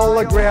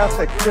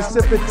bioholographic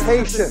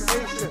precipitation.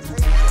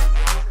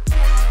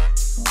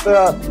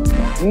 The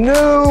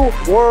new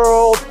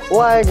world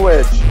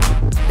language.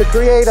 To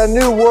create a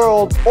new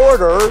world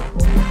order,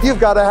 you've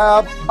got to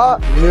have a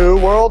new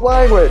world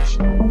language.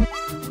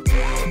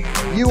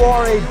 You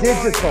are a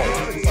digital.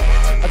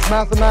 That's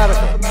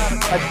mathematical.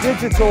 A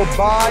digital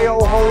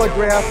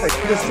bioholographic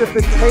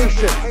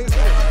precipitation.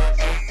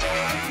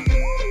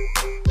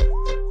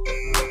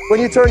 When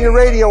you turn your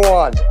radio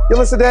on, you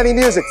listen to any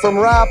music, from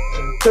rap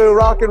to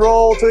rock and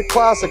roll to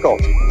classical.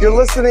 You're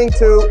listening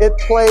to it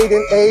played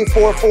in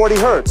A440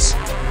 hertz.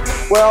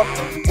 Well,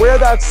 where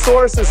that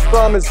source is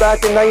from is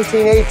back in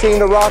 1918,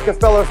 the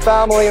Rockefeller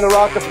family and the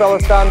Rockefeller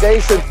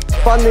Foundation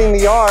funding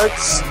the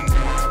arts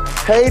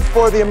paid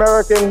for the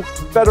American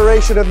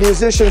Federation of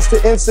Musicians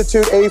to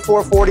institute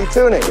A440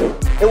 tuning.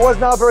 It was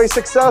not very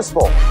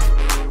successful.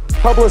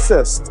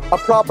 Publicist, a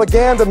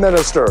propaganda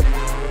minister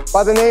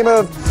by the name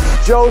of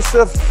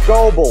Joseph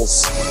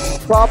Goebbels,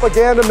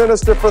 propaganda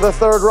minister for the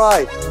Third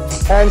Reich.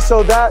 And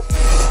so that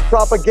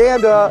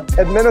propaganda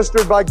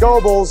administered by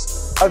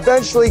Goebbels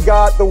eventually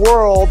got the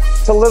world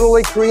to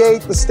literally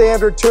create the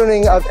standard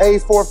tuning of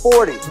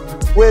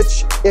A440,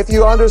 which, if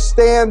you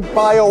understand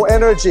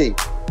bioenergy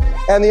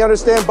and you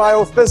understand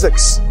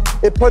biophysics,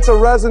 it puts a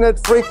resonant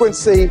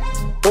frequency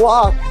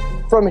block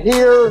from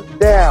here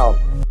down.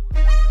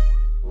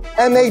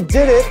 And they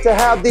did it to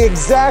have the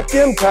exact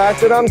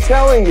impact that I'm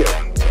telling you.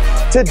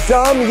 To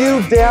dumb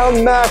you down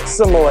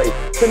maximally,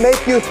 to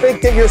make you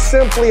think that you're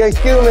simply a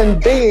human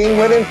being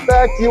when in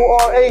fact you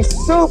are a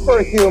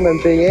superhuman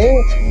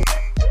being.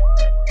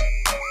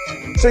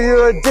 So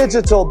you're a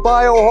digital,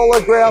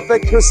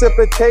 bioholographic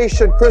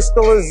precipitation,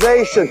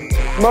 crystallization,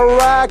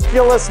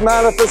 miraculous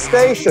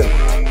manifestation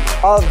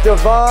of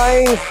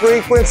divine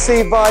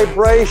frequency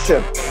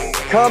vibration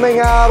coming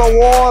out of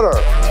water.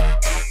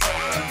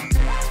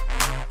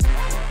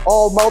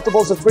 All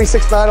multiples of 3,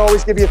 6, 9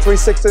 always give you 3,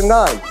 6, and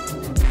 9.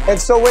 And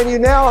so when you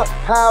now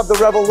have the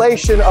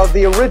revelation of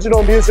the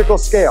original musical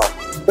scale,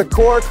 the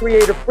core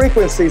creative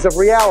frequencies of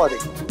reality,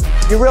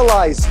 you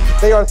realize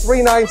they are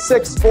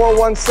 396,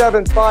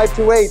 417,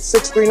 528,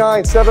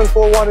 639,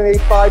 741, and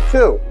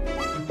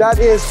 852. That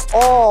is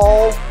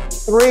all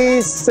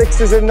 3s,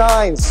 6s, and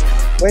 9s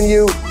when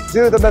you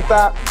do the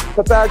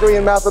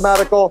Pythagorean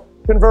mathematical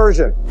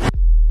conversion.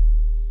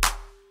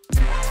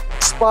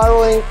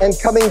 Spiraling and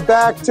coming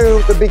back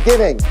to the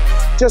beginning,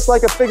 just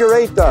like a figure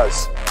 8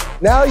 does.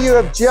 Now you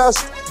have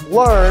just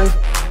learned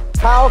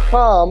how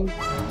come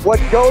what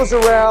goes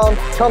around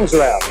comes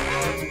around.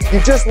 You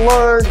just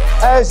learned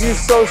as you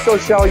sow, so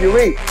shall you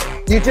reap.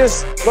 You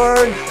just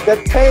learned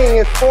that paying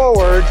it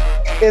forward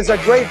is a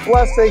great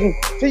blessing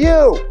to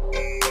you.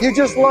 You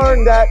just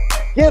learned that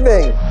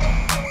giving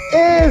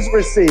is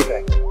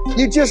receiving.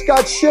 You just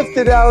got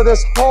shifted out of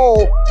this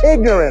whole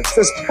ignorance,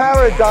 this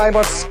paradigm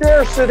of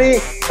scarcity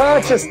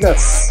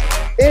consciousness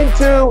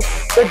into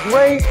the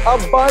great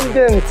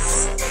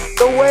abundance,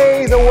 the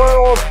way the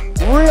world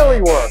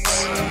really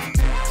works.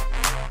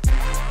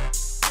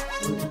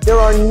 There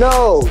are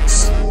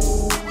nodes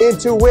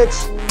into which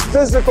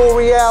physical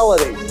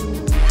reality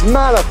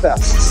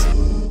manifests.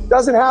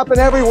 Doesn't happen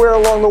everywhere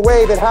along the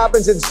way, that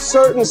happens in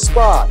certain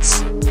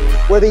spots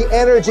where the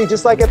energy,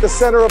 just like at the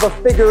center of a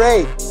figure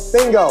eight,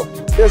 bingo,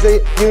 there's a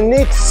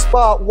unique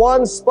spot,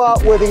 one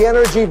spot where the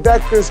energy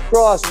vectors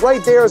cross.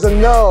 Right there is a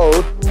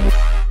node.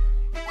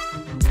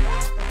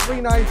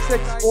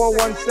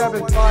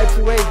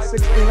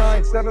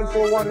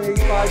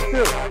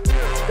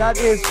 396-417-528-69-741-852. That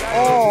is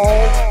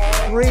all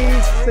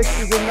 3s,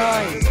 6s, and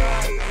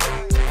 9s.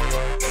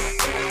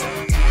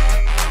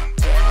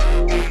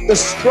 The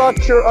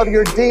structure of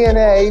your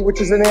DNA, which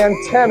is an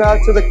antenna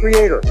to the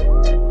creator.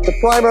 The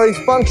primary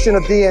function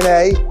of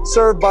DNA,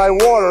 served by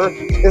water,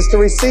 is to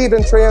receive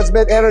and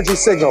transmit energy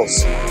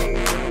signals.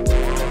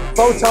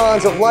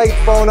 Photons of light,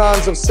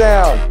 phonons of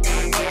sound.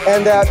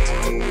 And that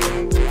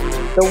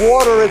the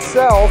water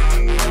itself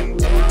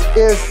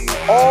is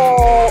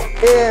all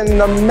in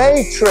the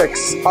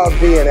matrix of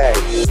DNA.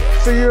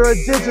 So you're a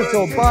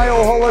digital,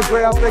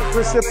 bioholographic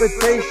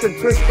precipitation,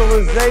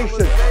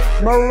 crystallization,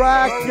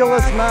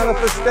 miraculous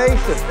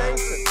manifestation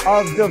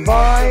of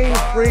divine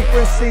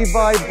frequency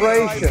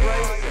vibration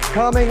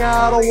coming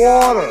out of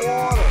water.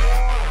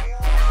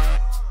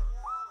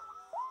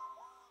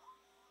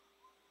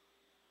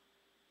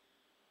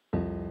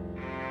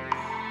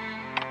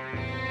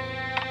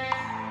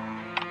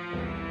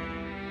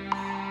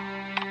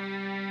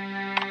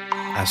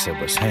 I said,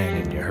 what's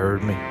hanging, you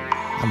heard me?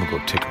 I'm gonna go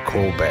take a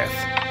cold bath.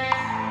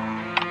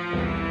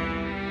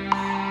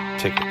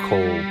 Take a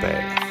cold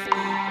bath.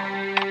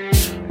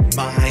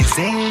 My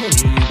zany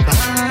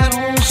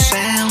bottle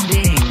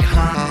sounding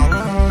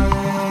hollow.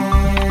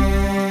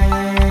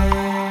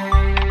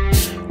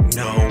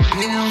 No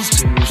pills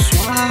to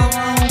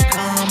swallow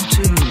come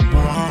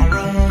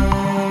tomorrow.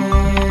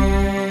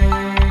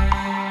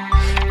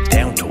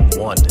 Down to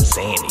one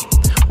zany.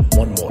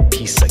 One more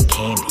piece of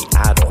candy.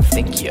 I don't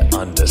think you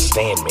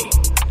understand me.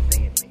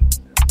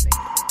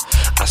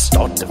 I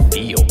start to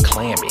feel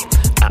clammy.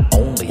 I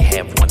only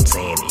have one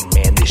Zanny.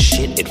 Man, this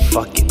shit, it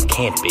fucking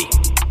can't be.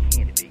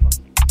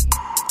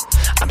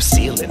 I'm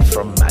stealing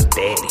from my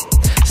daddy,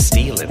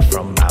 stealing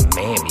from my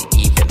mammy,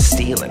 even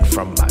stealing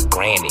from my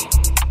granny.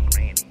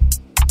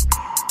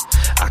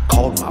 I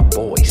called my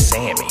boy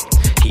Sammy.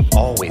 He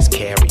always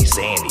carries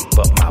Zanny,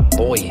 but my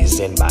boy is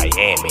in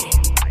Miami.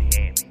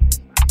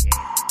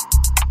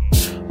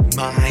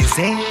 My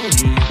zany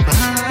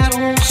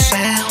bottle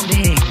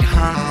sounding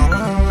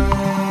hollow.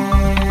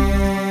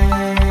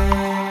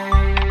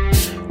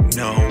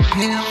 No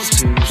pills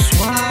to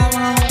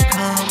swallow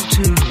come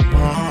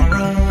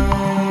tomorrow.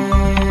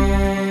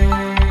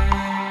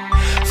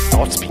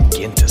 Thoughts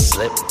begin to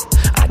slip.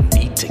 I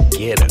need to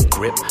get a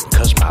grip,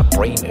 cause my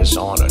brain is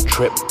on a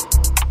trip.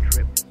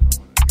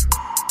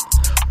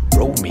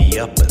 Roll me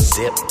up a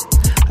zip,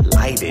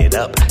 light it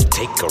up,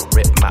 take a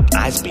rip. My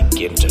eyes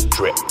begin to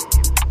drip.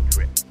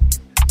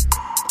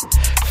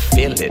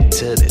 Fill it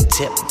to the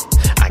tip.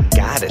 I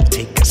gotta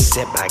take a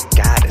sip. I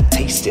gotta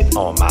taste it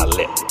on my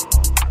lip.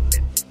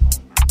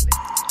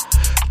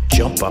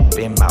 Jump up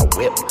in my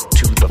whip.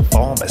 To the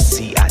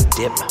pharmacy I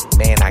dip.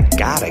 Man, I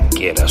gotta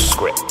get a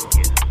script.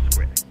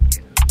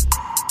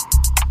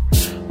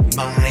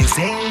 My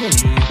zany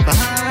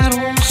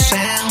bottle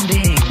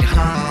sounding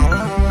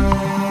hollow.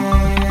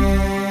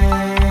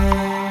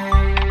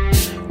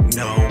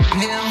 No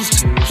pills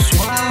to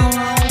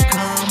swallow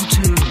come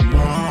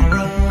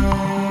tomorrow.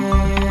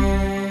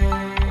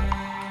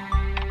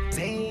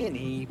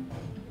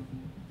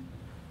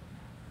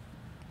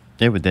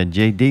 Yeah, but that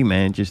JD,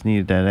 man, just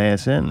needed that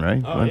ass in,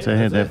 right? Oh, Once yeah, I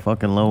had that's that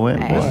fucking low end,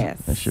 boy, Ass.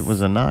 that shit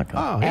was a knocker.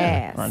 Oh,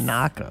 yeah. A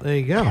knocker. There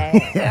you go.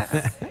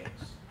 Ass.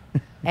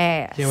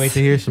 Ass. Can't wait to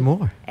hear some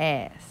more.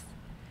 Ass.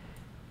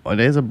 Oh,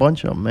 there's a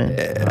bunch of them, man.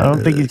 I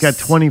don't think he's got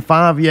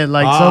 25 yet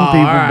like some people,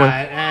 all but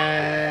right.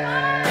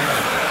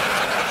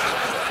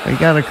 he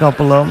got a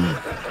couple of them.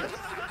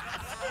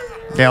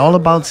 They're all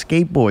about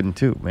skateboarding,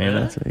 too, man.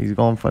 That's he's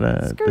going for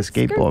the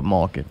skateboard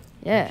market.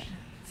 Yeah.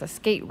 It's a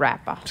skate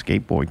rapper.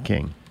 Skateboard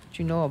king. What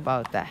you know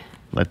about that?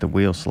 Let the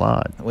wheel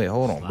slide. Wait,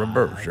 hold on.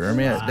 Reverse. You hear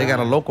me? They got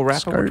a local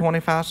rapper with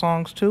 25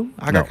 songs, too?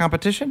 I got No.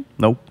 competition?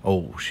 Nope.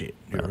 Oh, shit.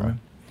 You hear me?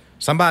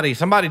 Somebody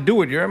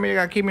do it. You hear me? You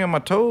got to keep me on my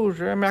toes.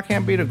 You hear me? I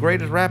can't be the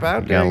greatest rapper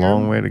out He there. got a you hear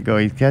long me? way to go.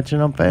 He's catching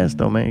up fast,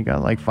 though, man. He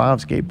got like 5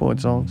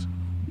 skateboard songs.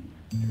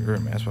 You hear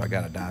me? That's what I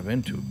got to dive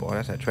into, boy.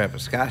 That's that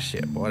Travis Scott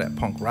shit, boy. That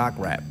punk rock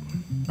rap.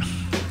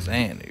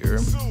 Saying it, you hear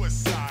me?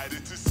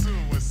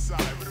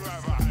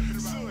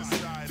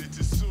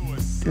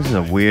 This is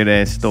a weird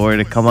ass story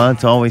to come out.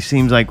 It always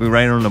seems like we're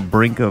right on the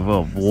brink of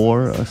a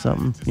war or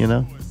something, you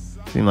know?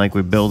 Seem like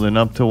we're building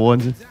up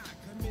towards it.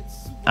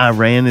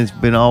 Iran has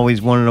been always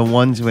one of the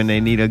ones when they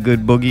need a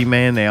good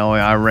boogeyman. They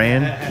always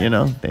Iran, you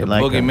know? They The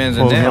like boogeyman's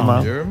in pull him them.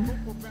 out. You hear me?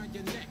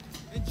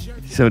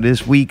 So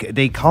this week,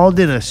 they called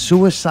it a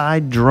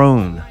suicide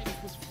drone.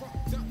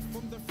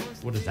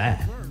 What is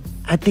that?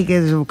 I think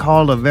it's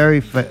called a very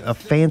a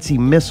fancy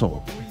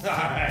missile.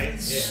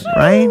 Alright.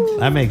 Right?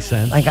 That makes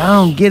sense. Like, I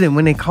don't get it.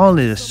 When they call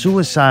it a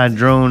suicide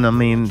drone, I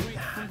mean,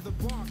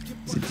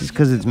 is it just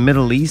because it's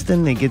Middle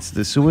Eastern it gets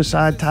the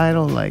suicide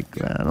title?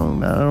 Like, I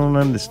don't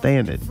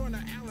understand it.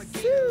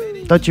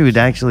 Thought you would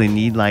actually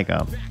need like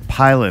a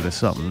pilot or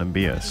something to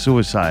be a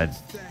suicide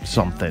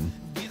something.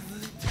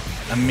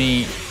 I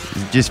mean,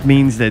 it just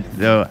means that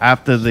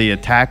after the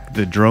attack,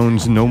 the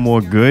drone's no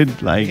more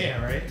good. Like, Yeah,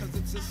 right?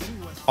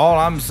 all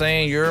I'm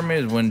saying, you hear me,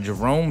 is when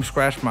Jerome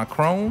scratched my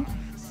chrome,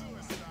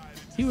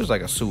 he was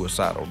like a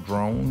suicidal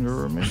drone, you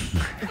hear me?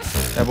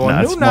 That boy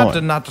Not knew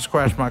smart. not to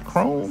scratch my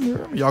chrome, you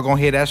hear me? Y'all gonna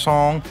hear that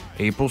song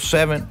April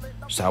 7th,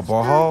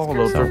 Southpaw Hall,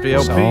 Little Thrifty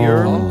LP, you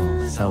hear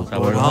me?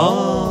 Southport.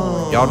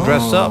 Y'all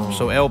dress up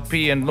so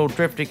LP and Little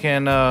Thrifty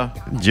can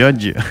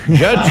Judge you.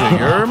 judge you, you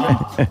hear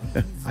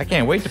me? I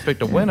can't wait to pick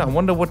the winner. I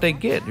wonder what they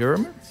get, you hear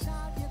me?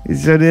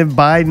 So then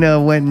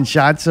Biden went and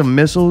shot some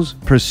missiles,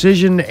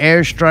 precision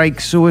airstrike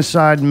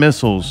suicide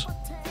missiles.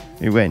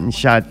 He went and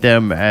shot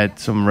them at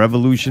some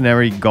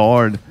Revolutionary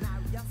Guard,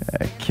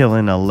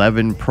 killing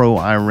 11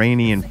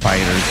 pro-Iranian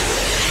fighters.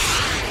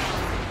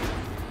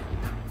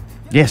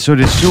 Yeah, so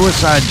the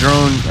suicide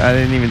drone, I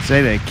didn't even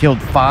say that, it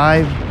killed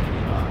 5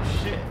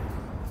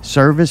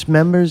 service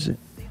members.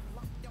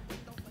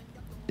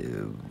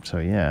 So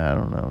yeah, I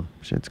don't know.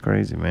 Shit's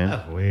crazy, man.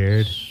 That's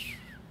weird.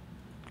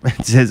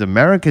 It says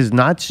America's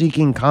not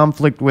seeking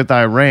conflict with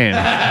Iran.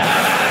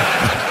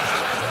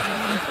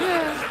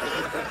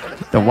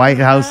 The White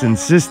House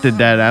insisted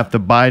that after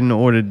Biden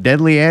ordered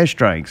deadly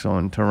airstrikes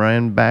on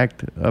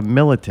Tehran-backed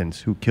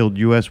militants who killed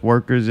U.S.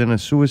 workers in a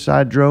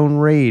suicide drone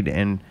raid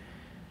and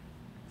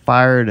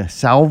fired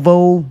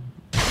salvo. What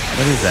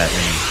does that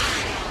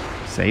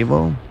mean?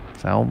 Salvo?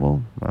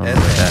 Salvo? I don't know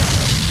what that.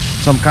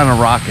 Some kind of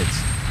rockets.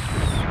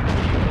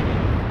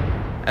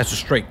 That's a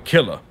straight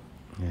killer.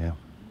 Yeah.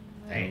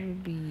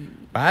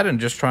 Biden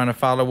just trying to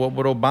follow up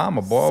with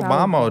Obama. Boy,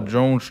 Obama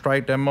drone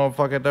strike that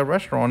motherfucker at that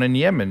restaurant in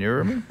Yemen, you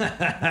hear me?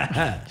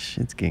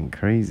 Shit's getting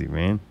crazy,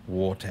 man.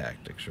 War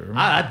tactics, you hear me?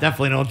 I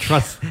definitely don't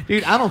trust,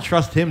 dude. I don't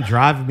trust him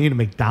driving me to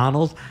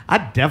McDonald's. I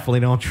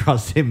definitely don't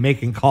trust him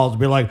making calls to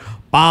be like,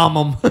 bomb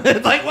him.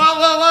 It's like,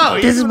 whoa.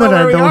 This is You what know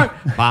I where we don't-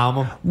 are?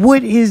 Bomb him.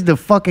 What is the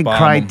fucking Bomb 'em.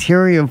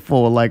 criteria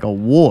for like a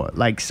war?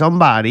 Like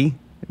somebody,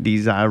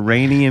 these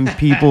Iranian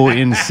people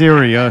in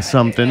Syria or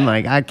something,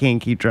 like I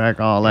can't keep track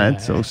of all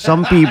that. So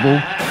some people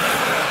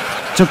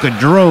took a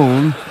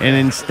drone and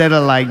instead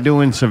of like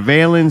doing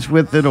surveillance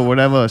with it or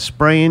whatever,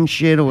 spraying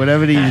shit or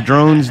whatever these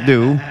drones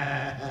do,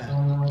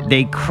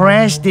 they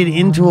crashed it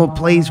into a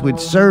place with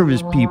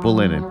service people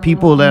in it.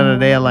 People that are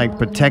there like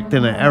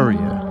protecting an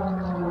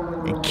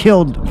area. It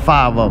killed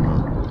 5 of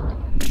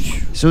them.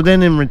 So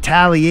then in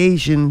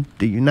retaliation,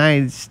 the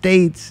United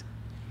States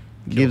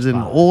gives an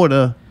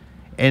order,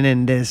 and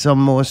then there's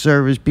some more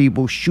service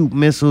people shoot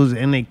missiles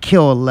and they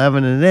kill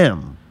 11 of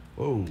them.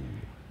 Whoa.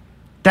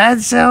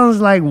 That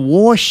sounds like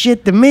war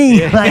shit to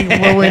me. Like,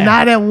 well, we're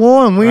not at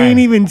war and we ain't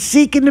even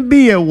seeking to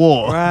be at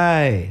war.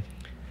 Right.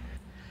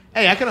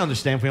 Hey, I can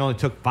understand if we only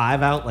took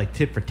 5 out, like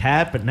tit for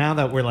tat, but now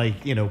that we're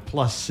like,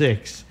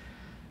 +6,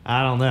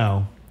 I don't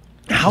know.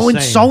 How Just saying.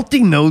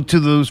 insulting, though, to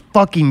those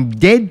fucking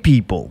dead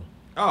people.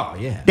 Oh,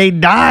 yeah. They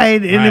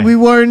died and Right. we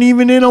weren't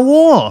even in a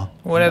war.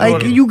 Well, that's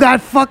Like, what- you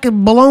got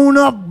fucking blown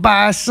up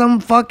by some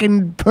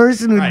fucking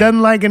person who Right.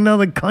 doesn't like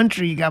another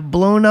country. You got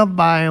blown up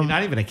by him. You're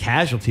not even a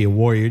casualty of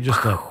war. You're just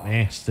a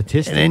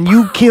statistic. And then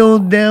you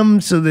killed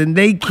them, so then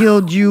they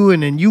killed you,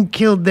 and then you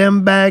killed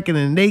them back, and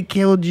then they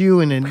killed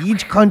you, and then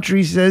each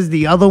country says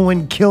the other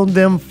one killed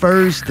them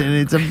first, and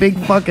it's a big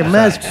fucking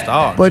mess.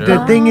 Start, But the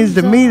sure. thing is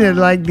to me that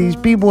like these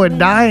people are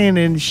dying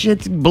and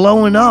shit's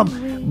blowing up,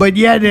 but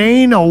yet there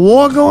ain't a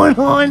war going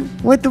on?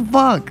 What the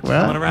fuck,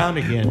 Coming bro? around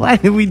again. Why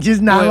did we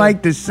just not Well- like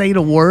to say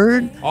the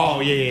word? Oh,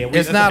 yeah.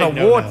 It's not a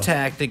war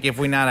tactic if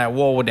we're not at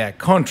war with that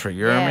country,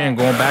 you hear me? And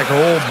going back to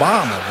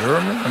Obama, you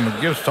hear me? I'm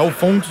gonna give so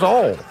phones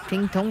all.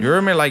 Ting tong. You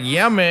hear me? Like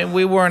Yemen,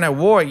 we weren't at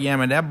war at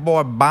Yemen. That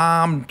boy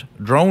bombed,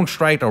 drone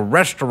strike a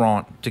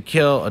restaurant to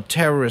kill a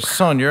terrorist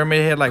son. You hear me?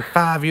 He had like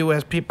 5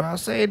 U.S. people. I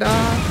say, dog.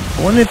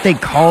 I wonder if they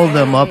call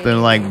them up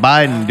and like,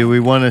 Biden, do we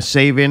want to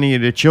save any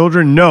of the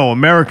children? No,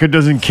 America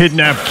doesn't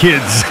kidnap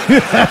kids.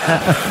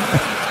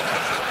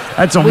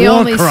 That's a We war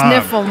only crime.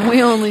 sniff them.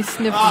 We only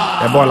sniff them.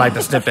 That boy like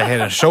to snip the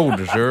head and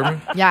shoulders, you hear me?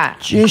 Yeah.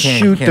 Just can't-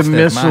 shoot can't the snip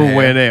my missile hand.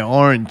 where there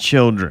aren't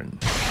children.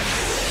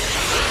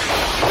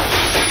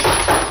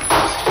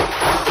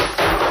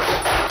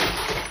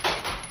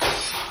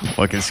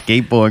 Fucking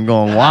skateboard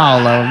going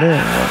wild out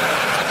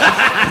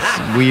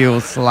there. Wheel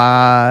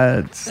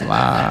slide.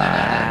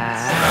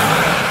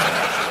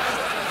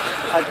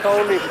 I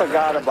totally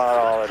forgot about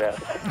all of that.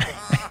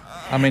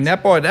 I mean,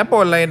 that boy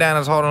laid down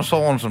his heart and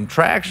soul on some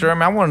tracks, you hear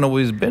me? I want to know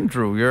what he's been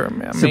through, you hear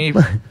me? I mean,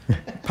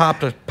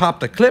 popped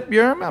a clip, you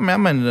hear me? I mean,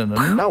 I'm in the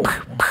know.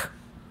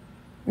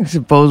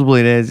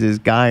 Supposedly, there's this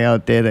guy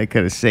out there that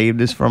could have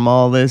saved us from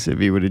all this if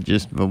he would have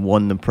just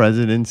won the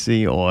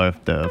presidency, or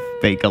if the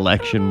fake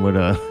election would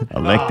have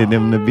elected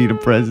him to be the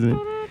president.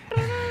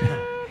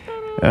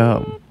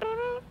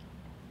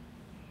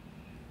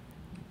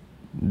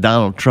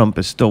 Donald Trump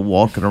is still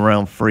walking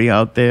around free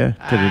out there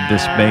to the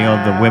dismay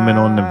of the women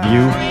on The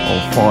View.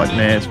 Old farting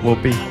ass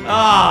Whoopi.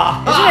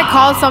 Isn't it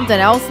called something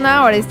else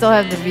now, or they still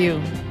have The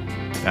View?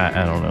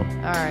 I don't know.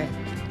 All right.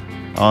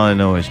 All I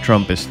know is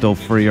Trump is still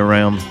free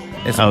around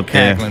It's some out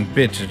there. cackling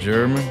bitches,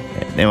 Jeremy.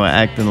 They were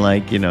acting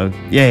like,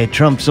 yeah,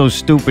 Trump's so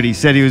stupid. He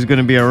said he was going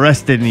to be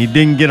arrested, and he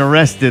didn't get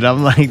arrested.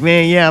 I'm like,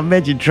 man, yeah, I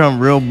bet you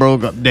Trump real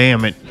broke up.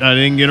 Damn it, I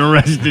didn't get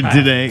arrested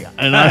today,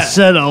 and I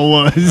said I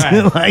was.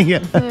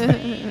 Like,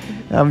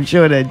 I'm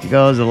sure that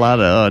caused a lot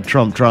of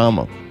Trump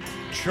trauma.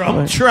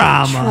 Trump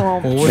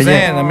trauma. Well, what's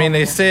that? I mean,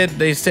 they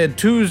said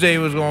Tuesday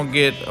was gonna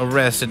get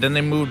arrested. Then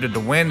they moved it to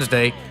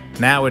Wednesday.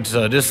 Now it's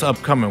this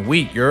upcoming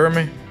week. You hear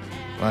me?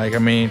 Like, I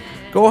mean,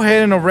 go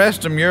ahead and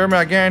arrest him. You hear me?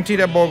 I guarantee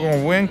that boy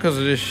gonna win because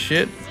of this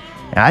shit.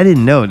 I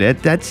didn't know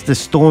that. That's the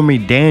Stormy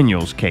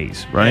Daniels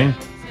case, right?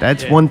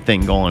 That's one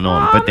thing going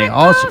on. But they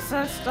also...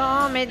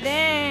 Stormy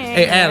Daniels.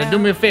 Hey, Alan, do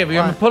me a favor. You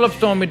want me to pull up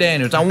Stormy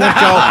Daniels? I want y'all.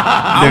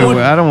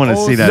 I don't want to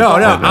see that. No,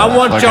 I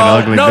want fucking y'all.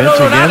 ugly No,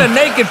 bitch not a again.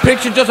 naked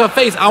picture, just her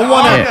face. I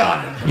want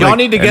to. Y'all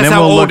need to And guess then how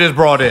we'll old look- this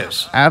broad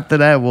is. After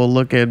that, we'll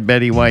look at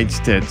Betty White's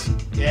tits.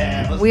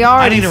 Yeah. We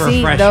already need a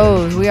seen refresher.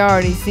 those. We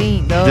already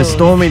seen those. The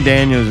Stormy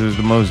Daniels was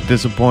the most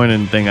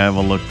disappointing thing I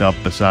ever looked up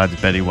besides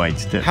Betty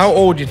White's tits. How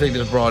old do you think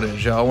this broad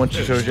is, y'all? I want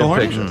you to show you a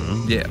Stormy? picture.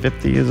 Yeah.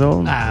 50 years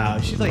old? Oh,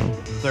 she's like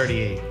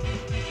 38.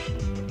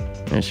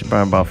 And she's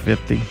probably about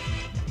 50.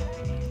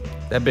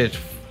 That bitch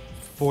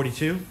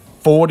 42?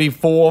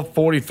 44,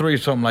 43,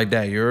 something like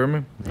that. You hear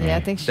me? Yeah, I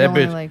think she's That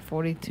only bitch- like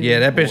 42. Yeah,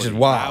 that bitch is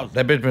wild.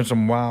 That bitch been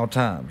some wild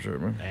times. You hear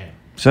me?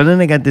 So then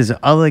they got this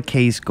other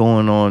case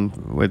going on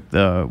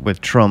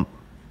with Trump.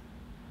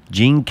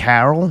 Jean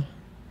Carroll?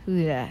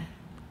 Who's that?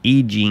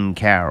 E. Jean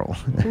Carroll.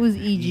 Who's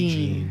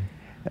Eugene?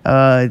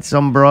 It's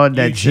some broad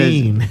that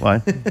Eugene. says...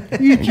 What?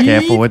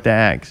 Careful with the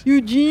axe.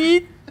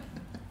 Eugene?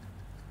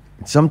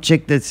 Some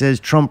chick that says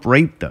Trump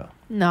raped her.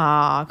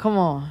 Nah, come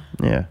on.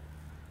 Yeah.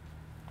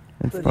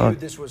 That's For you, fucked.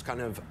 this was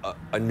kind of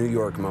a New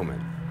York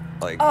moment.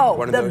 Like Oh,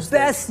 one of the those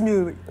best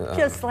New,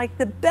 just like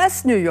the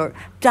best New York.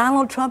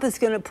 Donald Trump is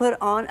going to put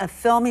on a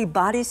filmy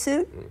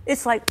bodysuit.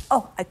 It's like,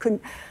 oh, I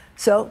couldn't.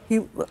 So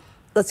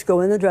let's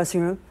go in the dressing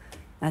room.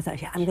 I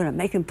thought, yeah, I'm going to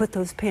make him put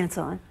those pants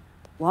on.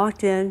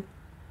 Walked in,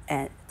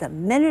 and the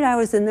minute I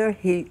was in there,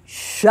 he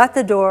shut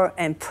the door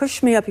and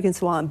pushed me up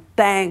against the wall and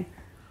bang,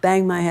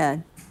 banged my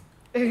head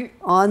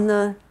on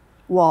the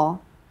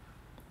wall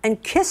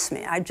and kissed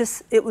me.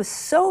 It was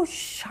so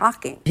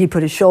shocking. He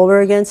put his shoulder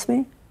against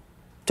me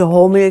to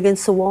hold me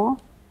against the wall.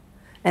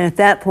 And at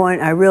that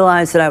point, I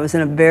realized that I was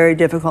in a very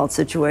difficult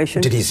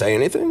situation. Did he say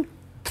anything?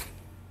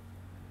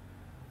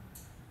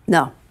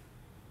 No.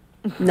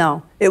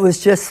 No. It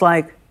was just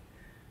like,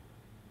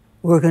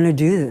 we're going to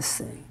do this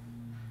thing.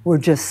 We're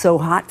just so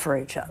hot for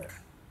each other.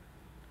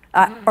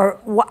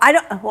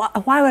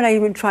 Why would I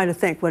even try to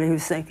think what he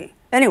was thinking?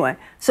 Anyway,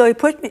 so he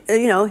pushed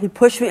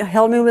me,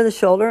 held me with his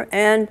shoulder,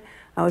 and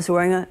I was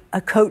wearing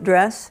a coat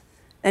dress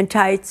and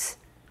tights,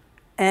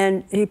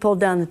 and he pulled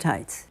down the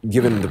tights.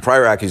 Given the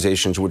prior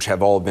accusations, which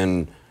have all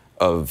been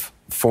of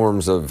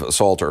forms of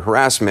assault or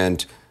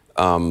harassment,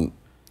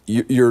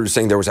 you're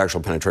saying there was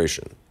actual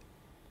penetration.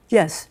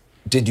 Yes.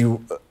 Did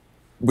you,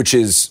 which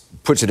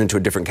puts it into a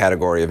different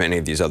category of any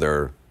of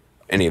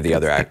the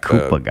other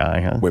Cooper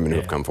guy, huh? women who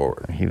have come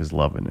forward. He was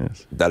loving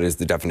this. That is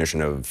the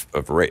definition of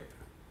rape.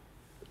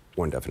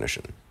 One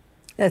definition.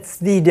 That's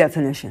the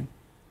definition.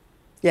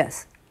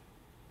 Yes.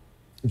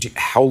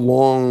 How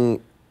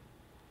long?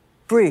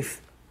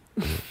 Brief.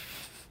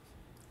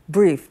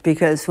 Brief,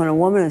 because when a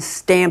woman is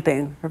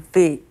stamping her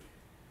feet,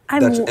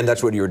 And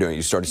that's what you were doing.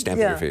 You started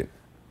stamping your feet.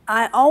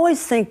 I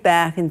always think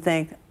back and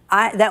think,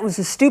 that was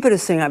the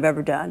stupidest thing I've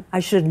ever done. I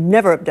should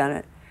never have done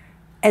it.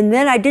 And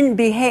then I didn't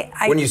behave.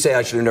 When you say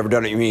I should have never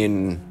done it, you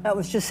mean? That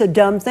was just a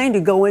dumb thing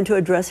to go into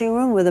a dressing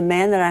room with a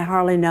man that I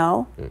hardly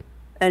know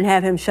and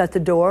have him shut the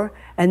door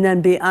and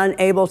then be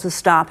unable to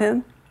stop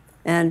him.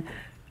 And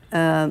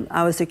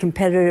I was a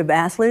competitive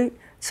athlete,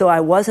 so I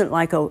wasn't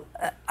like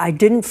I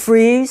didn't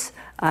freeze.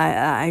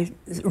 I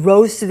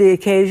rose to the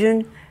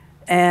occasion,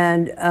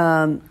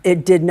 and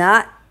it did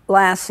not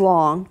last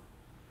long.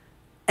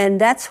 And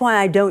that's why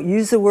I don't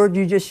use the word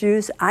you just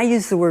used. I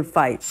use the word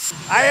fight.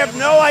 I have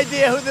no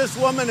idea who this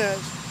woman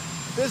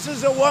is. This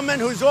is a woman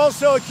who's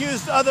also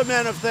accused other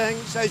men of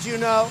things, as you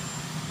know.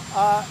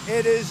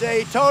 It is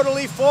a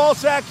totally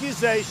false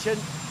accusation.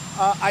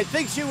 I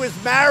think she was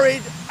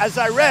married, as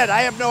I read,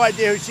 I have no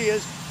idea who she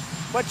is,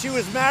 but she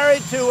was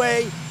married to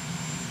a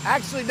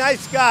actually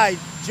nice guy,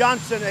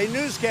 Johnson, a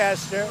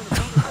newscaster.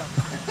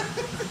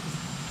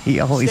 He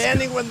always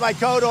Standing with my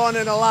coat on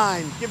in a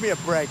line. Give me a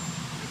break.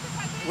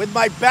 With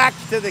my back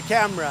to the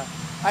camera.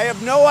 I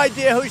have no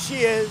idea who she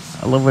is.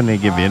 I love when they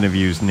give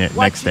interviews What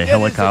next she to did is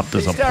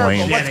helicopters or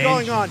hysterical. planes. What's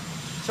going on?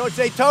 So it's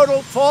a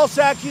total false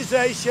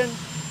accusation,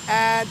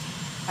 and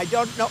I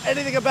don't know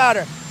anything about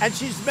her. And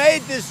she's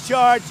made this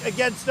charge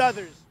against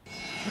others.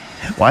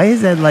 Why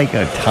is that like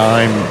a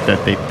time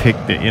that they pick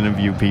to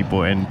interview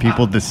people and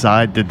people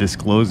decide to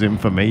disclose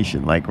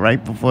information? Like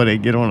right before they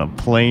get on a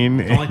plane?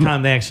 The only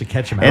time they actually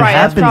catch him. It Right,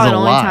 that's happens probably a the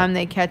only lot. time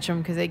they catch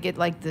them because they get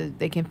like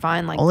they can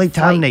find like Only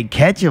time they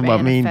catch him,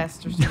 I mean.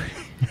 manifest or something.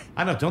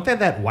 I know. Don't they have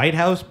that White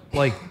House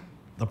like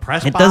the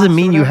press? It box doesn't or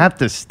mean you whatever? have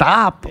to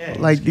stop. Yeah,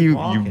 you Like just keep you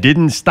walking.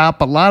 didn't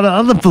stop a lot of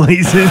other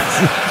places.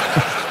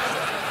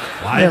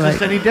 Why Yeah, is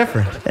this like- any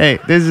different? Hey,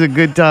 this is a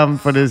good time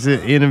for this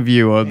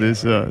interview or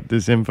this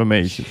this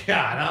information.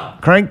 Yeah, I know.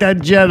 Crank that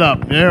jet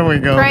up. There we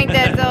go. Crank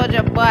that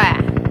soldier boy.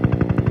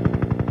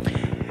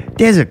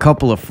 There's a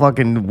couple of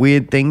fucking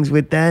weird things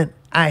with that.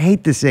 I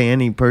hate to say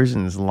any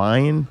person is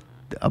lying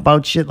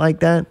about shit like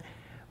that,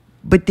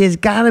 but there's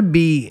gotta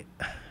be.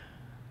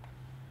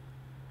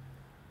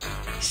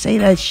 Say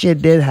that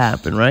shit did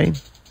happen, right?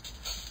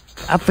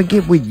 I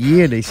forget what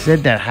year they said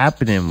that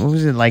happened in. What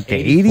was it, like the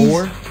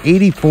 84? 80s?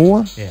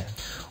 84? Yeah.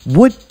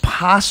 What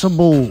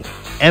possible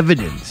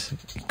evidence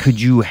could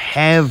you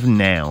have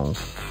now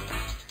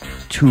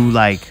to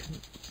like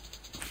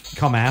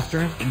Come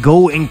after him.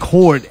 go in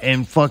court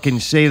and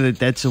fucking say that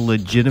that's a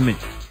legitimate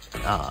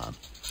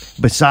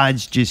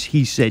besides just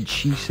he said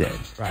she said?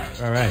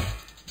 Right.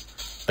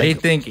 They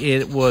think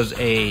it was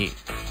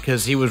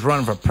because he was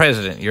running for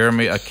president, you hear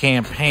me? A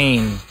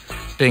campaign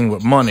thing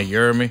with money, you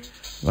hear me?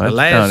 Well,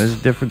 no, this is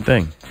a different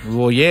thing.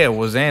 Well, yeah, it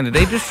was Andy.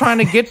 They just trying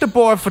to get the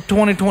boy for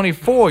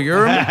 2024, you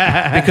hear me?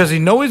 Because he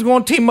know he's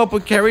going to team up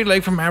with Kerry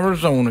Lake from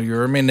Arizona, you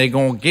hear me? And they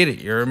going to get it,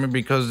 you hear me?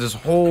 Because this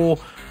whole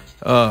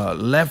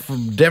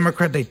left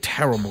Democrat, they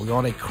terrible,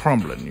 y'all. They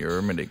crumbling, you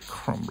hear me? They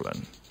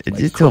crumbling. It's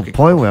just to a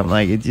point where I'm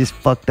like, it's just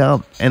fucked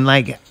up. And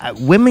like,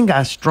 women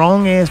got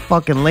strong ass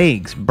fucking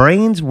legs,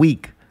 brains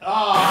weak,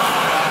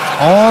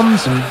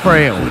 arms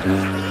frail.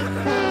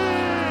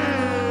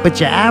 But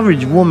your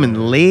average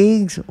woman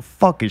legs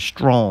fucking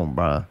strong,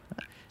 bro.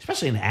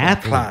 Especially an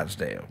athlete.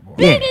 Clydesdale, boy.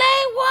 Yeah. Big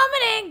leg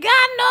woman ain't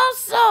got no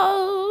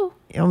soul.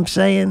 You know what I'm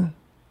saying?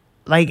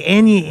 Like,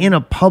 and you're in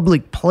a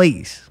public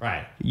place.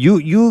 Right.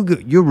 You're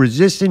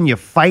resisting, you're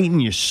fighting,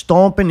 you're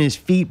stomping his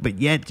feet, but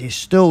yet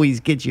he's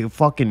get your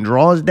fucking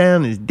drawers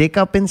down, his dick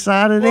up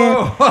inside of there.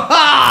 Look,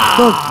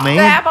 man.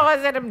 That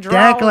boy's in them To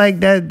act drawers. like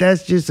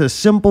that's just a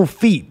simple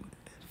feat.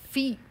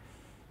 Feet.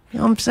 You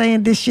know what I'm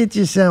saying? This shit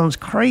just sounds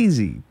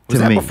crazy Was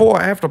to that me. before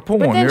or after porn,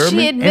 But you then hear she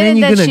me? then admitted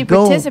you're that gonna she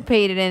go-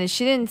 participated in it.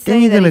 She didn't say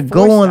Then you're that gonna he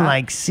go forced on her.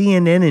 like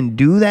CNN and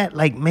do that?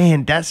 Like,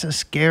 man, that's a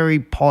scary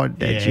part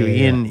that you're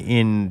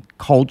in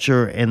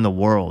culture and the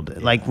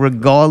world. Like,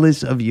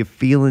 regardless of your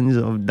feelings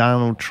of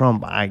Donald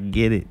Trump, I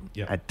get it.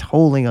 I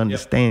totally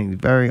understand. He's a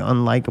very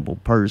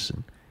unlikable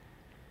person.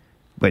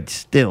 But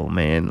still,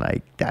 man,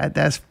 like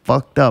that's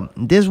fucked up.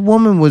 This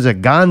woman was a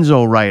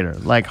gonzo writer,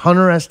 like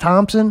Hunter S.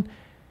 Thompson.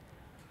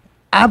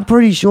 I'm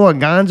pretty sure a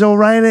gonzo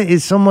writer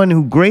is someone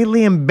who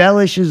greatly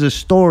embellishes a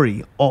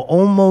story or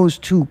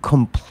almost to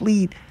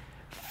complete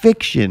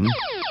fiction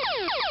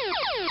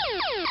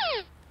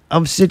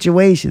of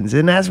situations.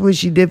 And that's what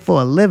she did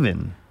for a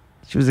living.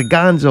 She was a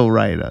gonzo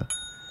writer.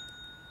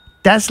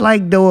 That's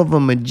like though if a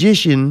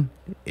magician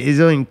is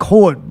in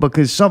court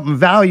because something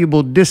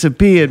valuable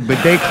disappeared,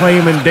 but they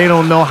claiming they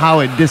don't know how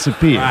it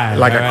disappeared.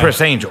 Like a Chris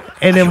Angel.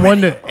 And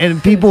then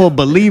and people are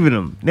believing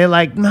them. They're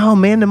like, no,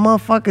 man, the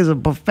motherfucker's a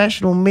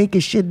professional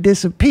making shit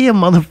disappear,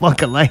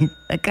 motherfucker. Like,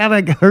 that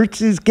kind of hurts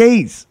his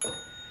case.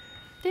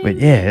 But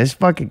yeah, it's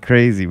fucking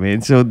crazy,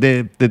 man. So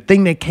the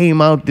thing that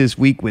came out this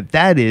week with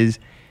that is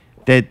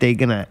that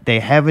they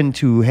having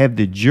to have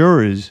the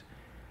jurors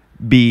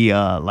be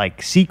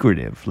like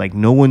secretive. Like,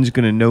 no one's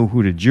gonna know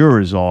who the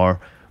jurors are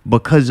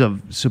because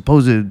of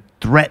supposed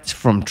threats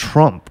from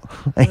Trump.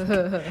 Like,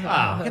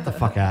 Get the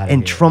fuck out of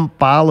and here. Trump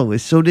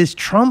followers. So this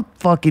Trump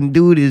fucking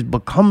dude has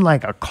become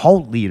like a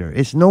cult leader.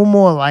 It's no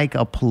more like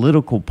a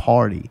political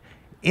party.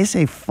 It's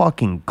a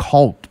fucking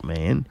cult,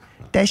 man.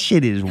 That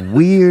shit is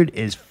weird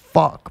as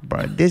fuck,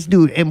 bro. This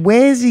dude, and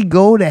where does he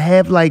go to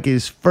have like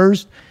his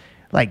first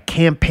like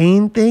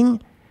campaign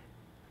thing?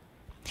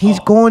 He's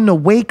going to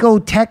Waco,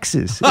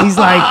 Texas. He's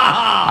like,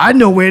 I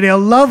know where they'll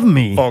love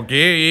me. Fuck yeah,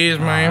 he is,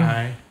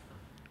 man.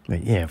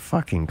 But yeah,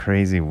 fucking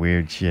crazy,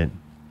 weird shit.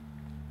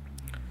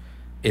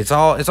 It's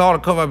all to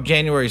cover up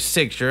January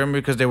 6th, you remember?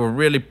 Because they were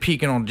really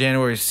peaking on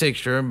January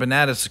 6th, you remember? But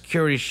now the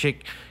security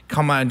shit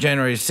come out on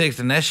January 6th,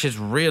 and that shit's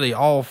really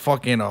all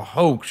fucking a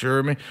hoax, you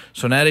hear me?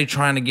 So now they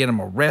trying to get him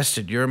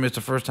arrested, you hear me? It's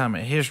the first time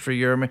in history,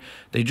 you hear me?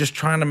 They just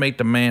trying to make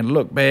the man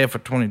look bad for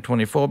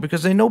 2024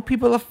 because they know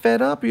people are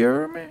fed up, you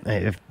hear me?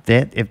 Hey,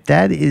 if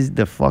that is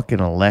the fucking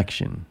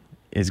election,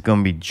 it's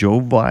gonna be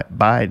Joe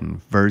Biden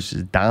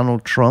versus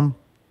Donald Trump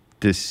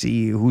to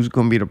see who's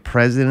gonna be the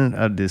president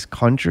of this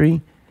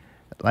country.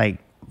 Like,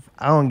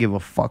 I don't give a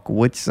fuck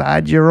which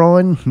side you're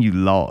on. You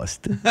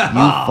lost. You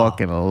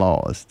fucking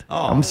lost.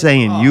 I'm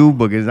saying you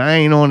because I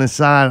ain't on the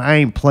side. I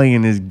ain't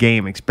playing this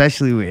game,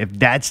 especially if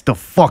that's the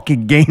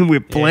fucking game we're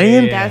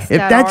playing. That's If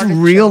that that's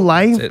artichoke. real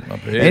life, That's it, my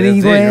and baby. then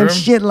you That's gonna it, have girl.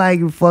 shit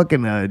like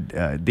fucking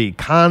the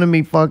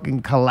economy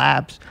fucking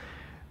collapse.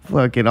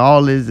 fucking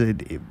all this,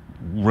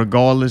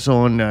 regardless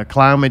on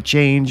climate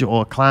change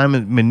or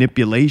climate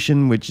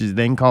manipulation, which is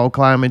then called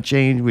climate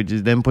change, which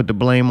is then put the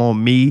blame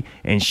on me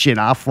and shit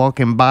I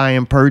fucking buy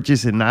and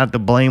purchase, and not the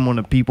blame on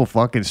the people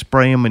fucking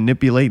spraying,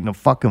 manipulating the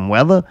fucking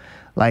weather.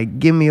 Like,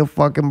 give me a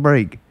fucking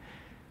break.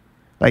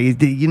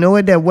 Like, you know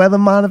what that weather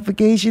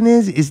modification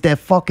is? It's that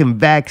fucking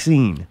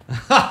vaccine.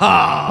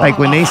 Like,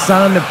 when they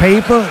sign the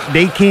paper,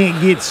 they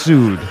can't get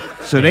sued.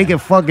 So they can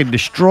fucking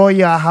destroy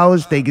your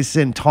house. They can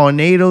send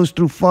tornadoes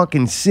through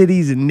fucking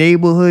cities and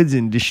neighborhoods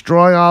and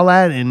destroy all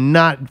that and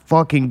not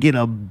fucking get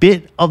a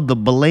bit of the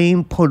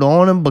blame put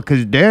on them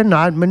because they're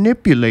not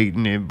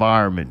manipulating the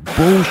environment.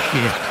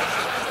 Bullshit.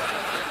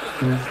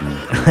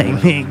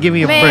 Like, man, give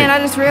me a break. Man, I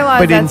just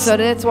realized that, so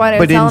that's why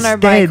they're telling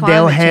everybody instead,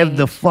 they'll climate have change.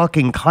 the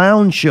fucking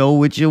clown show,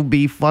 which will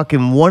be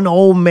fucking one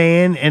old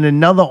man and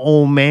another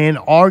old man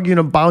arguing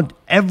about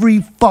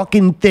every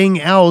fucking thing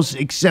else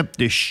except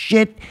the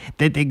shit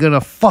that they're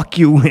gonna fuck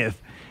you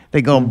with. They're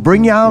gonna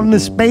bring you out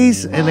into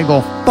space and they're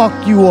gonna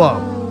fuck you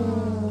up.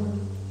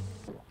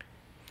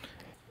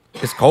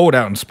 It's cold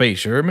out in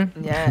space, you hear me?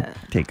 Yeah.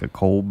 Take a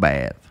cold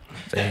bath.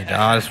 Say,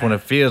 dawg, that's what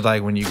it feels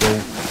like when you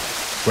go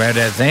grab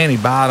that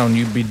Xanny bottle and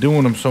you be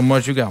doing them so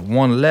much you got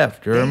one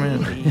left, you hear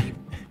me?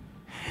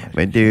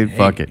 But dude,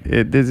 fuck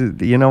it. This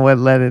is, you know what?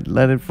 Let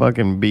it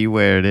fucking be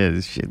where it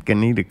is. Shit can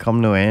need to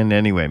come to an end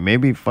anyway.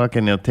 Maybe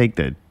fucking they'll take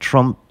the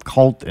Trump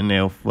cult and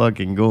they'll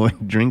fucking go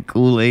and drink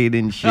Kool-Aid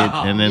and shit,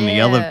 and then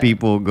the other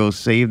people will go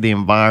save the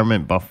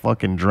environment by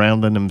fucking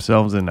drowning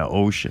themselves in the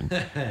ocean.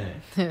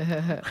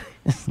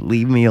 Just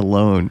leave me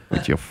alone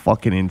with your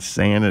fucking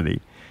insanity.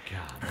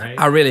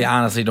 I really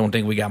honestly don't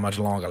think we got much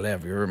longer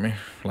left, you hear me?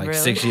 Like Really?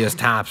 6 years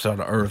tops on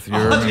the earth, you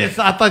hear me? I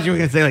thought you were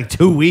going to say like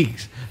 2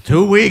 weeks.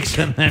 2 weeks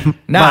and then...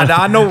 Nah,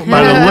 I know.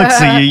 By the looks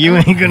of you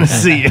ain't gonna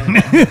see it.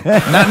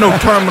 Not no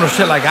terminal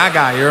shit like I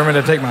got, you hear me,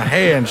 to take my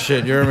hair and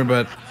shit, you hear me?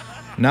 But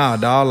nah,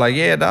 dog, like,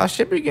 yeah, dog,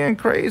 shit be getting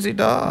crazy,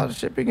 dog.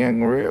 Shit be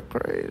getting real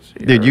crazy.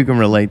 Dude, you can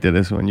relate to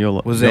this one.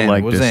 You'll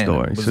like this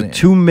story. So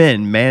two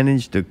men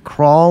managed to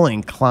crawl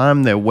and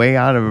climb their way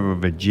out of a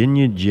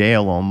Virginia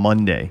jail on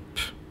Monday.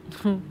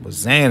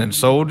 Was Xan and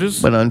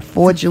soldiers? But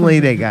unfortunately,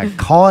 they got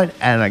caught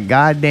at a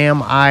goddamn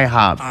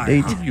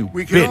IHOP.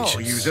 We could all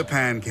use a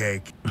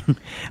pancake.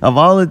 Of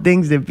all the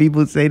things that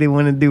people say they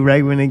want to do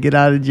right when they get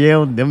out of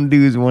jail, them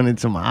dudes wanted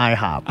some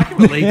IHOP. I can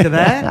relate to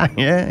that.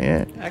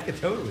 Yeah. I can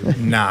totally.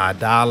 Nah,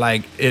 dog,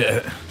 like,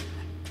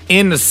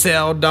 in the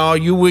cell,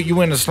 dog,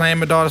 you in the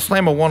slammer, dog, the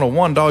slammer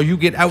 101, dog, you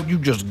get out, you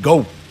just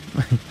go.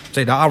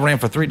 Say, dog, I ran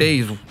for 3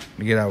 days to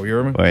get out, you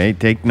hear me? Well, hey,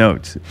 take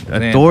notes.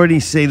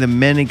 Authorities say the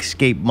men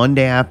escaped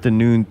Monday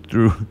afternoon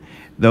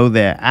though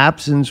their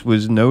absence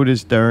was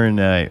noticed during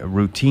a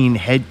routine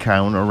head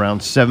count around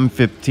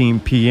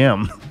 7:15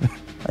 p.m.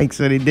 Like,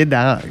 so they did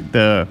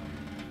the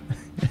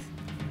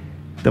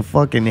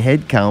fucking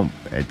head count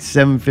at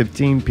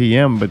 7:15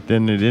 p.m., but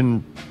then they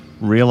didn't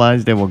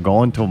realize they were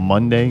going till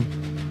Monday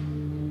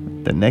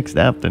the next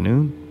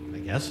afternoon. I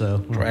guess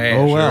so. Trash,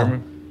 Oh, well. you hear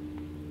me?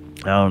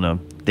 I don't know.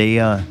 They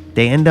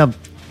end up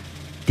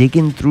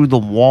digging through the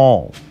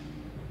wall.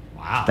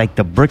 Wow. Like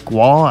the brick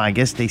wall. I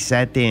guess they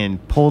sat there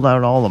and pulled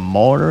out all the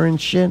mortar and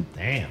shit.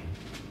 Damn.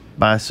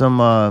 By some,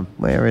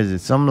 where is it?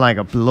 Some like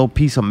a little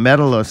piece of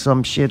metal or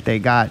some shit they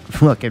got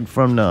fucking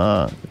from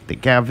the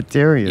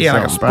cafeteria. Yeah,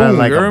 like a something. Probably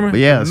spoon, you hear me?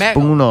 Yeah, a Mango.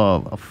 spoon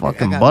or a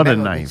fucking got butter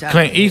mango knife. inside.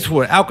 Clint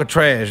Eastwood,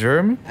 Alcatraz, you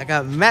hear me? I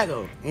got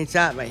mango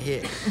inside my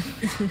head.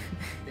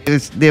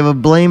 They were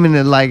blaming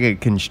it like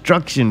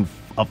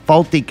a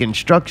faulty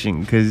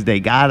construction because they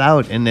got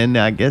out and then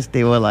I guess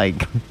they were like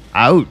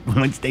out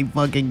once they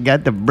fucking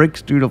got the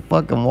bricks through the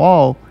fucking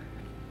wall.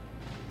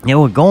 They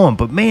were going,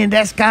 but man,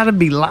 that's gotta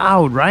be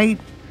loud, right?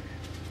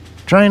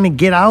 Trying to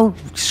get out,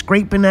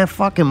 scraping that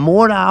fucking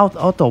mortar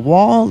out the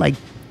wall, like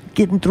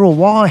getting through a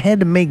wall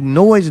had to make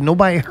noise and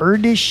nobody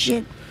heard this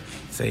shit.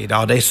 Say,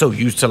 dog, they so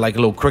used to like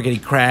little crickety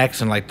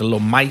cracks and like the little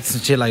mites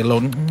and shit, like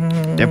little.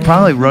 They're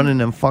probably running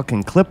them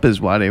fucking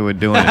clippers while they were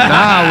doing it.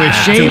 Nah, we're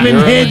shaving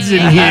heads in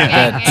here.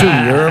 That too,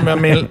 you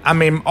hear me? I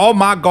mean, all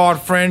my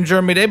guard friends, you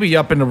hear me? They be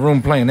up in the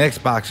room playing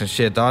Xbox and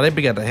shit, dog. They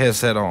be got the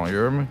headset on, you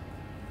hear me?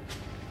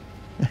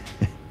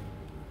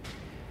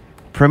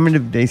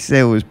 Primitive, they say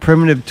it was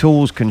primitive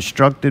tools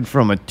constructed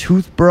from a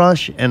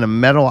toothbrush and a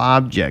metal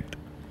object.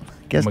 I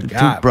guess my the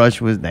God.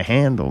 toothbrush was the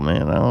handle,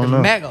 man. I don't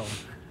know. Mango.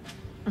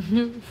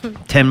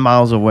 10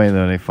 miles away,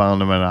 though, they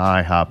found them at an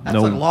IHOP. That's a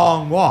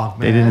long walk,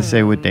 man. They didn't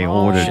say what they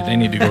ordered. Shit, they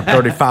need to go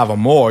 35 or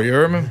more, you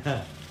hear me?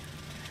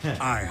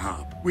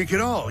 IHOP. We could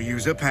all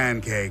use a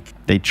pancake.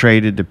 They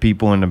traded the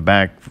people in the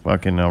back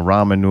fucking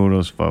ramen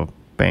noodles for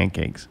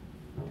pancakes.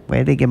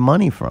 Where'd they get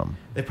money from?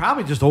 They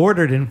probably just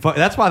ordered and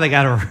that's why they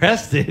got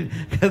arrested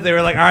because they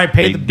were like, all right,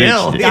 pay They the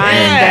bill. ditched it. Dine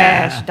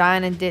and dash,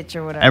 dine and ditch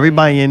or whatever.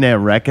 Everybody in there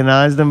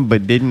recognized them,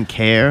 but didn't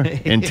care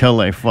until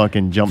they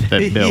fucking jumped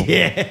that bill.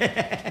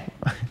 Yeah.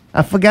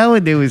 I forgot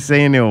what they were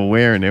saying they were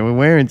wearing. They were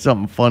wearing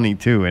something funny,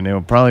 too, and they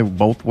were probably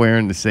both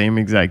wearing the same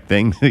exact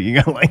thing. So you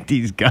got like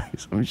these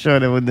guys. I'm sure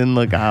that didn't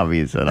look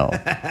obvious at all.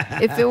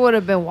 If it would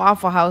have been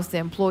Waffle House, the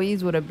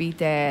employees would have beat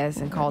their ass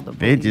and called the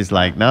They're police. just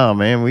like, no,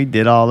 man, we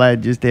did all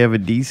that just to have a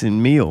decent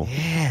meal.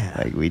 Yeah.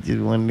 Like, we just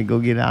wanted to go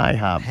get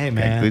IHOP. Hey, Got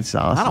man, good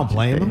sausage. I don't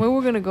blame them. We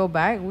were going to go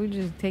back. We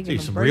just taking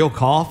Some a break. real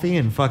coffee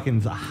and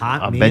fucking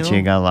hot I meal. bet you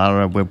ain't got a lot of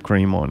that whipped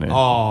cream on it.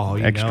 Oh,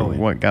 you Extra. know it.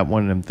 What got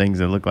one of them things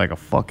that look like a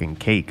fucking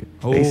cake.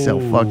 They sell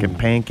Oh. fucking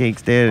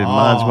pancakes there. It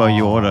might as well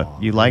you order.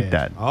 You like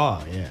that?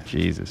 Oh, yeah.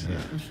 Jesus.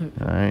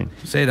 All right.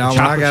 Say that when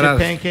I Chocolate got chip out.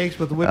 pancakes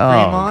with the whipped cream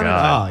on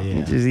God. it? Oh, yeah.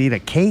 You just eat a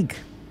cake.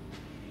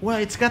 Well,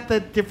 it's got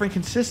that different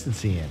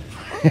consistency in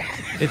it.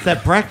 It's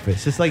that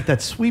breakfast. It's like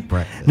that sweet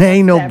breakfast. There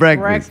ain't no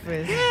breakfast.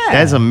 Yeah.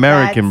 That's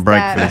American That's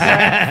breakfast.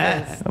 that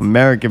breakfast.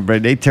 American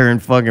bread. They turn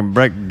fucking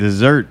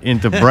dessert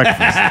into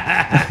breakfast.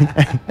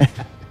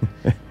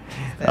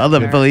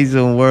 Other places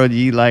in the world,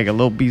 you eat like a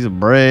little piece of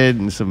bread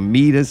and some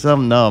meat or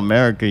something. No,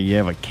 America, you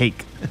have a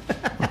cake.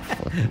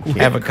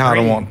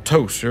 Avocado on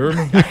toast, you heard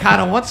me? I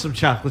kind of want some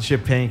chocolate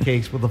chip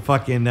pancakes with a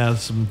fucking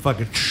some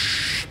fucking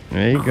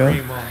There you go.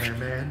 cream on there,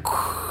 man.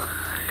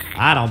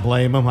 I don't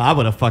blame them. I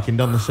would have fucking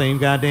done the same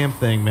goddamn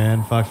thing,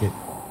 man. Fuck it.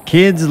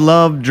 Kids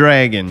love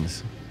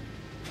dragons.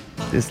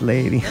 This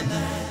lady.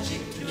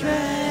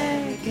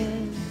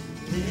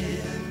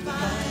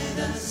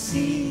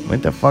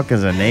 What the fuck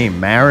is her name?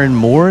 Marin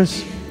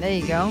Morris? There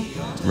you go.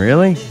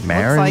 Really?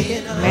 Marin? Looks like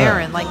it.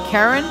 Marin. Like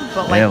Karen,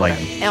 but like, Yeah, with like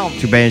an elm.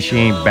 too bad she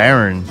ain't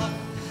Baron.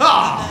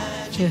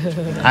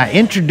 I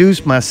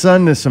introduced my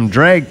son to some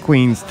drag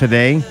queens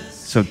today,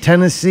 so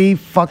Tennessee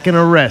fucking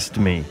arrest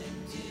me.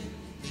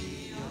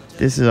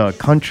 This is a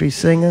country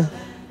singer.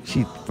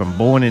 She's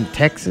born in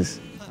Texas.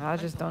 I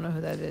just don't know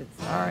who that is.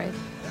 All right.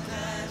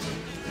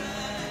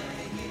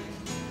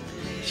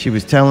 She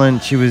was at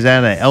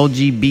an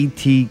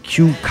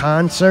LGBTQ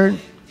concert,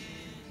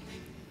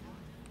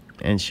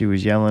 and she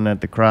was yelling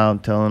at the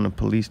crowd, telling the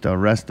police to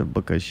arrest her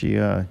because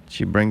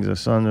she brings her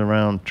sons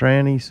around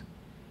trannies.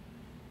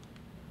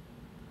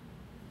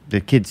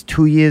 The kid's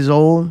 2 years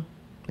old,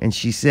 and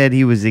she said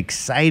he was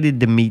excited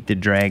to meet the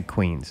drag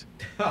queens.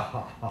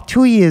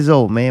 2 years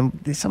old, man.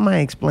 Did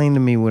somebody explain to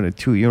me what a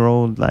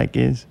 2-year-old like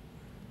is?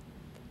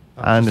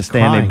 I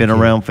understand they've been crying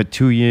kid. around for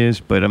 2 years,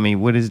 but I mean,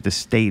 what is the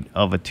state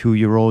of a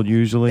 2-year-old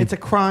usually? It's a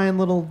crying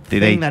little do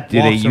thing that they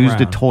walks use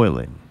the around.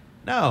 toilet?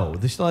 No,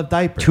 they still have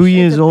diapers. 2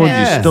 years old, Yeah.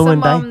 you're still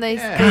in Some of them,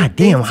 diapers. they- God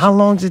damn, how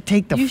long does it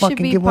take to You should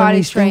fucking be get one of potty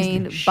these things?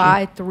 trained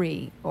by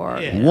 3 or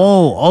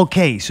Whoa,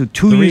 okay, so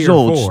 2 3 years or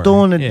old, 4,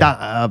 still in a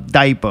yeah.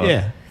 diaper.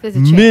 Yeah. There's a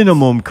chance.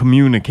 Minimum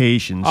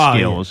communication Oh, yeah.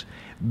 skills,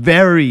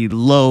 very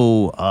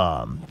low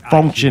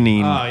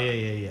functioning. Oh,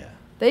 yeah.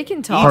 They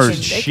can talk. And, Eats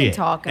they shit can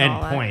talk and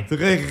all and point. that.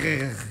 No,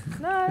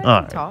 they All can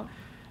right. talk.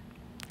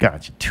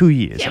 Gotcha, 2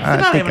 years. Yeah, but I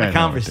they're not think having I a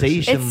know what this is.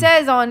 conversation. It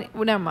says on.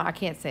 Well, never mind. I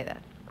can't say that.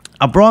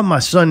 I brought my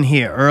son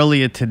here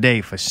earlier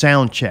today for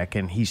sound check,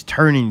 and he's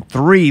turning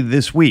 3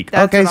 this week.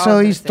 That's okay, what I so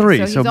was he's gonna say. 3,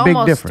 So so he's big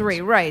almost difference.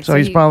 3, right. So So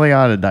he's he- probably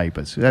out of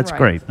diapers. That's Right.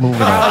 great. Moving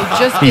Probably on.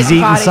 just He's getting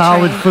eating potty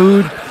solid trained.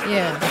 food.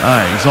 Yeah. All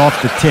right, he's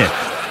off the tip.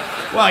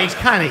 Well, he's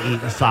kind of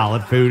eating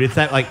solid food. It's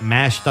that like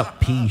mashed up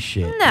pea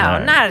shit. No,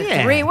 Right. not at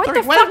Yeah, 3. What 3.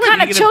 the fuck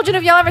kind of children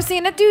have y'all ever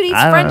seen? That dude eats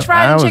French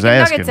fries and chicken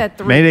nuggets at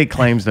 3. Mayday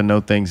claims to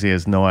know things he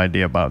has no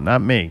idea about.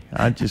 Not me.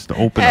 I just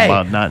open Hey,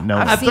 about not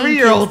knowing. A seen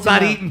 3-year-old's kids not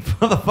do that. eating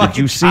motherfucking Did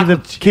you see the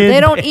chocolate chip. kid? They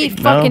don't eat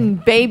No? fucking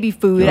baby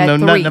food You at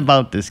don't know 3. nothing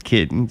about this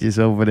kid. He's just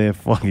over there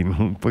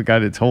fucking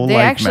got its whole They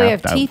life actually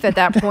have mapped out. teeth at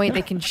that point.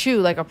 They can chew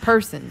like a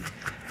person.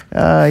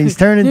 He's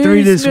turning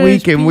 3 this Smash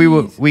week, and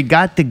peas. we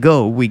got to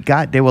go.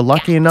 They were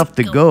lucky enough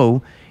to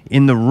go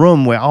in the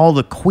room where all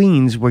the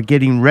queens were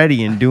getting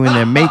ready and doing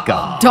their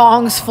makeup.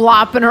 Dongs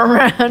flopping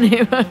around.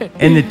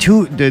 And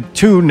the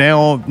two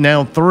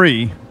now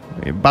 3,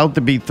 about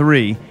to be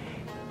 3.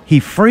 He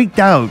freaked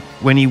out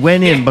when he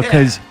went in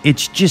because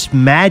it's just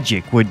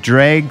magic what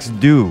drags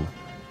do.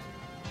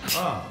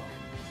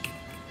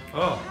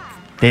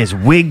 There's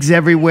wigs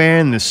everywhere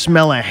and the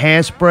smell of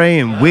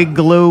hairspray and wig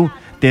glue.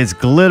 There's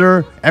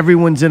glitter.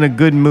 Everyone's in a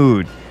good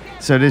mood.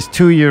 So this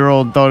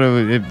 2-year-old thought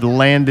it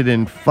landed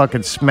in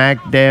fucking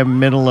smack dab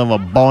middle of a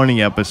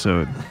Barney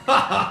episode.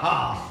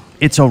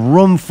 It's a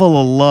room full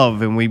of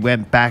love, and we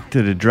went back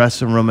to the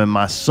dressing room, and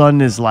my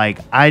son is like,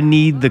 I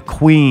need the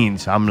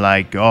queens. I'm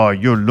like, oh,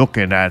 you're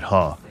looking at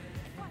her.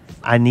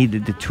 I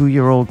needed the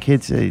 2-year-old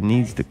kid said he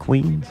needs the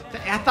queens.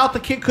 I thought the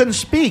kid couldn't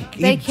speak.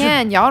 They He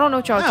can. Y'all don't know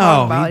what y'all No,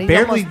 talking about. he He's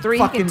barely almost 3.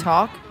 He fucking- can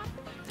talk.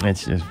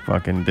 It's just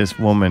fucking this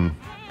woman.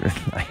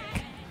 Like,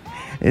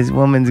 this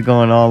woman's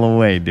going all the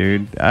way,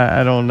 dude.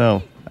 I don't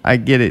know. I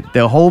get it.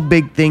 The whole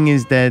big thing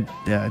is that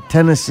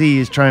Tennessee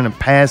is trying to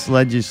pass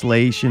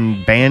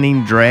legislation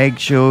banning drag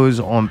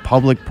shows on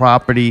public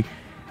property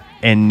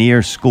and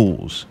near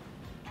schools.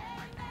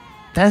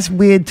 That's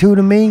weird too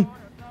to me.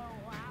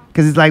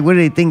 Because it's like, what do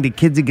they think? The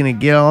kids are going to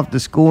get off to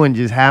school and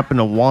just happen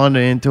to wander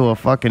into a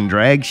fucking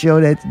drag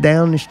show that's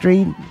down the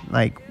street?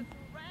 Like,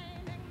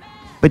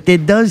 but there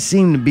does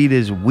seem to be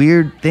this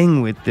weird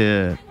thing with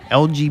the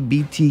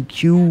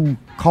LGBTQ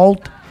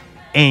cult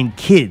and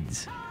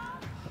kids.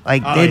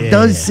 Like, Oh, there yeah,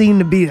 does yeah. seem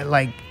to be,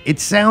 like, it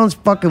sounds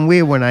fucking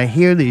weird when I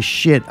hear this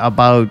shit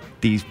about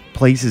these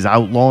places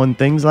outlawing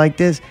things like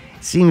this.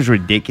 It seems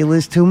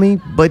ridiculous to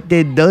me, but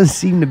there does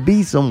seem to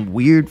be some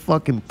weird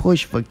fucking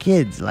push for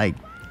kids. Like,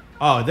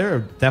 Oh, they're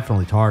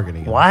definitely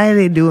targeting them. why are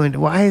they doing,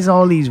 why is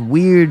all these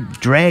weird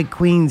drag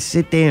queens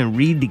sit there and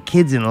read to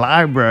kids in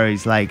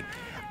libraries? Like,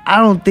 I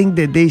don't think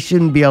that they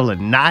shouldn't be able to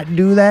not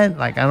do that.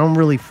 Like, I don't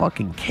really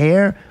fucking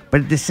care.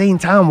 But at the same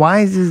time,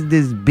 why is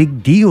this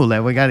big deal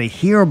that we got to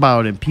hear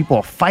about and people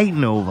are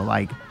fighting over?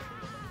 Like,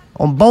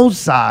 on both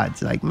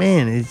sides. Like,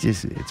 man,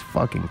 it's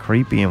fucking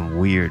creepy and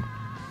weird.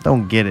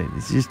 Don't get it.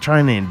 It's just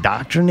trying to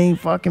indoctrinate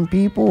fucking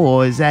people?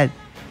 Or is that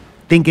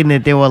thinking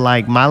that they were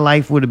like, my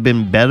life would have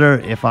been better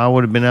if I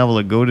would have been able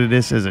to go to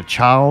this as a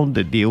child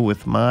to deal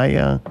with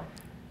my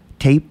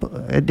tape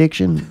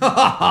addiction?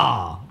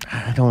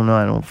 I don't know.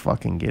 I don't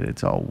fucking get it.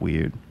 It's all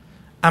weird.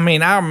 I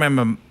mean, I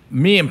remember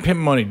me and Pimp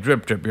Money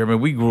Drip Drip, you hear me?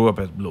 We grew up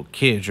as little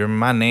kids, you hear me?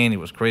 My nanny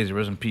was crazy.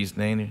 Rest in peace,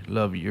 nanny.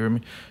 Love you, you hear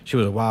me? She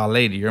was a wild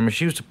lady, you hear me?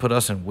 She used to put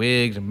us in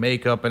wigs and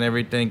makeup and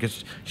everything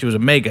because she was a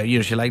makeup. You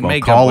know, she liked Well,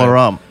 makeup. call her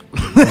up.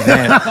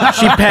 Man,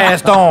 she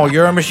passed on, you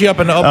hear me? She up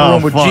in the upper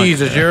room with fuck.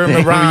 Jesus, you hear me?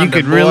 You Rhonda,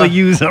 could boy. really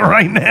use her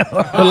right now.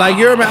 But like,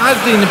 you hear me? I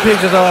seen the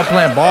pictures of her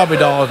playing Barbie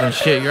dolls and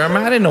shit, you hear me?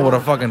 I didn't know what a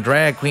fucking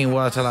drag queen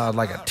was till I was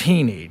like a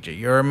teenager,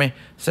 you hear me?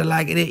 So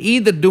like, they're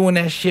either doing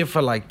that shit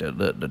for like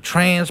the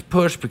trans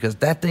push, because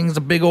that thing's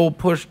a big old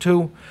push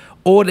too,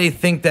 or they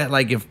think that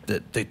like if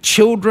the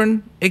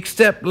children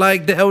accept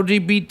like the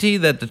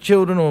LGBT, that the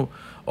children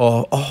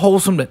are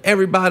wholesome, that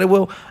everybody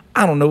will.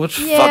 I don't know. It's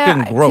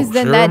fucking gross. Because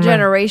then you that hear me?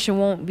 generation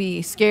won't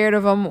be scared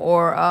of them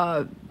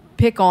or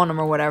pick on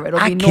them or whatever. It'll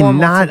be I normal to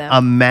cannot them.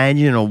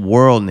 imagine a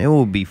world, and it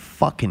would be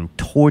fucking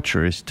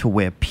torturous, to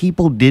where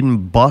people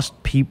didn't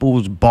bust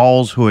people's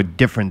balls who are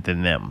different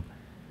than them.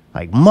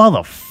 Like,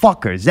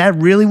 motherfucker, is that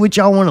really what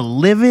y'all want to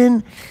live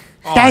in?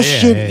 That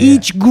shit,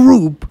 each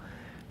group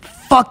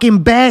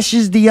fucking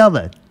bashes the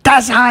other.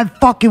 That's how it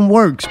fucking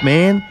works,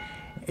 man.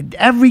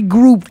 Every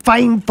group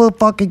fighting for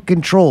fucking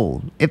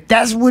control. If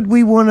that's what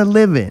we want to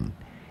live in,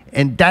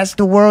 and that's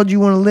the world you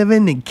want to live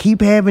in, then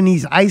keep having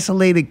these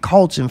isolated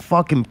cults and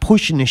fucking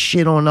pushing the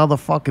shit on other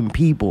fucking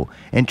people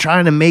and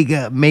trying to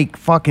make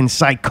fucking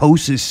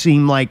psychosis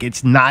seem like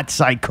it's not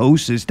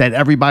psychosis, that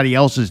everybody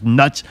else is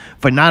nuts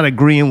for not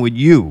agreeing with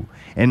you.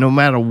 And no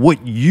matter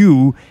what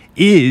you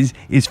is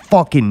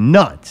fucking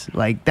nuts.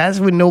 Like, that's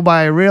what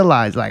nobody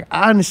realized. Like,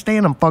 I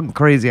understand I'm fucking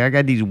crazy. I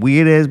got these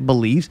weird ass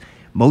beliefs.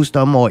 Most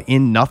of them are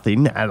in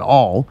nothing at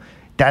all.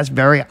 That's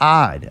very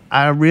odd.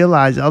 I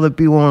realize other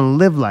people want to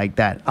live like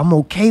that. I'm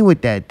okay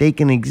with that. They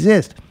can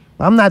exist.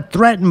 I'm not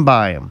threatened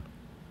by them.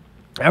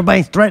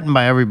 Everybody's threatened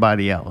by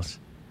everybody else.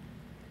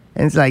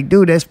 And it's like,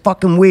 dude, that's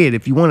fucking weird.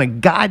 If you want to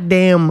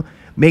goddamn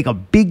make a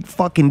big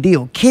fucking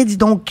deal, kids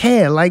don't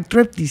care. Like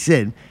Thrifty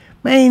said,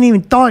 man,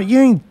 you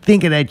ain't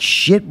think of that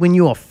shit when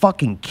you were a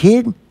fucking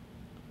kid.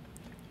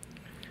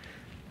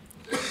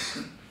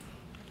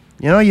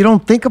 You know, you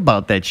don't think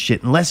about that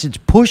shit unless it's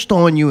pushed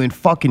on you and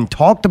fucking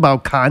talked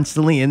about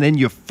constantly, and then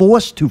you're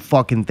forced to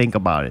fucking think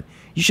about it.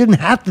 You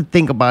shouldn't have to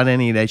think about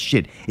any of that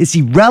shit. It's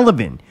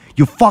irrelevant.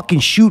 You're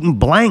fucking shooting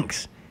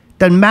blanks.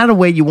 Doesn't matter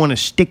where you want to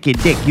stick your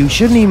dick. You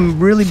shouldn't even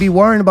really be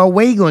worrying about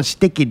where you're going to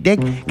stick your dick,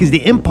 because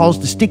the impulse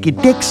to stick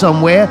your dick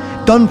somewhere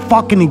doesn't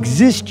fucking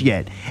exist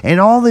yet.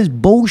 And all this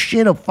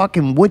bullshit of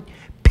fucking what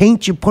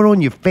paint you put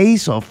on your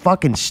face, or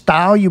fucking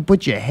style you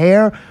put your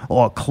hair,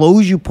 or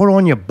clothes you put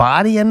on your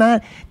body or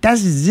not,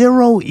 that's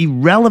zero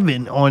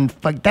irrelevant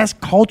that's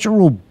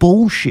cultural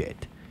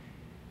bullshit.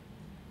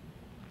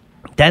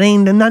 That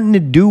ain't nothing to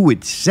do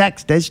with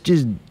sex. That's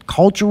just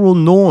cultural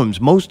norms.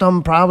 Most of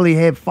them probably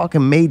have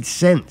fucking made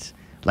sense.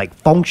 Like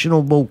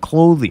functional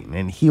clothing,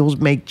 and heels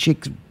make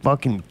chicks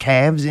fucking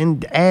calves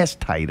and ass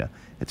tighter.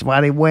 That's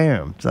why they wear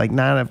them. It's like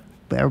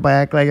everybody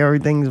act like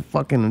everything's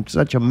fucking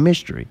such a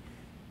mystery.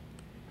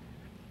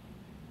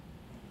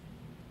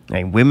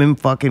 And women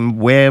fucking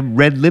wear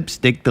red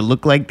lipstick to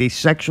look like they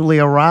sexually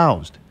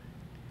aroused.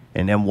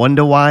 And then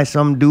wonder why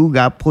some dude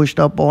got pushed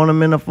up on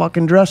them in a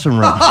fucking dressing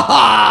room.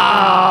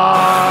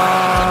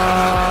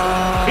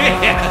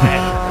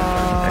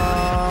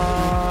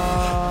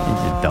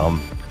 He's dumb.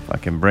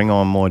 Fucking bring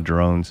on more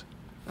drones.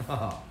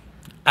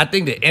 I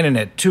think the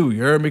internet too,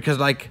 you heard me? Because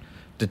like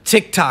the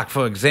TikTok,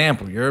 for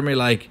example, you heard me?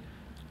 Like,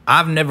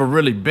 I've never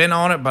really been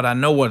on it, but I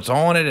know what's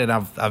on it, and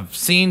I've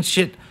seen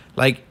shit.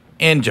 Like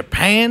in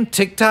Japan,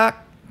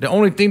 TikTok, the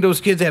only thing those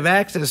kids have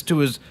access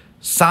to is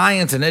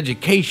science and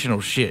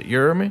educational shit, you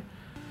heard me?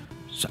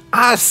 So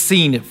I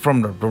seen it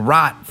from the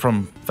rot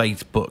from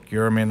Facebook, you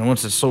heard me? And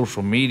once the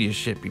social media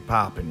shit be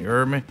popping, you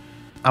heard me?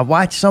 I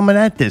watched some of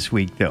that this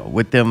week though.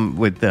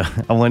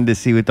 I wanted to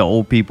see what the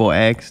old people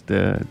asked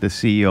the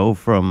CEO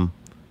from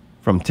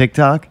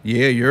TikTok.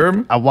 Yeah, you heard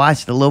me? I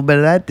watched a little bit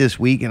of that this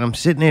week, and I'm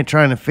sitting there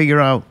trying to figure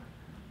out,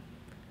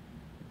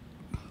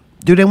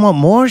 do they want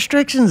more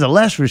restrictions or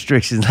less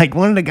restrictions? Like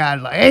one of the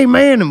guys like, hey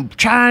man, them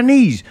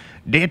Chinese,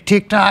 their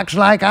TikToks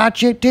like our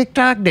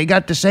TikTok. They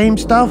got the same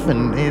stuff,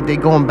 and they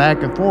going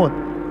back and forth.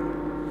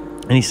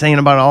 And he's saying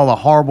about all the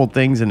horrible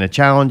things and the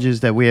challenges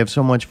that we have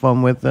so much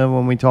fun with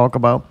when we talk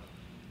about.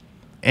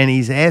 And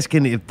he's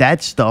asking if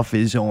that stuff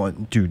is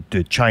on. Do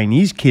the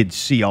Chinese kids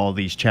see all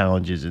these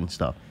challenges and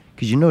stuff?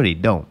 Because you know they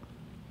don't.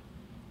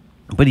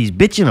 But he's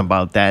bitching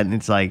about that, and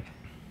it's like,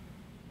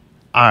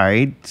 all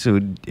right, so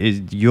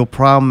is your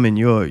problem and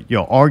your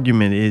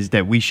argument is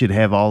that we should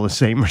have all the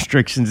same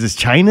restrictions as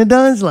China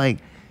does? Like,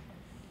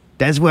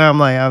 that's where I'm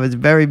like, it's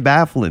very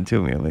baffling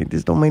to me. I'm like,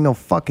 this don't make no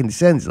fucking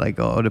sense. Like,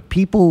 the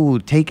people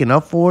taking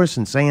up for us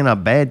and saying how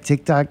bad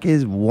TikTok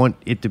is want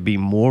it to be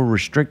more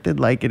restricted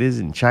like it is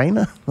in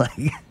China?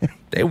 Like,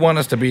 they want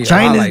us to be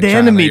China's like the China,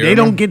 enemy. you They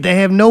know? don't get to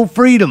have no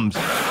freedoms.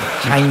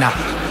 China.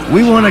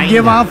 We want to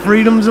give our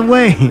freedoms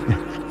away.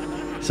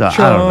 So I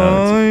don't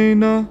know.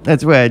 China.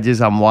 That's where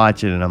I'm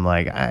watching and I'm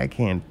like, I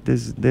can't.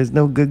 There's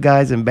no good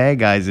guys and bad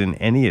guys in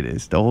any of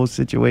this. The whole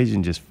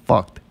situation just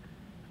fucked.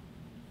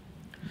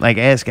 Like,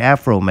 ask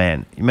Afro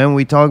Man. You remember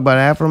we talked about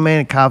Afro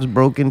Man? Cops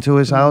broke into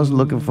his house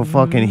looking for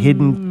fucking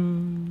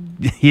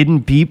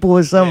hidden people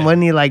or something.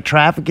 Wasn't he like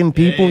trafficking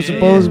people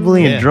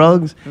supposedly and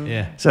drugs?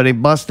 Yeah. So they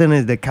bust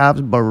in the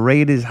cops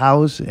berate his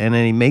house and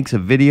then he makes a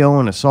video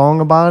and a song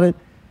about it.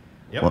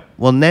 Yep.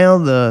 Well, now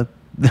the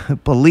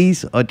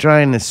police are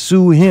trying to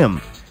sue him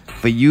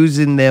for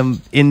using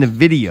them in the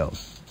video.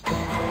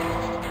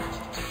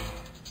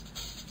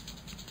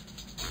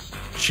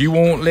 She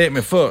won't let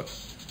me fuck.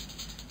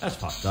 That's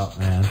fucked up,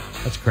 man.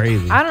 That's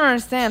crazy. I don't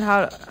understand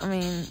how. I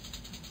mean,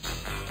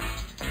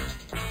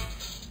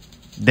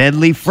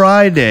 Deadly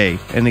Friday,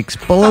 an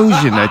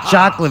explosion, a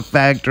chocolate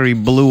factory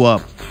blew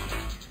up.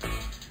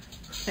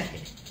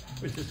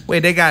 Wait,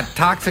 they got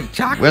toxic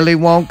chocolate? Willy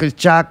Wonka's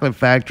chocolate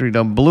factory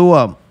done blew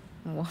up.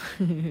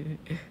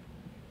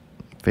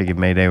 Figured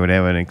maybe they would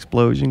have an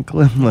explosion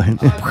clip. All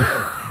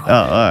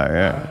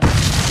right.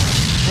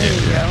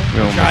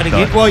 Try to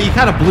get. Well, you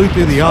kind of blew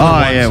through the other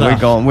one. Oh yeah,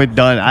 so. we're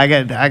done. I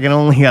can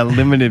only got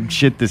limited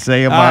shit to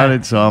say about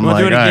it, so I'm Wanna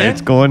like, do it all right, again?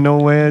 it's going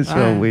nowhere, so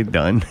All right. we're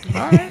done.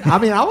 All right. I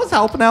mean, I was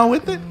helping out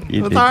with it.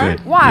 You It's did all right.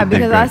 good. why? You did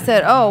Because I great.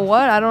 said, oh,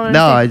 what? I don't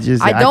No,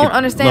 understand. I don't could-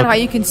 understand look. how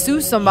you can sue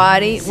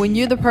somebody when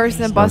you're the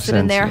person that no busted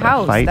in sense their in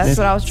house. fighting That's it.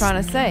 what I was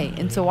trying to say.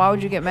 And so why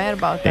would you get mad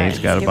about that? Dave's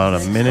Just got give about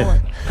us a the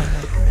minute.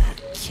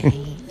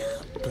 story.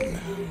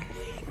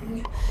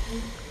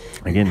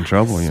 I get in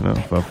trouble, you know.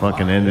 If I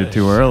fucking ended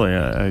too early,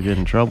 I get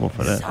in trouble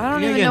for that. I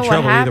don't You're even gonna know get in what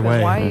trouble either happened.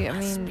 way. Why? I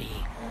mean,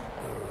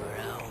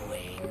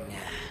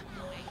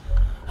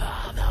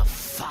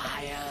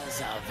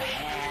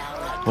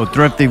 Well,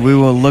 Thrifty, we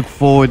will look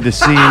forward to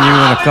seeing you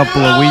in a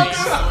couple of weeks.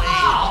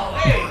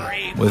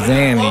 With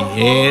Zanny,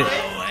 yeah.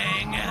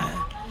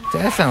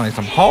 That sounds like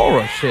some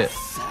horror shit.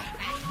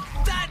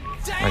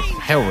 Like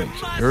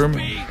Hellraiser, you hear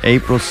me?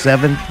 April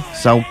 7th,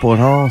 Southport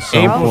Hall.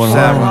 April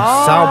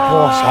 7th,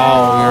 Southport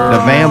Hall, The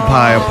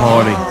vampire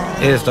party.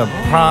 It's the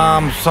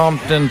prom,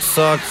 something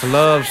sucks,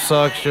 love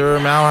sucks, you hear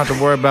me? I don't have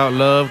to worry about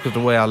love because the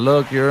way I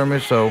look, you hear me?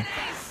 So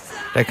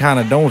that kind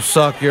of don't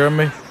suck, you hear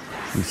me?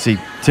 You see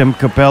Tim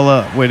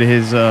Capella with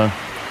his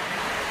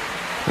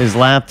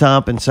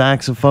laptop and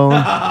saxophone.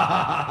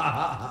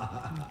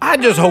 I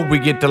just hope we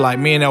get to like,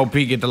 me and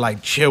LP get to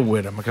like chill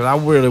with him because I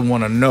really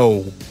want to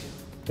know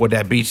what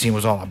that beach scene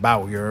was all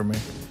about, you hear me?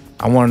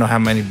 I want to know how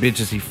many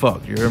bitches he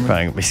fucked, you hear me?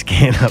 Probably gonna be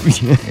scanning up.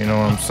 You know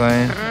what I'm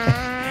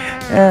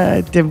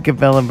saying? Tim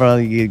Capella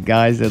probably get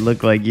guys that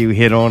look like you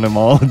hit on him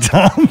all the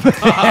time.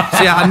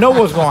 See, I know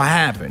what's going to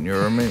happen, you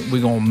hear me?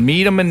 We're going to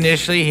meet him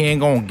initially. He ain't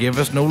going to give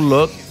us no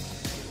look.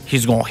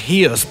 He's going to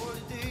hear us.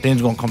 Then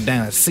he's going to come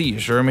down and see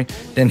us, you hear me?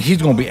 Then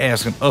he's going to be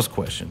asking us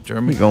questions, you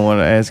hear me? We're gonna want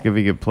to ask if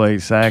he could play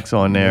sax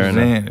on there in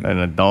Understand.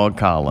 a dog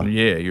collar.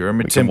 Yeah, you hear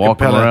me? We can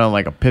walk him around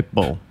like a pit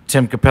bull.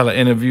 Tim Capella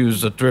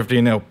interviews the Thrifty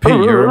and LP,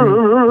 you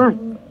hear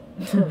me?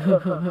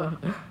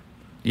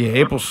 Yeah,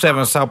 April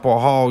 7th, Southport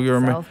Hall, you hear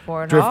me?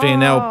 Southport Thrifty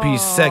and Hall.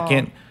 LP's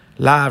second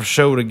live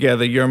show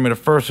together, you hear me? The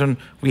first one,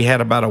 we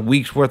had about a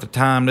week's worth of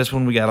time. This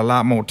one, we got a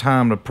lot more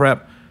time to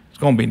prep. It's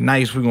going to be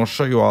nice. We're going to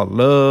show you all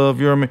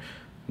love, you hear me?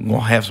 We're going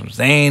to have some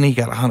Zanny.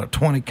 Got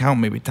 120 count,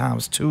 maybe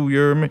times 2, you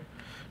hear me?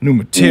 New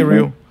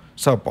material,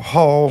 Southport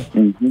Hall.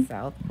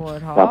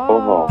 Southport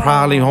Hall.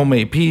 Probably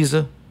homemade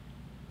pizza.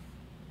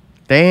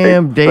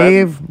 Damn,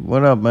 Dave,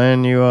 what up,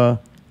 man?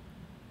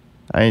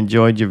 I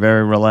enjoyed your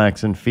very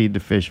relaxing feed the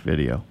fish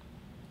video.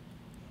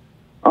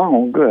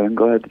 Oh, good. I'm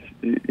glad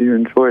you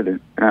enjoyed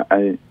it.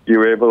 You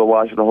were able to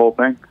watch the whole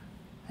thing?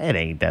 It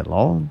ain't that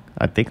long.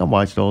 I think I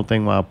watched the whole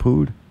thing while I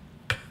pooed.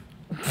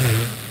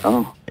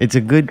 Oh. It's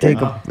a good take.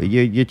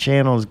 Your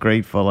channel is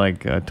great for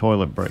like a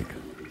toilet break.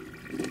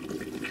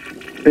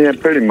 Yeah,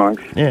 pretty much.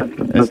 Yeah,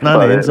 That's it's not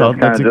about an it. insult.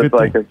 That's a kinda good just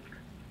like thing.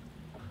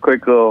 a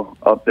quick little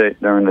update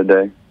during the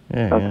day.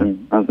 Yeah,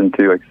 Nothing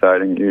too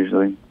exciting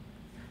usually.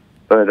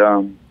 But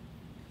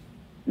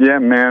yeah,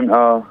 man.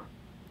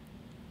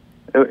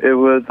 It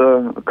was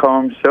a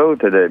calm show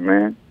today,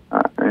 man.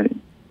 I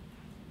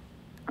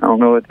don't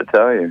know what to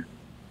tell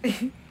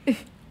you.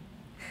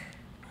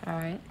 All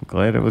right.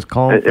 Glad it was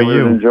calm It for was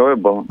you.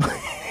 enjoyable.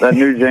 that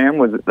new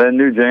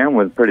jam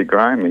was pretty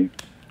grimy.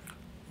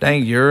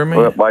 Thank you, hear me?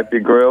 Wipe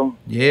your grill.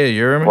 Yeah, you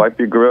hear me? Wipe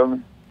your grill.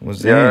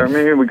 What's Yeah, I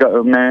mean, we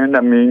got man.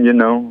 I mean, you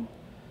know.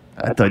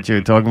 I thought you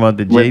were talking about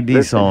the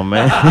JD song,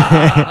 man.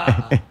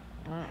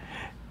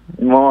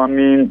 Well, I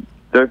mean,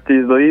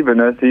 Dirty's leaving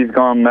us. He's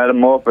gonna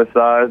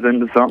metamorphosize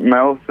into something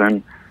else,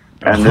 and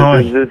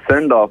this is his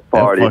send-off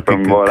party,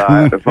 from what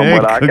I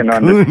can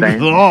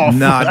understand.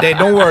 Nah, Dave,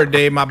 don't worry,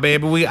 Dave, my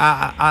baby.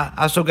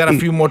 I still got a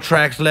few more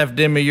tracks left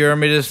in me. You hear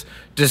me?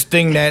 This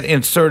thing that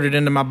inserted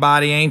into my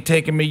body ain't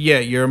taking me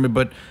yet. You hear me?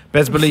 But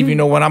best believe, you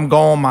know, when I'm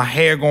gone, my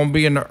hair gonna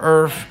be in the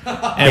earth,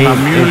 and my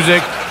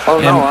music. Oh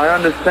no, I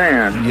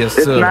understand. Yes,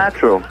 it's sir.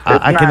 natural.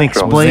 I can natural.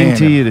 explain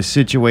to you the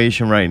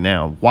situation right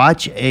now.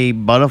 Watch a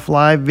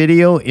butterfly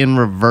video in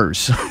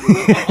reverse.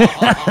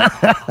 It's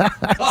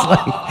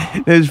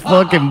like this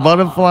fucking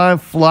butterfly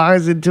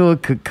flies into a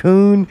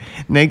cocoon.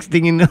 Next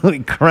thing you know,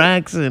 it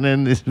cracks, and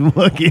then this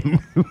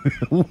fucking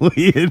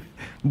weird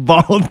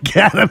bald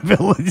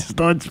caterpillar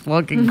starts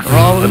fucking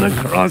crawling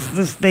across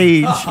the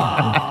stage.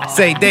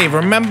 Say, Dave,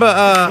 remember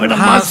With a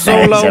Han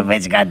mustache, Solo?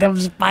 it's got them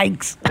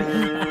spikes.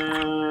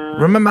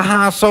 Remember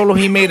Han Solo?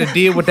 He made a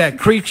deal with that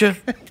creature.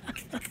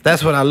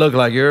 That's what I look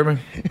like. You hear me?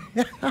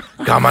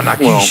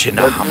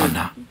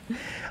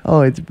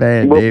 Oh, it's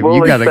bad, Dave. We'll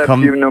You gotta accept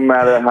come. you no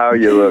matter how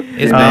you look.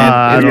 It's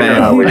bad. It's you know bad.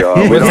 how we are.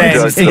 We It's don't bad.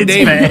 judge See,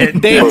 people.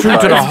 Dave, true to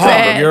the It's heart.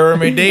 bad. You hear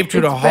me? Dave, to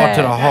the heart,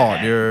 to the heart.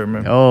 You hear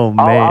me? Oh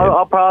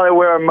I'll probably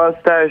wear a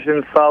mustache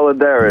in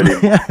solidarity.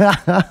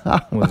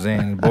 What's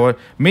in, boy?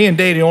 Me and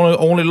Dave, the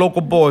only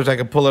local boys that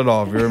can pull it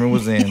off. You hear me?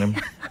 What's in him?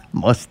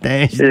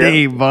 Mustache Yeah.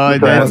 Dave, boy.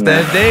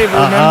 Mustache Dave,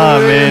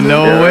 remember? Man,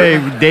 no Yeah.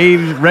 way.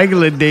 Dave,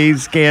 regular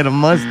Dave's scared of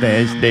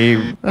Mustache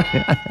Dave.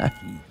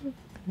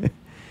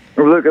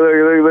 Look.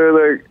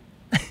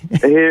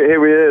 Here he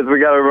is. We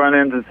got to run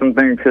into some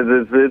things because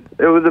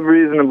it was a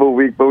reasonable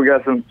week, but we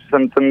got some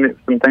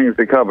things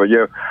to cover.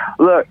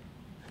 Look,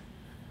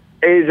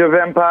 Age of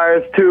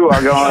Empires 2.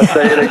 I'm gonna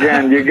say it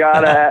again. You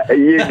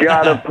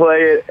gotta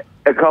play it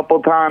a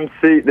couple times.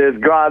 See, there's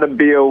got to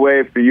be a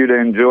way for you to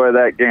enjoy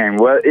that game.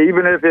 Well,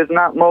 even if it's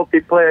not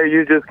multiplayer,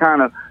 you just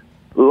kind of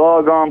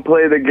log on,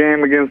 play the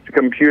game against the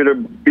computer,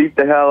 beat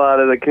the hell out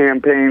of the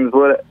campaigns.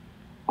 What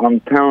I'm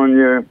telling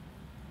you.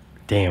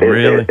 Damn,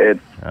 really? It's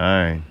all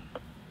right.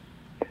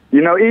 You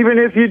know, even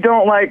if you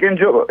don't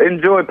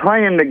enjoy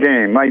playing the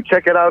game, like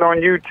check it out on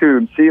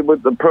YouTube, see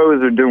what the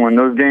pros are doing.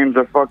 Those games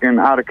are fucking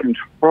out of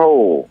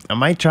control. I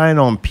might try it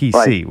on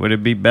PC. Would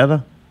it be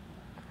better?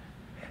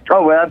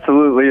 Oh, well,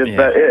 absolutely.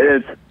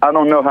 It's I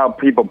don't know how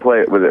people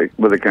play it with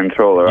a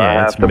controller. Yeah, I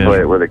have it's to play it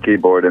miserable. with a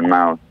keyboard and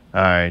mouse.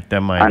 All right,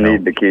 that might I help.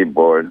 need the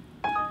keyboard.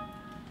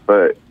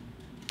 But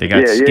They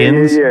got yeah,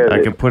 skins. yeah. I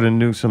could put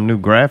some new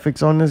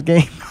graphics on this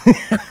game.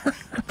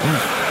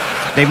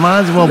 They might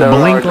as well There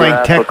blink are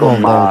like graphical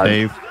Tecmo Bowl, mods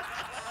Dave.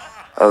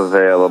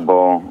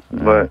 available,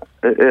 but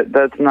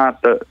that's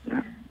not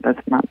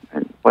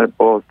what it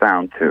boils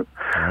down to.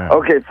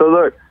 Okay, so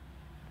look,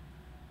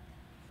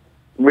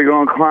 we're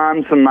gonna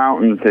climb some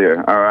mountains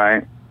here. All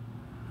right.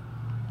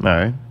 All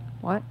right.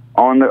 What?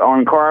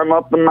 On climb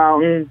up the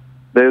mountain,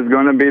 there's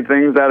gonna be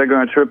things that are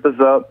gonna trip us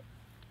up.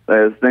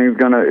 There's things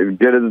gonna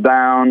get us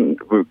down,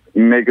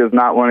 make us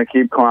not want to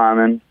keep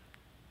climbing.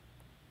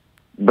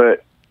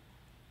 But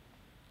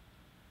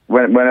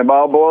when it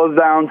all boils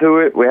down to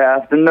it, we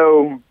have to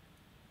know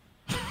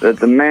that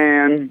the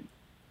man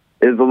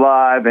is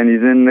alive and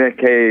he's in the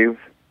cave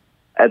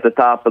at the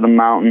top of the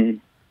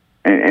mountain,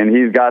 and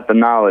he's got the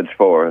knowledge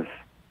for us.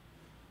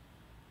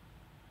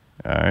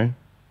 All right.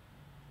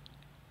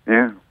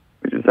 Yeah,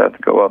 we just have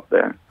to go up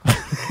there.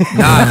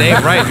 Nah,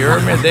 Dave, right. You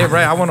heard me? Dave,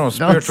 right. I went on a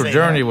spiritual say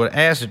journey with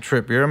Acid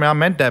Trip. You heard me? I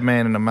met that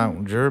man in the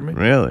mountains. You heard me?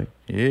 Really?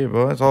 Yeah,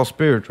 boy. It's all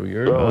spiritual. You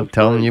heard me? Well,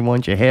 tell him you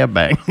want your hair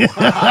back.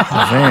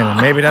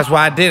 Man, maybe that's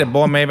why I did it,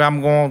 boy. Maybe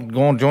I'm going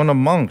to join the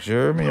monks. You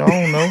heard me? I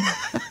don't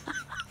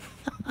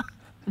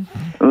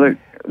know. Look,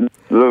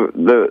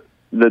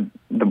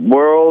 the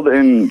world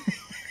in,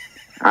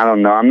 I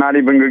don't know, I'm not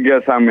even going to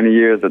guess how many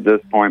years at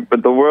this point,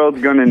 but the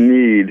world's going to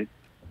need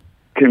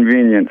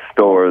convenience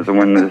stores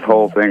when this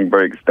whole thing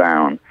breaks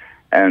down.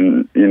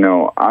 And, you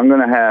know, I'm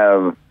going to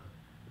have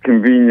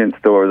convenience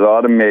stores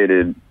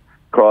automated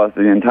across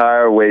the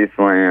entire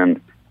wasteland,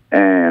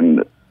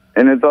 and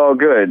it's all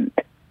good.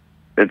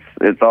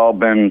 It's all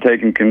been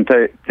taken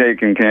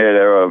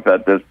care of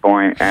at this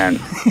point, and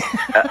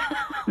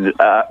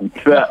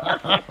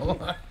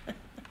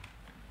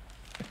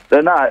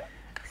they're not.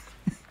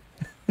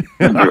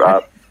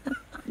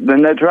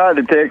 Then they tried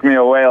to take me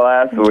away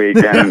last week,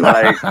 and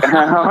like,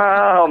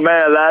 oh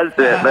man, that's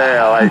it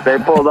there. Like they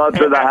pulled up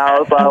to the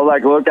house. I was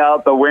like, look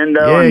out the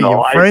window, Yeah, and the your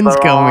lights friends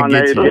are come and on.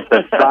 get They you. hit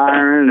the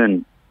siren,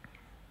 and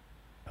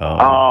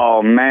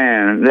oh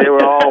man, they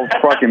were all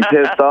fucking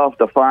pissed off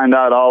to find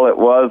out all it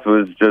was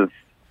just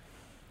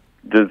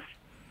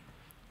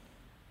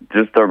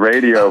a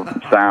radio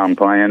sound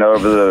playing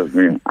over the. I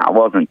mean, I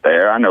wasn't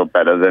there. I know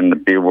better than to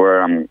be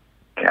where I'm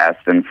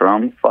casting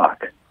from.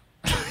 Fuck.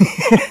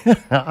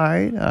 all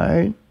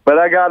right. But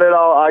I got it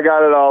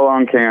all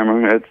on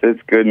camera.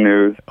 It's good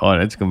news. Oh,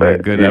 that's gonna be a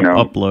good you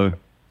know, upload.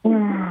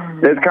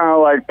 It's kind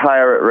of like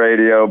pirate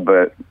radio,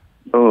 but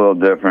a little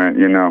different,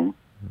 you know.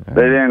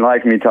 They didn't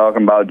like me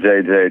talking about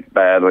JJ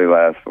badly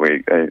last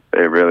week.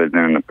 They really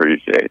didn't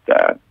appreciate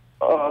that.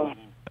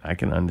 I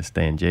can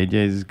understand.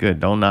 JJ's is good.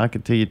 Don't knock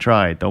it till you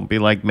try it. Don't be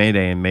like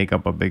Mayday and make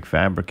up a big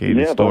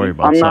fabricated story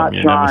about I'm something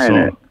you never not saw.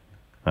 trying it.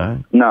 Huh?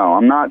 No,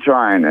 I'm not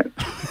trying it.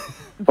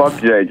 Fuck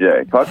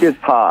JJ. Fuck his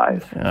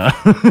pies.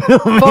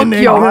 Fuck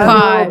your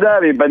pie. Little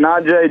Debbie, but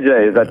not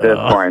JJ's at this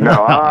point.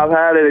 No, I've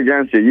had it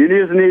against you. You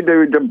just need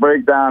to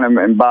break down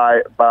and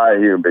buy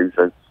here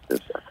because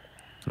it's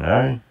All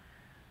right.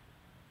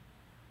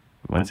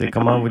 Once they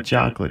come out with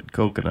chocolate,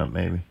 coconut,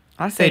 maybe.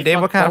 I say, Dave,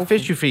 what kind of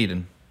fish you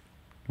feeding?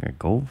 Got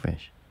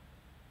goldfish.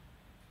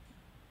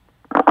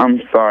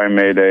 I'm sorry,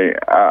 Mayday.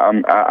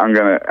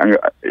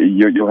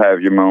 You'll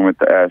have your moment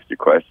to ask your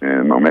question in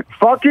a moment.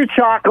 Fuck your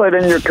chocolate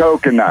and your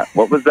coconut.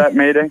 What was that,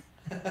 Mayday?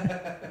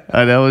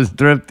 That was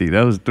thrifty.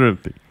 That was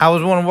thrifty. I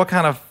was wondering what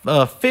kind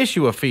of fish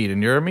you were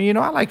feeding. You hear me? You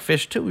know, I like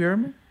fish too. You hear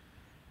me?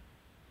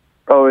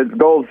 Oh, it's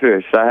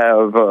goldfish. I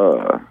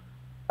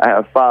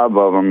have 5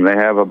 of them. They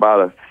have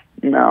about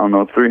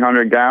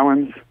 300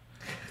 gallons.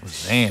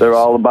 Damn. They're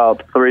all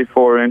about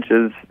 3-4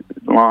 inches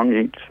long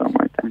each, something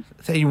like that.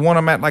 Say you want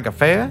them at like a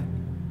fair?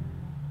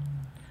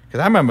 Because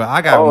I remember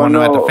I got one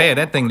at the fair.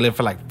 That thing lived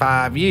for like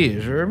 5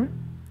 years. You hear me?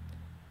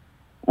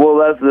 Well,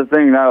 that's the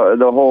thing. Now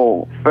the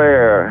whole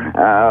fair.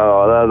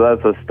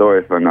 That's a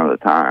story for another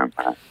time.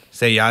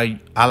 Say I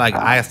like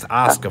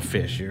Oscar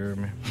fish. You hear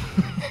me?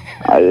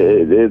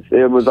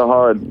 It was a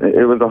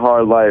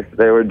hard life.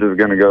 They were just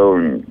gonna go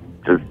and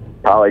just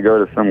probably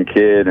go to some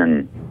kid,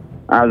 and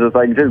I was just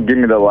like, just give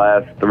me the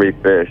last 3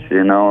 fish.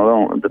 You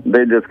know,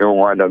 they just gonna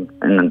wind up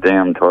in the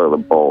damn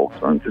toilet bowl.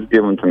 So just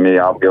give them to me.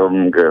 I'll give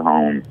them a good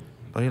home.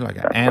 Boy, you like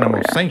an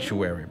animal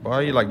sanctuary, boy.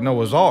 You like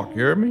Noah's Ark. You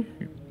hear me?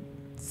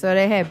 So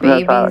they had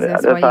babies.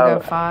 That's why you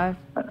got 5.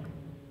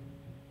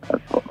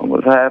 That's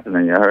what's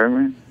happening. You heard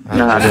me?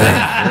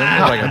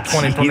 Like a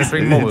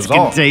 2023 Noah's It's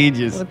Ark.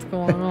 contagious. What's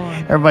going on?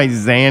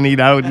 Everybody's zannied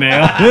out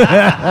now.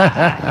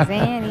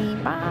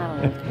 Zanny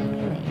bottle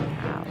feeling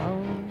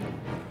hollow.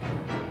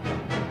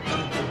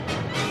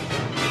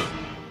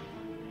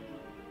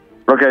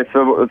 Okay,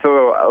 so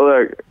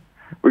look,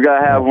 we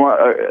gotta have one.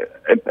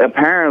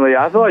 Apparently,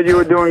 I thought you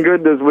were doing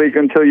good this week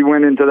until you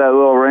went into that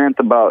little rant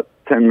about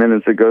 10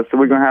 minutes ago. So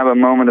we're gonna have a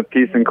moment of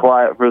peace and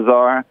quiet for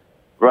Czar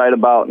right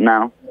about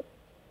now.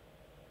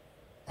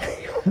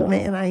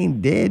 Man, I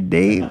ain't dead,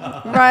 Dave.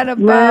 Right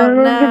about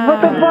now. What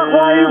the fuck?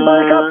 Why you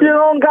break up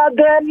your own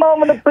goddamn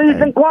moment of peace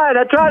and quiet?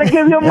 I try to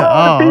give you a moment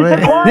of peace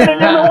and quiet,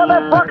 and you're the one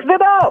that fucks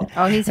it up.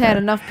 Oh, he's had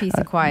enough peace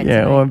and quiet.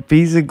 Yeah, well,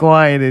 peace and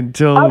quiet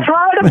until. I'm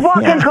trying to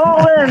fucking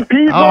call in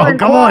peaceful Oh, and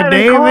come quiet on,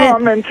 and calm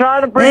David. and try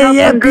to bring up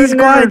Yeah, some peace good and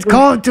quiet's news.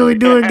 calm till we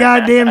do a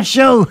goddamn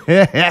show.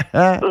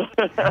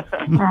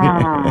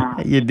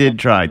 You did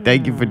try.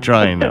 Thank you for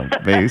trying, though,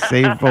 baby.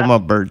 Save it for my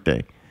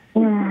birthday.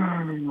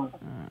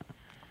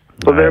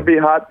 Will there be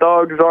hot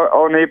dogs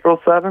on April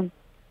 7th?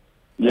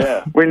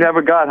 Yeah. We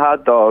never got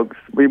hot dogs.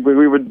 We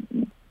were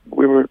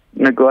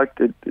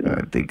neglected.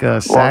 I think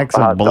sacks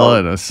of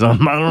blood or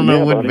something. I don't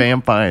know what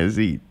vampires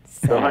eat.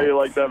 So how you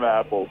like them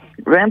apples?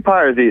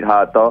 Vampires eat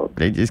hot dogs.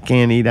 They just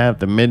can't eat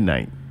after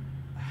midnight.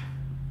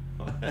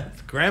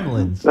 That's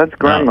Gremlins. That's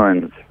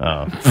Gremlins.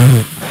 Oh.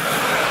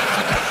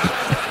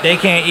 They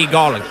can't eat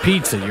garlic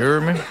pizza. You hear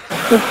me?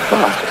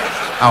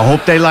 I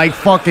hope they like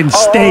fucking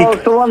steak. Oh,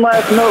 so one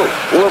last note.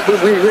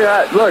 We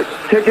got, look,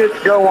 tickets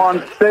go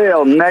on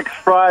sale next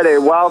Friday.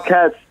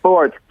 Wildcat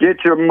Sports.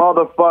 Get your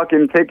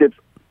motherfucking tickets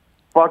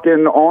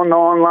fucking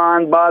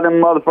online. Buy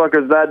them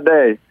motherfuckers that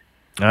day.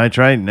 That's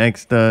right.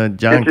 Next John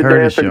Get your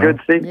Curtis day at the show.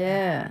 good seat.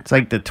 Yeah. It's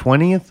like the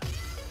 20th?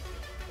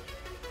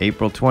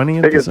 April 20th?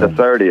 I think it's the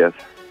 30th.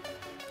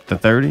 The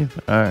 30th?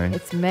 All right.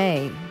 It's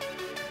May.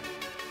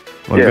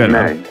 Well, Yeah, good.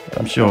 May.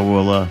 I'm sure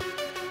we'll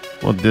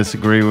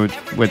disagree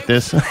with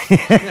this. I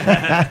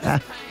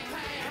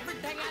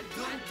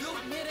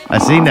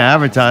seen the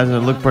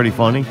advertisement. It looked pretty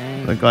funny.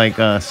 Looked like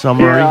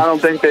summary. Yeah, I don't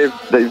think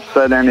they've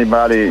said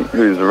anybody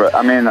who's.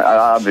 I mean,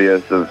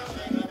 obvious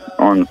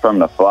from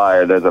the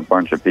flyer. There's a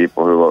bunch of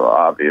people who are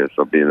obvious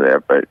will be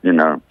there, but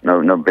no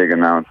big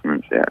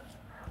announcements yet.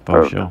 For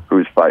of sure.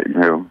 Who's fighting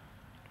who?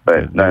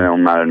 But that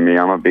don't matter to me.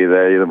 I'm gonna be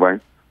there either way.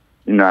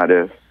 You know how it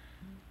is.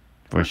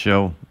 For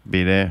sure.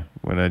 Be there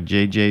with a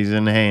JJ's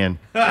in the hand.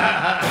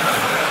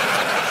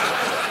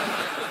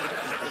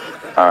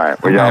 All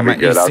right. Well, y'all be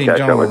good. I'll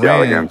catch up with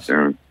y'all again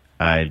soon.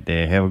 All right,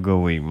 there. Have a good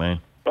week, man.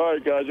 All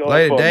right, guys.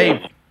 Later,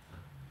 Dave.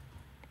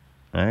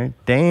 All right.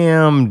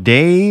 Damn,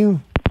 Dave.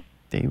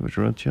 Dave was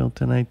real chill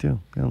tonight, too.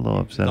 Got a little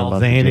upset All about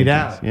the zannied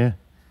JJ's. out. Yeah.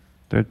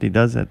 Thrifty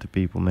does that to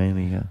people,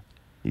 man.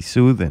 He's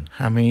soothing.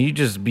 I mean, you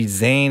just be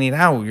zanied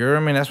out. You know what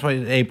I mean? That's why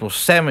April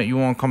 7th, you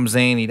want to come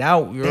zanied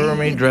out. You know what I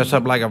mean? Dress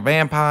up like a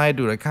vampire,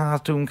 do the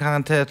costume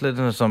contest,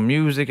 listen to some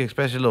music,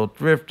 especially a little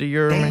thrifty.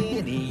 You know what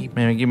I mean?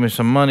 Man, give me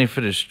some money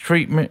for this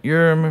treatment. You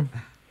know what I mean?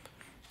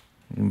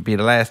 It'll be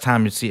the last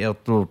time you see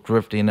little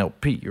thrifty and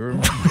LP. You know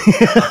what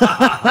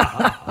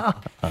I mean?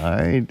 All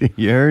right.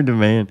 You heard the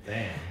man.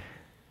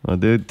 Well,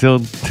 dude,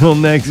 till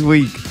next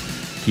week.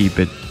 keep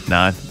it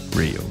not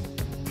real.